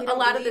believe a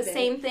lot of the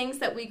same things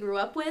that we grew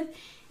up with,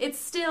 it's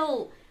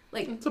still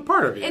Like, It's a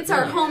part of you. it's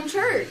our home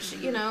church,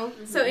 you know.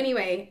 So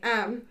anyway,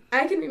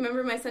 I can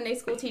remember my Sunday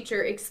school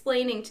teacher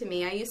explaining to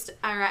me. I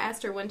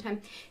asked her one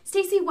time,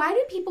 Stacy, why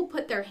do people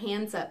put their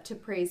hands up to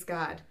praise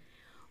God?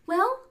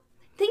 Well,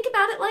 think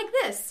about it like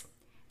this.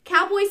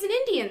 Cowboys and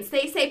Indians,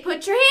 they say,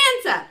 put your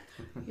hands up.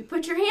 You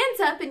put your hands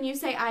up and you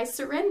say, I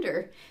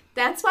surrender.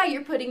 That's why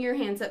you're putting your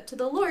hands up to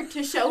the Lord,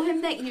 to show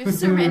him that you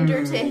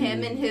surrender to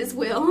him and his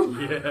will.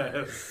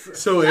 Yes.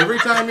 So every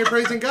time you're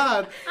praising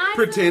God, I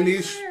pretend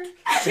he's surrender.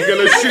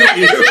 going to shoot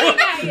you,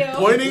 At you.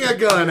 pointing a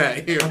gun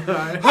at you.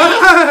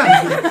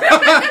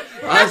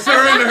 I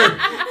surrender.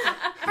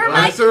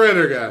 I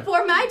surrender, God.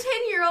 For my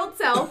 10-year-old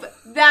self,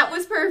 that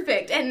was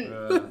perfect. And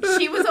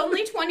she was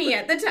only 20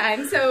 at the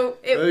time, so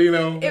it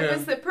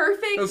was the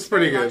perfect... That's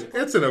pretty good.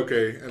 It's an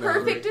okay analogy.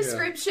 Perfect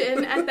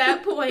description at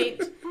that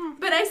point.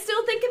 But I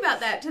still think about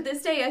that to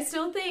this day. I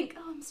still think,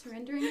 oh, I'm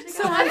surrendering to God.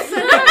 So on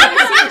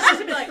She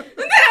should be like,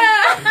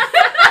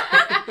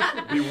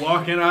 Be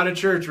walking out of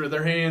church with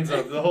their hands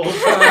up the whole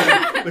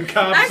time. The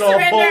cops I all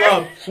pull surrender.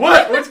 up.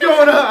 What? What's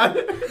going on?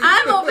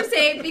 I'm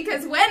oversaved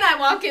because when I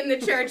walk in the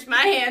church, my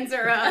hands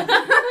are up.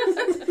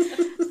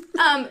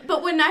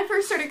 But when I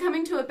first started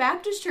coming to a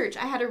Baptist church,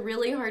 I had a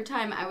really hard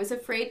time. I was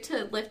afraid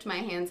to lift my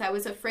hands. I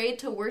was afraid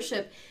to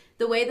worship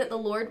the way that the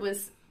Lord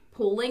was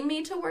pulling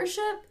me to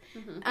worship,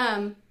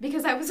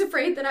 because I was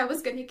afraid that I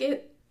was going to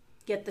get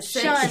the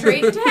sent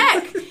straight to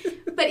heck.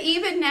 But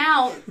even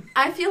now,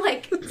 I feel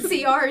like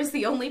CR is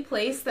the only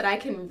place that I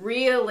can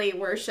really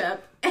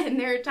worship. And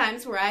there are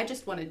times where I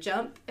just want to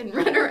jump and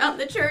run around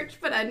the church,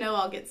 but I know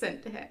I'll get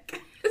sent to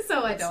heck.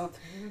 So I don't.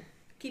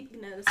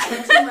 Keep notice.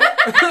 That's too much.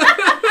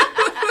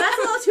 That's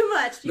a little too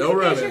much. You No can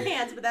raise running. your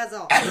hands, but that's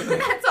all.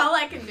 That's all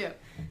I can do.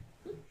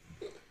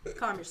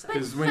 Calm yourself.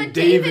 Because when But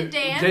David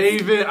danced.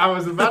 David, I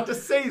was about to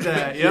say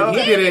that, yo.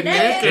 He did it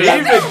naked.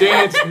 David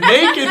danced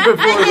naked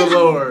before the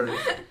Lord.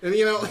 And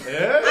you know,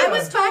 Yeah. I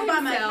was told by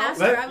my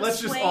pastor, I was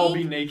Let's just swaying. all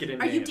be naked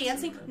and Are you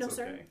dance, dancing? and No, that's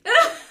sir.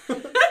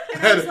 okay.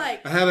 And I was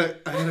like, I had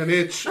an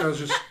itch. I was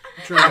just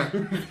trying to...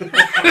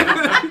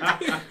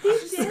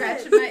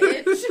 scratching my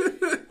itch.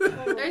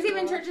 There's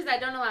even churches that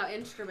don't allow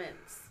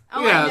instruments.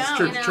 Oh, yeah, I it's know.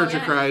 Church, you know, Church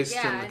of yeah. Christ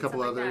Yeah, and a and couple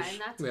stuff like others. that,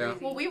 and that's Yeah.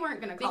 crazy. Well, we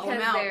weren't going to call Because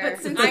them out, they're-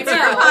 but since I it's our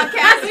know.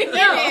 podcasting,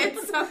 No. it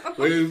is.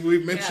 So.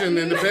 We've mentioned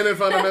independent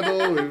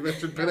fundamental. We've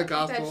mentioned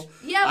Pentecostal.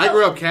 Yeah, I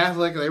grew up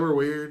Catholic. They were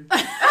weird. Well,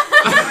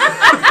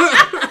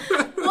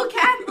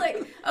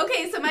 Catholic.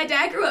 Okay, so my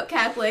dad grew up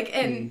Catholic,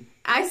 and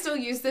I still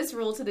use this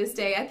rule to this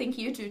day. I think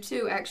you do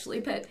too,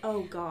 actually. But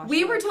Oh gosh.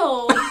 we were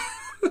told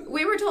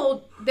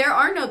there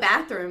are no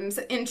bathrooms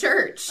in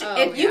church. Oh,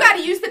 If you yeah. got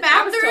to use the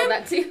I was told bathroom,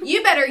 that too.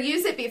 you better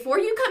use it before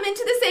you come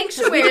into the We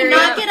sanctuary. do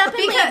not get up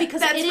and leave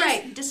because that's it is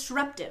right.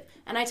 disruptive.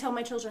 And I tell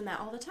my children that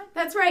all the time.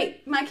 That's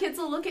right. My kids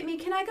will look at me.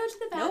 Can I go to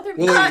the bathroom?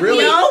 Well, it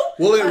really. No.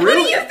 Well, it What are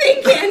really. you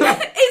thinking?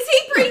 Is he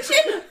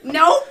preaching?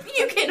 Nope.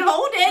 You can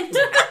hold it.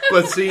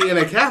 But see, in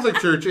a Catholic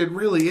church, it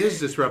really is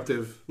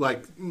disruptive.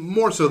 Like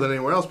more so than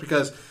anywhere else,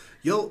 because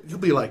you'll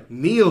be like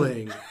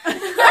kneeling.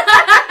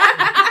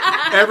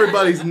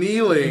 Everybody's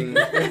kneeling,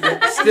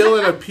 still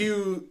in a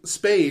pew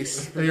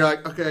space, and you're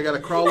like, okay, I got to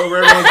crawl over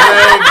everyone's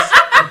legs.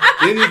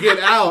 Then you get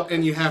out,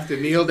 and you have to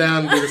kneel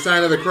down and do the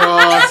sign of the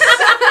cross,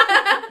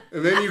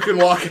 and then you can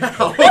walk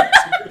out,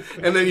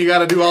 and then you got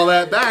to do all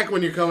that back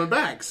when you're coming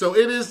back. So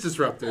it is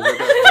disruptive.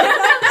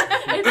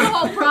 It's a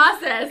whole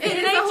process. It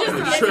ain't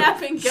just getting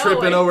up and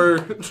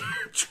going.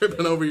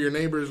 Tripping over your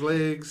neighbor's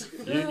legs.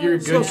 You're a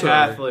good So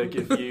sorry. Catholic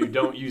if you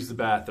don't use the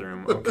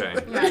bathroom. Okay.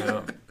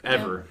 No,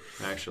 ever,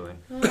 actually.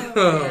 Oh,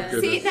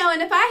 See, goodness. now,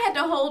 and if I had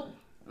to hold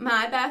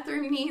my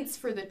bathroom needs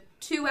for the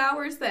 2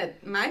 hours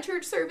that my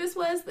church service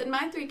was, then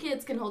my 3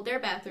 kids can hold their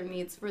bathroom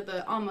needs for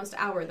the almost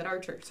hour that our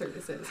church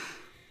service is.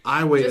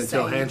 I wait Just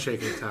until saying.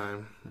 handshaking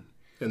time,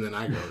 and then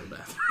I go to the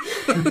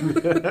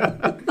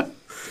bathroom.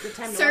 Good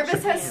time to Service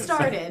wash your has hands.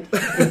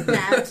 started.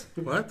 Matt.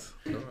 What?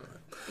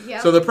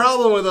 Yep. So the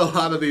problem with a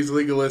lot of these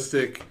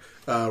legalistic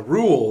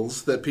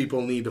rules that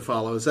people need to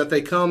follow is that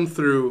they come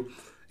through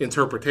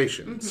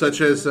interpretation, such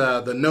as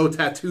the no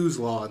tattoos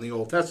law in the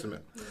Old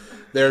Testament.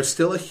 There's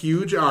still a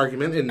huge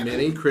argument in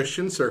many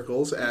Christian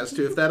circles as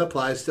to if that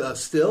applies to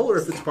us still or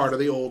if it's part of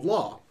the old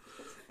law.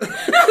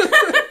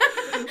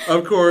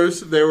 Of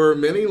course, there were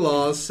many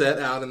laws set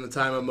out in the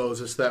time of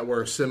Moses that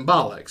were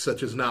symbolic,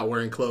 such as not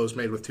wearing clothes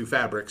made with 2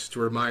 fabrics to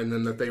remind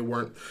them that they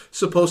weren't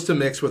supposed to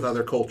mix with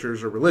other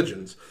cultures or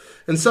religions.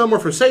 And some were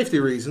for safety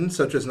reasons,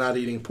 such as not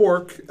eating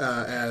pork,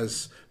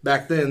 as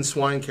back then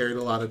swine carried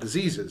a lot of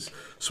diseases.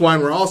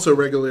 Swine were also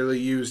regularly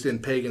used in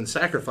pagan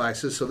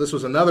sacrifices, so this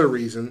was another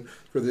reason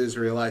for the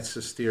Israelites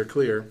to steer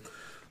clear.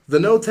 The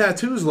no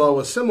tattoos law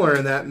was similar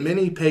in that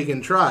many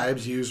pagan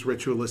tribes used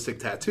ritualistic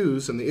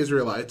tattoos, and the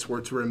Israelites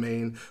were to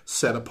remain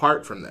set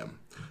apart from them.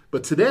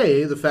 But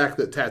today, the fact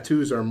that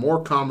tattoos are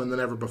more common than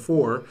ever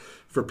before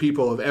for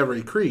people of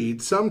every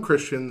creed, some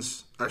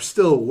Christians are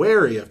still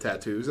wary of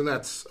tattoos, and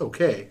that's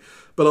okay.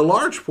 But a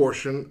large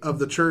portion of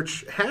the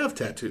church have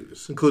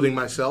tattoos, including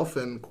myself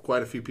and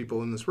quite a few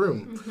people in this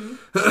room.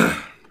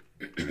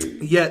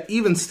 Yet,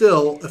 even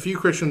still, a few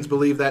Christians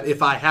believe that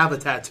if I have a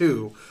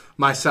tattoo,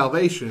 my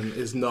salvation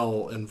is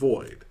null and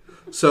void.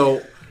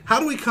 So how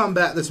do we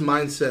combat this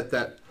mindset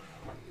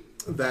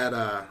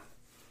that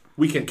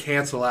we can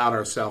cancel out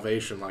our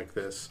salvation like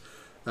this?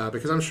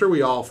 Because I'm sure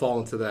we all fall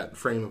into that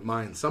frame of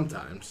mind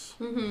sometimes,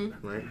 right?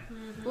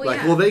 Mm-hmm. Well,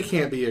 Like, yeah. well, they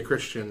can't be a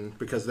Christian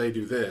because they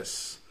do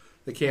this.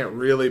 They can't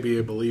really be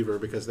a believer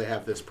because they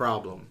have this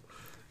problem.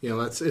 You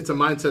know, it's a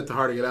mindset to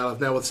hard to get out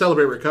of. Now, with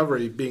Celebrate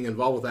Recovery being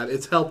involved with that,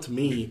 it's helped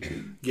me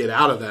get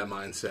out of that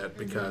mindset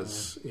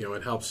because, you know,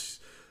 it helps,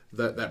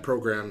 that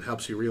program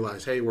helps you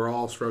realize, hey, we're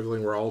all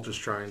struggling. We're all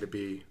just trying to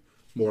be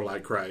more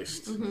like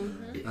Christ.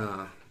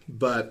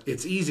 But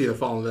it's easy to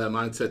fall into that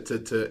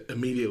mindset to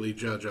immediately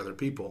judge other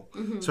people.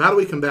 So how do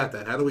we combat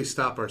that? How do we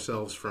stop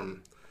ourselves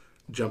from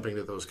jumping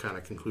to those kind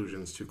of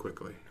conclusions too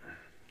quickly?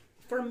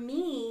 For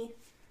me,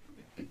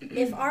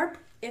 if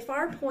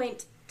our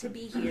point to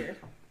be here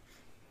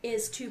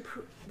is to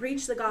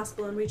reach the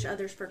gospel and reach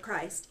others for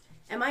Christ,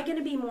 am I going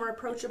to be more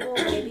approachable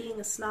by being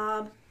a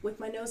snob with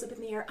my nose up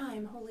in the air?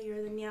 I'm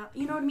holier than you.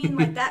 You know what I mean?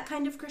 Like that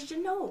kind of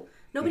Christian? No.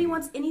 Nobody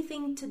wants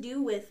anything to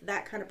do with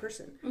that kind of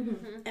person.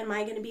 Am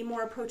I going to be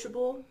more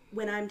approachable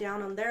when I'm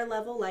down on their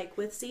level, like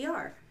with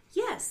CR?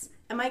 Yes.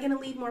 Am I going to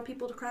lead more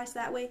people to Christ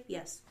that way?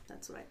 Yes.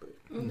 That's what I believe.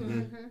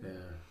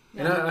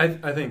 Yeah. And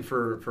I think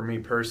for me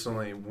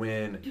personally,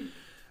 when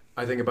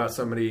I think about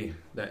somebody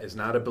that is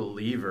not a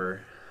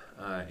believer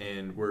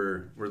and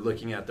we're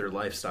looking at their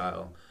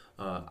lifestyle,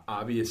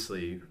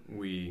 obviously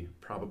we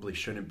probably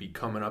shouldn't be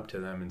coming up to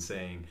them and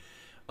saying,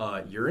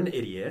 you're an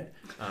idiot,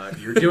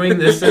 you're doing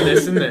this and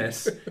this and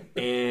this,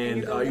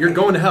 and you're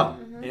going to hell.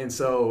 And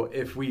so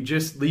if we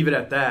just leave it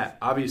at that,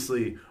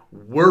 obviously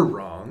we're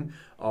wrong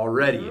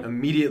already.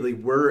 Immediately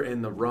we're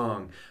in the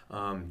wrong.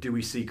 Do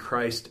we see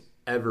Christ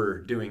ever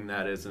doing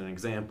that as an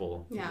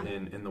example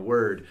in the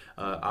Word?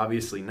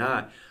 Obviously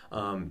not.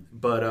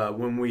 But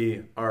when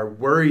we are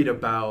worried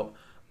about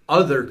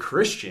other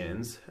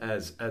Christians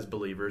as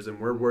believers, and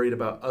we're worried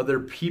about other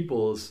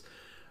people's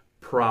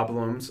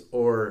problems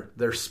or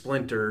their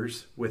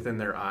splinters within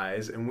their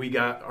eyes, and we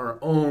got our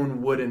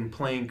own wooden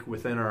plank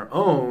within our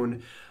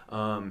own,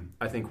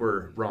 I think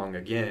we're wrong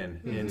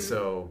again. And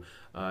so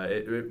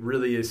it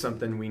really is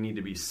something we need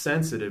to be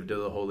sensitive to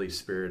the Holy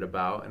Spirit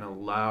about and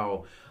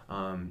allow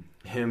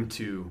him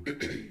to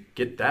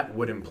get that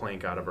wooden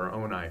plank out of our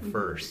own eye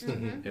first.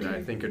 And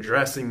I think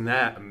addressing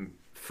that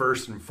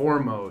first and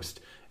foremost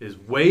is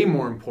way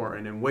more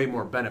important and way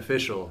more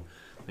beneficial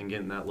than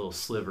getting that little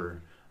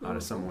sliver out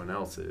of someone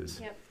else's.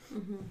 Yep.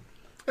 And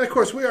of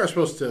course, we are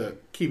supposed to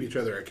keep each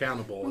other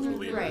accountable as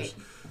believers.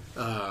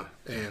 Right.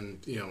 And,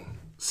 you know,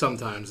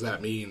 sometimes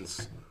that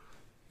means,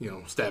 you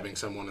know, stabbing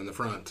someone in the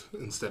front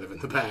instead of in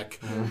the back,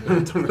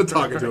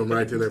 talking to them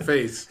right to their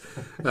face,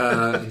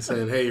 and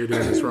saying, hey, you're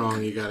doing this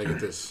wrong, you got to get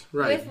this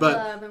right. With But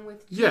love and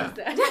with yeah,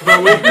 Jesus.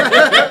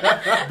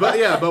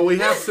 but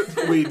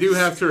we do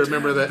have to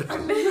remember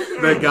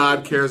that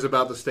God cares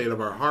about the state of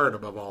our heart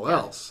above all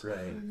else. Right.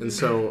 And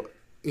so,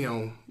 you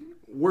know,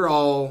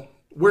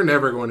 we're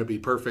never going to be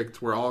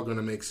perfect. We're all going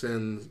to make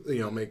sins, you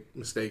know, make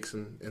mistakes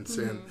and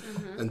sin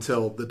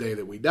until the day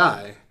that we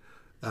die.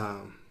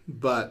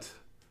 But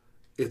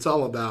it's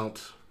all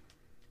about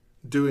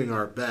doing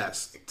our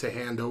best to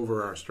hand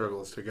over our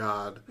struggles to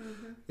God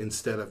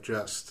instead of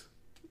just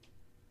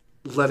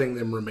letting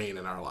them remain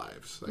in our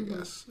lives, I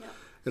guess. Yeah.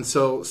 And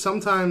so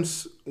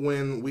sometimes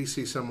when we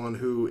see someone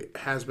who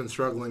has been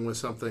struggling with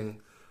something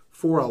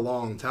for a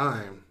long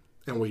time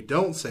and we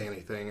don't say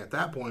anything, at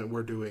that point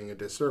we're doing a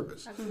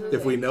disservice. Absolutely.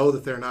 If we know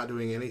that they're not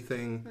doing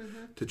anything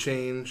to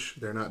change,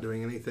 they're not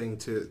doing anything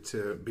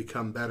to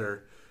become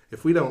better,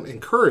 if we don't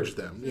encourage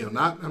them, you know,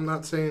 I'm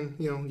not saying,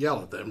 you know,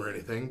 yell at them or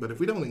anything, but if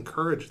we don't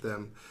encourage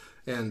them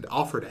and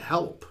offer to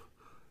help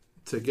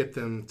to get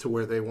them to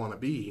where they want to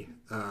be,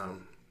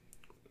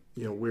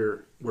 you know,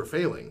 we're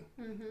failing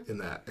in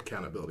that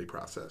accountability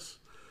process.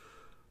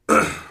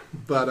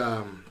 But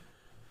I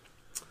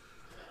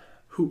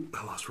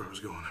lost where I was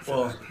going after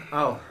Well,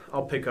 that.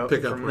 I'll pick up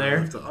Pick up from where I there.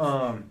 left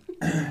off.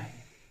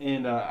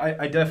 And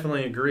I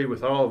definitely agree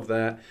with all of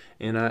that.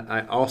 And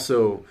I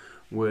also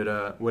would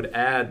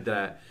add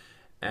that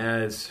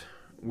as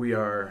we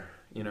are,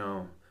 you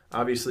know,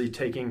 obviously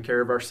taking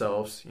care of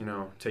ourselves, you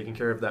know, taking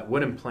care of that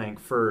wooden plank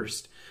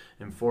first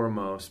and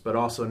foremost, but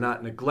also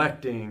not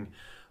neglecting,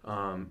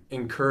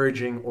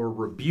 encouraging or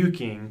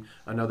rebuking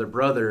another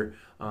brother,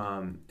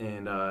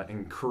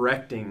 and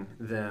correcting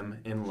them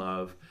in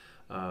love.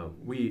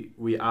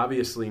 We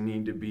obviously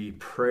need to be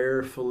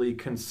prayerfully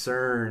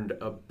concerned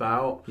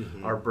about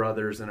our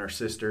brothers and our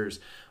sisters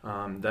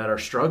that are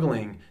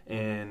struggling,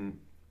 and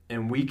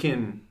we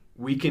can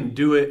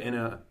do it in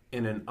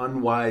an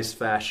unwise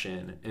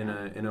fashion,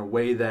 in a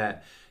way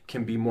that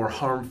can be more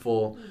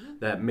harmful,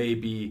 that may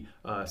be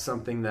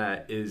something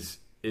that is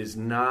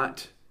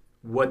not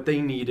what they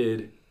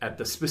needed at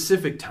the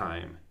specific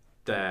time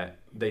that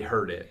they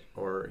heard it,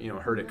 or, you know,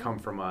 heard it come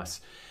from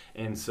us.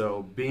 And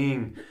so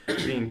being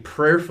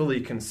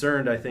prayerfully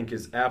concerned, I think,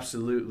 is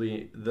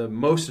absolutely the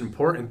most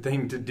important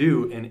thing to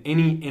do in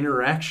any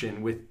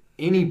interaction with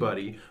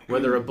anybody,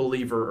 whether a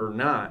believer or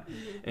not.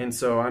 And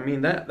so, I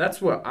mean,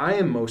 that's what I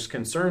am most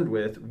concerned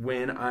with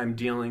when I'm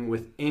dealing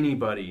with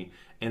anybody,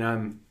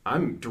 and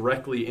I'm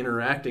directly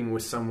interacting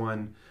with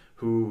someone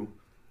who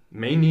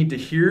may need to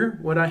hear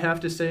what I have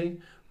to say,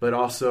 but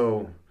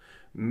also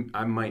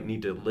I might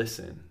need to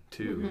listen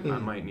too. I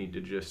might need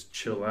to just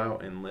chill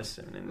out and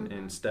listen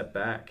and step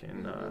back,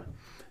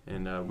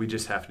 and we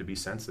just have to be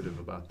sensitive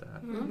about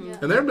that.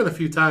 And there have been a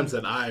few times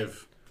that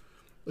I've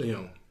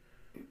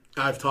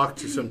talked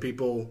to some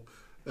people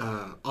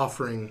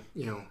offering,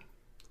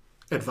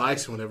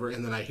 advice and whatever,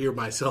 and then I hear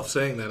myself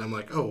saying that. I'm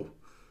like, oh,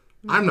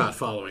 I'm not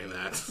following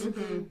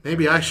that.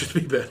 Maybe I should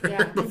be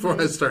better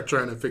before I start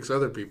trying to fix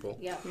other people.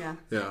 Yeah.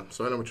 Yeah,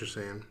 so I know what you're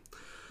saying.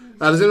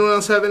 Does anyone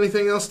else have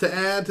anything else to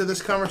add to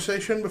this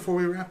conversation before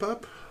we wrap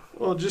up?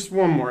 Well, just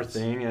one more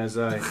thing as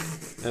I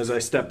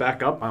step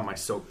back up on my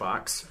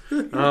soapbox.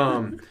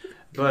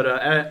 But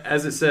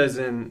as it says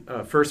in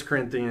 1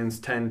 Corinthians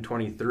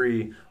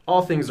 10:23,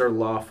 all things are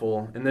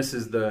lawful, and this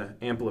is the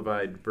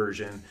Amplified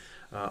version.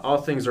 All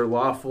things are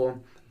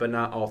lawful, but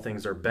not all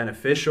things are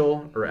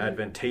beneficial or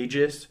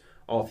advantageous.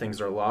 All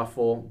things are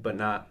lawful, but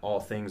not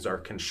all things are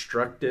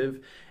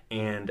constructive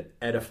and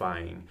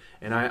edifying.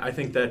 And I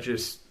think that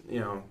just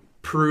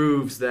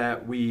proves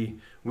that we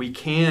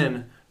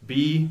can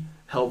be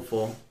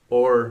helpful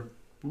or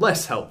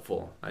less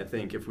helpful. I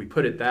think if we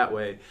put it that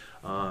way,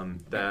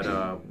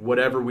 that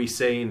whatever we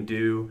say and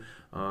do,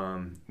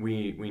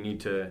 we need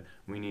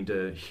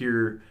to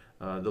hear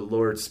the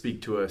Lord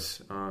speak to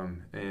us,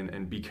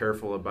 and be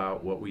careful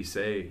about what we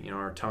say.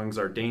 Our tongues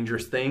are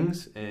dangerous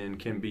things and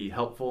can be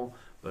helpful,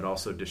 but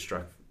also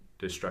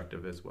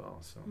destructive as well.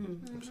 So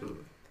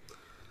Absolutely.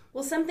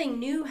 Well, something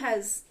new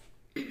has,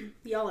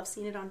 y'all have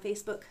seen it on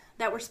Facebook,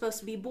 that we're supposed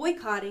to be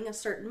boycotting a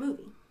certain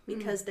movie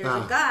because there's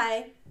a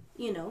guy,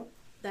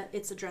 that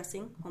it's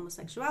addressing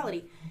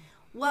homosexuality.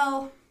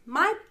 Well,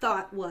 my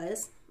thought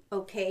was,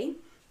 okay,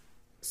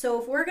 so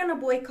if we're going to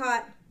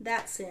boycott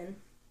that sin,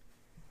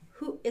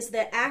 who is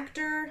the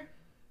actor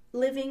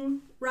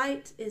living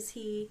right? Is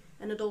he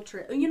an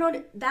adulterer?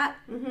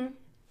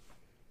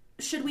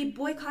 Should we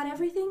boycott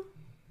everything?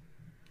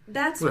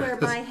 That's where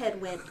my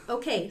head went.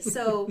 Okay,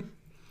 so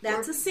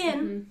that's a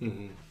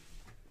sin.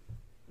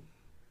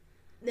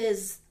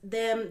 Is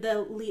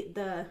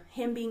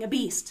him being a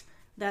beast.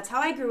 That's how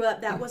I grew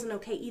up. That wasn't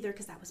okay either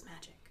because that was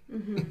magic.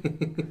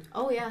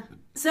 Oh yeah.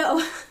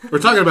 So we're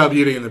talking about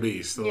Beauty and the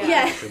Beast, the Yeah.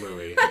 live-action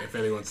movie. If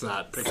anyone's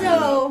not picking it up.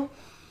 So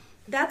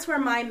that's where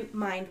my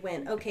mind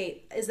went.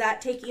 Okay,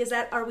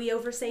 are we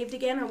oversaved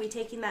again? Are we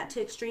taking that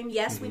to extreme?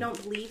 Yes, we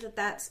don't believe that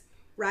that's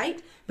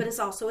right, but it's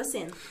also a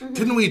sin.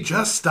 Didn't we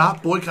just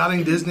stop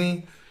boycotting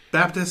Disney?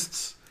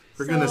 Baptists?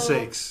 For goodness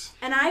sakes.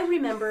 And I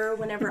remember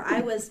whenever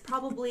I was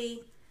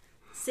probably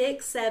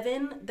 6,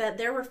 7, that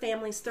there were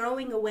families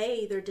throwing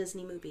away their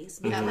Disney movies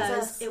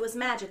because it was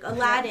magic.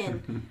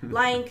 Aladdin,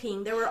 Lion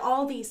King, there were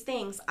all these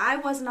things. I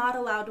was not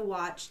allowed to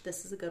watch,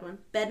 this is a good one,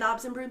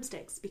 Bedknobs and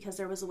Broomsticks because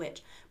there was a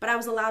witch. But I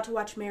was allowed to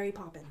watch Mary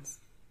Poppins.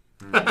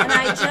 And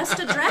I just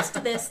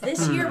addressed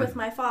this year with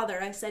my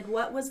father. I said,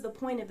 what was the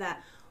point of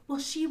that? Well,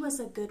 she was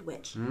a good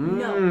witch.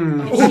 No.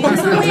 She was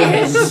a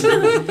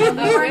witch. And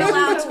we weren't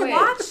allowed to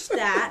watch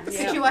that.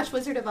 Did you watch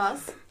Wizard of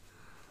Oz?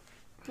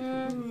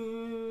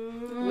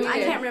 I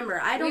can't remember.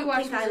 I don't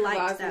think I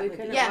liked that We movie.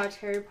 couldn't Yeah. watch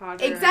Harry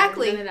Potter.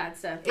 Exactly. None of that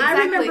stuff. I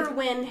Exactly. remember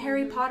when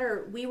Harry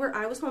Potter,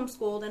 I was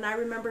homeschooled, and I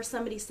remember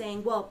somebody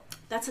saying, well,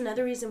 that's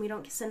another reason we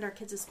don't send our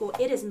kids to school.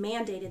 It is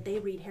mandated they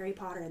read Harry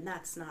Potter, and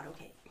that's not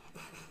okay.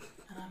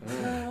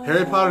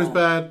 Harry Potter's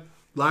bad.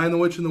 Lion, the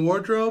Witch, and the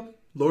Wardrobe,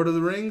 Lord of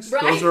the Rings,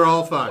 Right. those are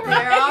all fine.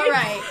 They're all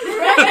right.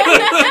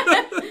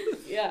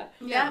 Yeah.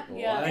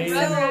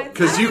 Yeah.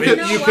 Because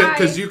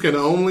you can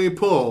only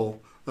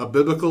pull a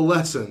biblical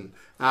lesson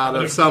out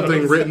of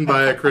something written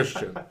by a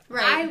Christian. I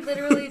Right.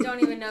 literally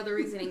don't even know the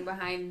reasoning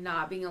behind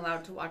not being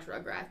allowed to watch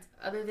Rugrats,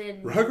 other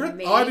than Rugrats?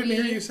 maybe, Oh, I didn't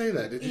hear you say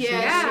that. Did you say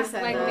that? Yeah, She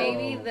said like that.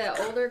 maybe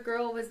the older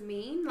girl was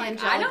mean.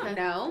 Like I Angelica. don't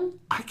know.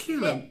 I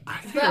can't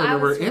But I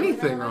remember was really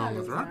anything not wrong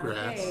with allowed.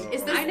 Rugrats. Okay.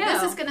 Is I know.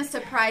 this is going to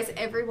surprise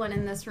everyone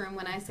in this room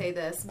when I say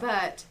this,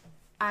 but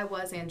I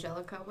was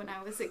Angelica when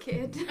I was a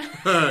kid.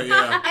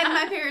 Yeah. And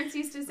my parents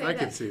used to say I that.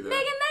 can see that.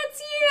 Megan,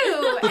 that's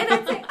you. And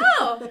I'd say,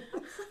 oh,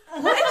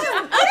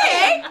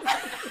 okay.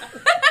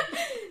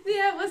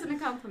 Yeah, it wasn't a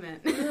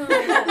compliment.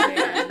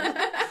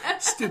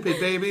 Stupid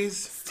babies.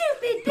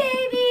 Stupid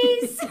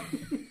babies.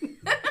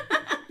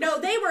 No,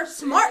 they were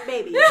smart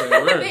babies.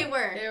 They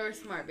were. They were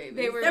smart babies.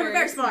 They were They were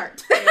very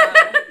smart.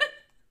 Yeah.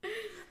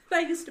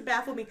 That used to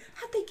baffle me.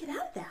 How'd they get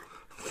out of that?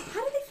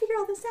 How did they figure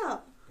all this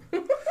out?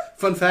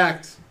 Fun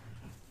fact,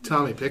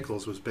 Tommy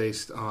Pickles was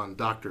based on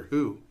Doctor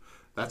Who.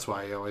 That's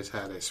why he always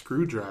had a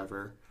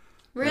screwdriver.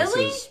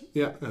 Really?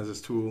 As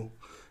his tool.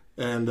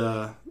 And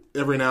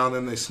every now and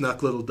then they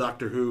snuck little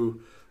Doctor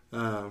Who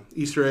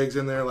Easter eggs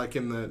in there, like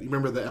you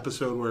remember the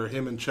episode where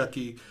him and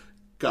Chucky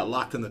got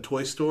locked in the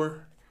toy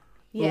store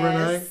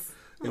overnight? Yes.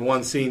 In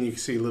one scene, you can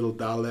see little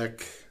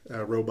Dalek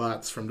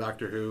robots from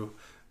Doctor Who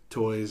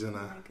toys and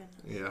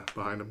goodness.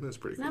 behind them. It's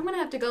pretty And cool. I'm gonna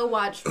have to go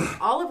watch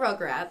all of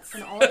Rugrats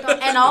And all of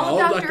Doctor and all of All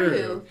Doctor Doctor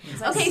Who.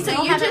 Who. Okay, so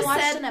Still you haven't just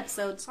watched said an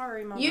episode.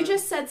 Sorry, Mama. you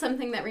just said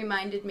something that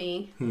reminded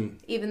me,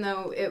 even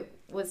though it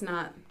was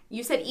not.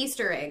 You said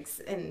Easter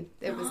eggs, and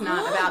it was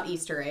not about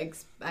Easter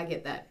eggs. I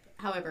get that.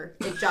 However,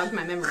 it jogged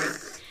my memory.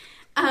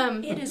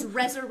 It is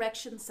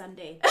Resurrection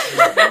Sunday,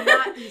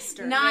 not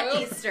Easter. Not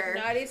Easter.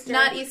 Not Easter.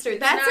 Not Easter.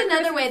 That's not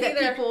another way Christmas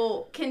that either.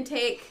 people can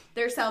take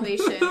their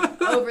salvation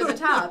over the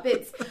top.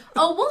 It's,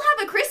 we'll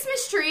have a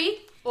Christmas tree,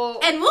 Well,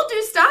 and we'll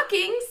do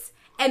stockings,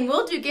 and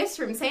we'll do gifts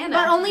from Santa.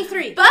 But only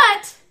 3.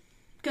 But,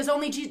 Because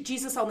only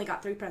Jesus only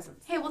got 3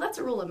 presents. hey, well, that's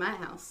a rule in my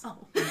house. Oh.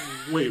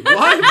 Wait,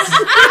 what?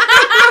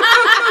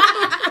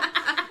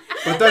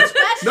 But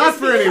that's not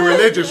for any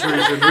religious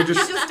reason. We You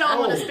just just don't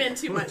want to spend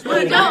too much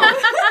money. No.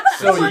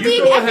 So We're you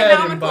being go ahead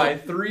economical. and buy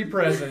 3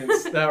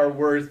 presents that are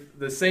worth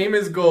the same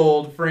as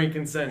gold,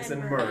 frankincense,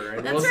 and myrrh,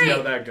 and we'll That's see how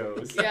right. that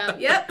goes. yeah.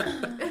 Yep.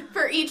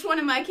 For each one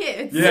of my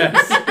kids. Yes,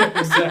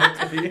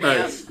 exactly.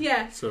 nice.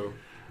 Yeah. So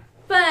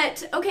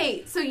But,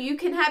 okay, so you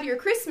can have your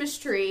Christmas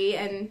tree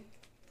and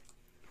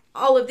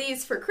all of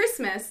these for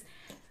Christmas,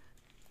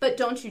 but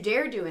don't you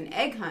dare do an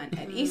egg hunt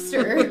at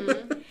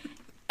Easter.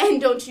 And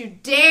don't you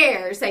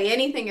dare say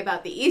anything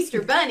about the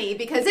Easter Bunny,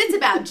 because it's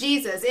about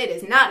Jesus. It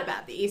is not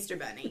about the Easter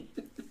Bunny.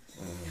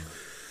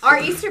 Our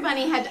Easter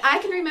Bunny I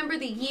can remember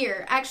the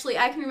year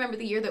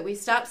that we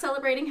stopped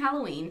celebrating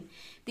Halloween,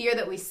 the year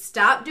that we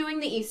stopped doing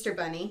the Easter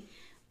Bunny.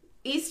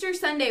 Easter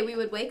Sunday, we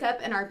would wake up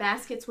and our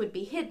baskets would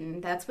be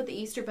hidden. That's what the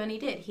Easter Bunny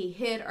did. He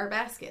hid our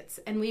baskets.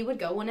 And we would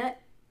go on a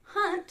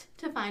hunt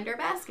to find our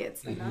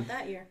baskets. Not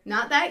that year.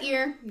 Not that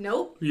year.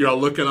 Nope. y'all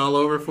looking all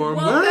over for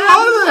them. Woke Where up.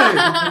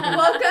 are they?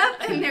 Woke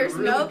up and there's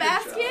Really no good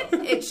basket.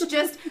 job. It's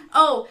just,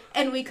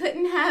 and we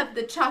couldn't have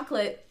the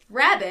chocolate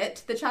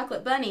rabbit, the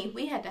chocolate bunny.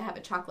 We had to have a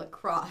chocolate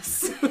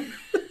cross.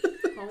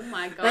 Oh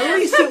my At god.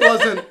 least it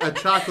wasn't a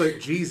chocolate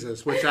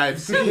Jesus, which I've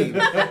seen.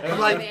 I'm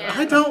like, man.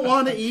 I don't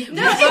want to eat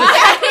No, Jesus.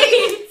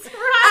 exactly.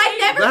 I'd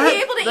never be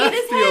able to that eat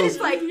his head. feels-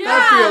 It's like,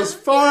 That feels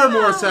far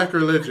more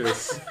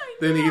sacrilegious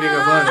than eating a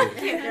bunny.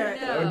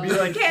 That would be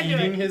like Can't do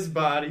eating his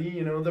body,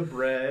 the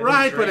bread.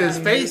 Right, but his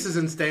drinking face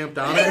isn't stamped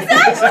on it.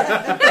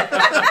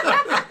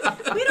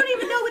 We don't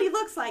even know what he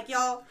looks like,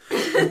 y'all. We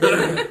used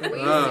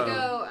to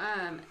go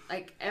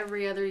like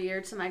every other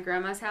year to my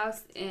grandma's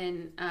house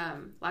in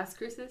Las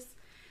Cruces,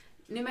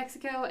 New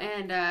Mexico,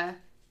 and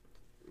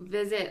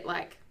visit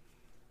like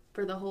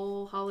for the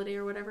whole holiday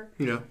or whatever.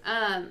 Yeah.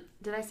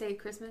 Did I say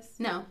Christmas?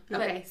 no.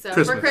 Okay, so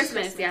Christmas. for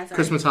Christmas, yeah, sorry.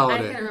 Christmas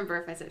holiday. I can't remember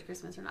if I said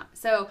Christmas or not.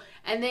 So,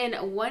 and then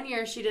one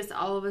year she just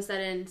all of a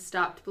sudden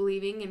stopped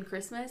believing in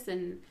Christmas,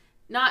 and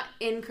not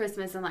in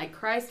Christmas and like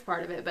Christ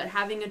part of it, but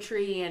having a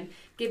tree and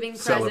giving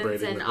presents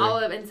Celebrating and with all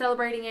her. of and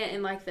celebrating it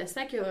in like the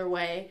secular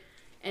way.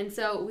 And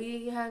so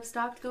we have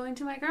stopped going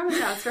to my grandma's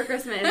house for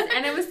Christmas,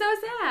 and it was so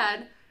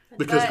sad.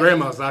 Because But-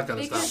 grandma's not going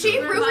to stop. because She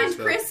doing ruined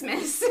stuff.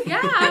 Christmas.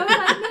 Yeah, I was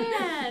like,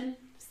 man.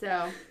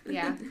 So,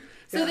 yeah.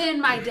 So then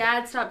my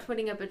dad stopped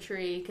putting up a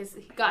tree because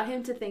he got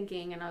him to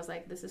thinking, and I was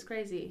like, this is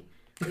crazy.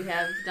 We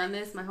have done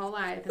this my whole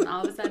life, and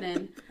all of a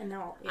sudden, And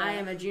now, I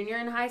am a junior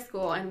in high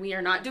school, and we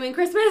are not doing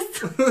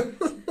Christmas.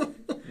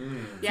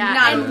 Yeah,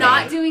 Not and okay.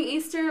 not doing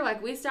Easter.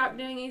 Like, we stopped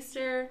doing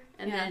Easter,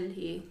 and Yeah. then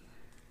he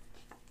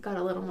got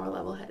a little more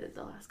level-headed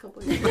the last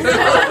couple of years.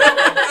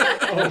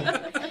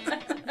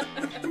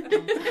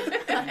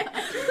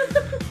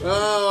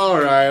 All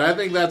right, I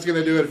think that's going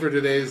to do it for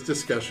today's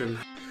discussion.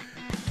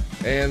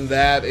 And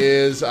that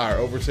is our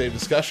Oversaved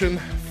discussion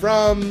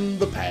from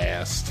the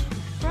past.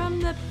 From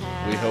the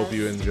past. We hope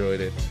you enjoyed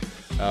it.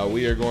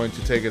 We are going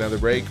to take another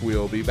break.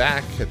 We'll be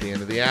back at the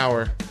end of the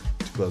hour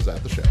to close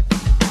out the show.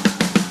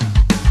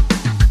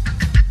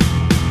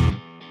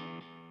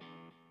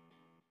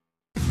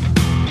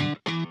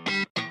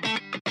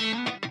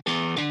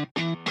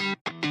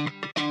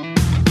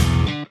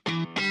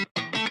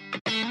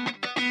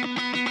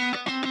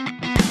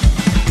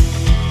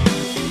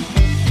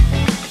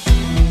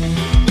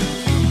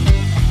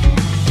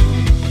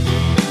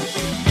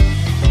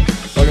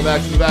 Welcome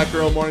back to the Back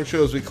Row Morning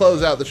Show. As we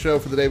close out the show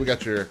for the day, we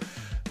got your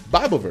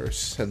Bible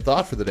verse and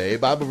thought for the day.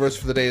 Bible verse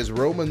for the day is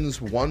Romans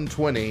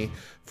 1:20.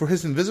 For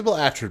his invisible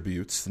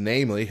attributes,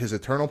 namely his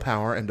eternal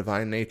power and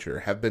divine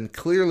nature, have been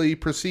clearly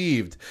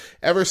perceived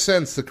ever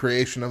since the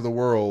creation of the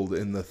world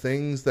in the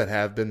things that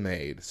have been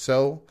made.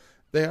 So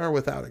they are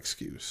without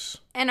excuse.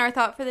 And our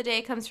thought for the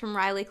day comes from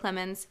Riley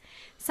Clemens.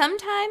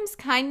 Sometimes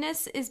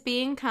kindness is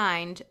being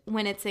kind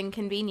when it's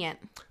inconvenient.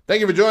 Thank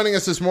you for joining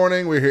us this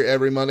morning. We're here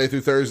every Monday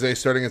through Thursday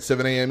starting at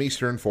 7 a.m.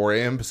 Eastern, 4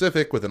 a.m.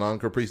 Pacific, with an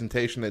encore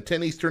presentation at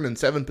 10 Eastern and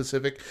 7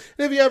 Pacific.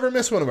 And if you ever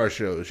miss one of our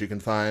shows, you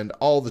can find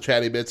all the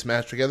chatty bits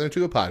mashed together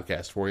into a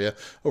podcast for you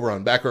over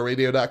on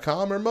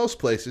backrowradio.com or most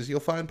places you'll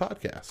find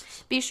podcasts.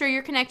 Be sure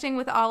you're connecting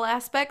with all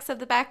aspects of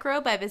the Back Row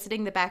by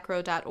visiting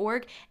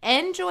thebackkrow.org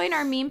and join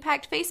our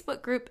meme-packed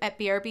Facebook group at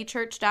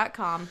brbchurch.com.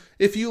 patreon.com.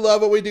 If you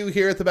love what we do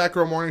here at the Back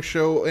Row Morning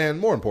Show, and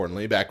more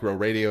importantly, Back Row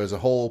Radio as a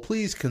whole,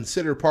 please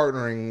consider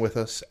partnering with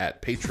us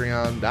at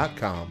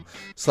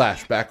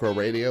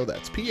patreon.com/backrowradio.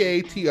 That's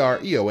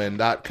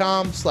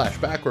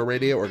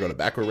patreon.com/backrowradio, or go to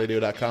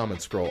backrowradio.com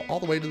and scroll all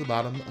the way to the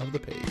bottom of the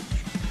page.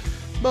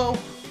 Mo,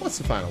 what's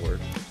the final word?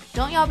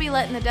 Don't y'all be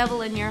letting the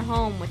devil in your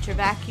home with your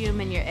vacuum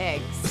and your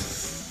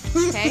eggs.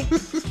 Okay?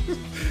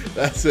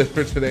 That's it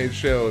for today's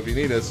show. If you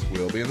need us,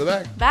 we'll be in the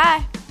back.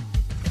 Bye.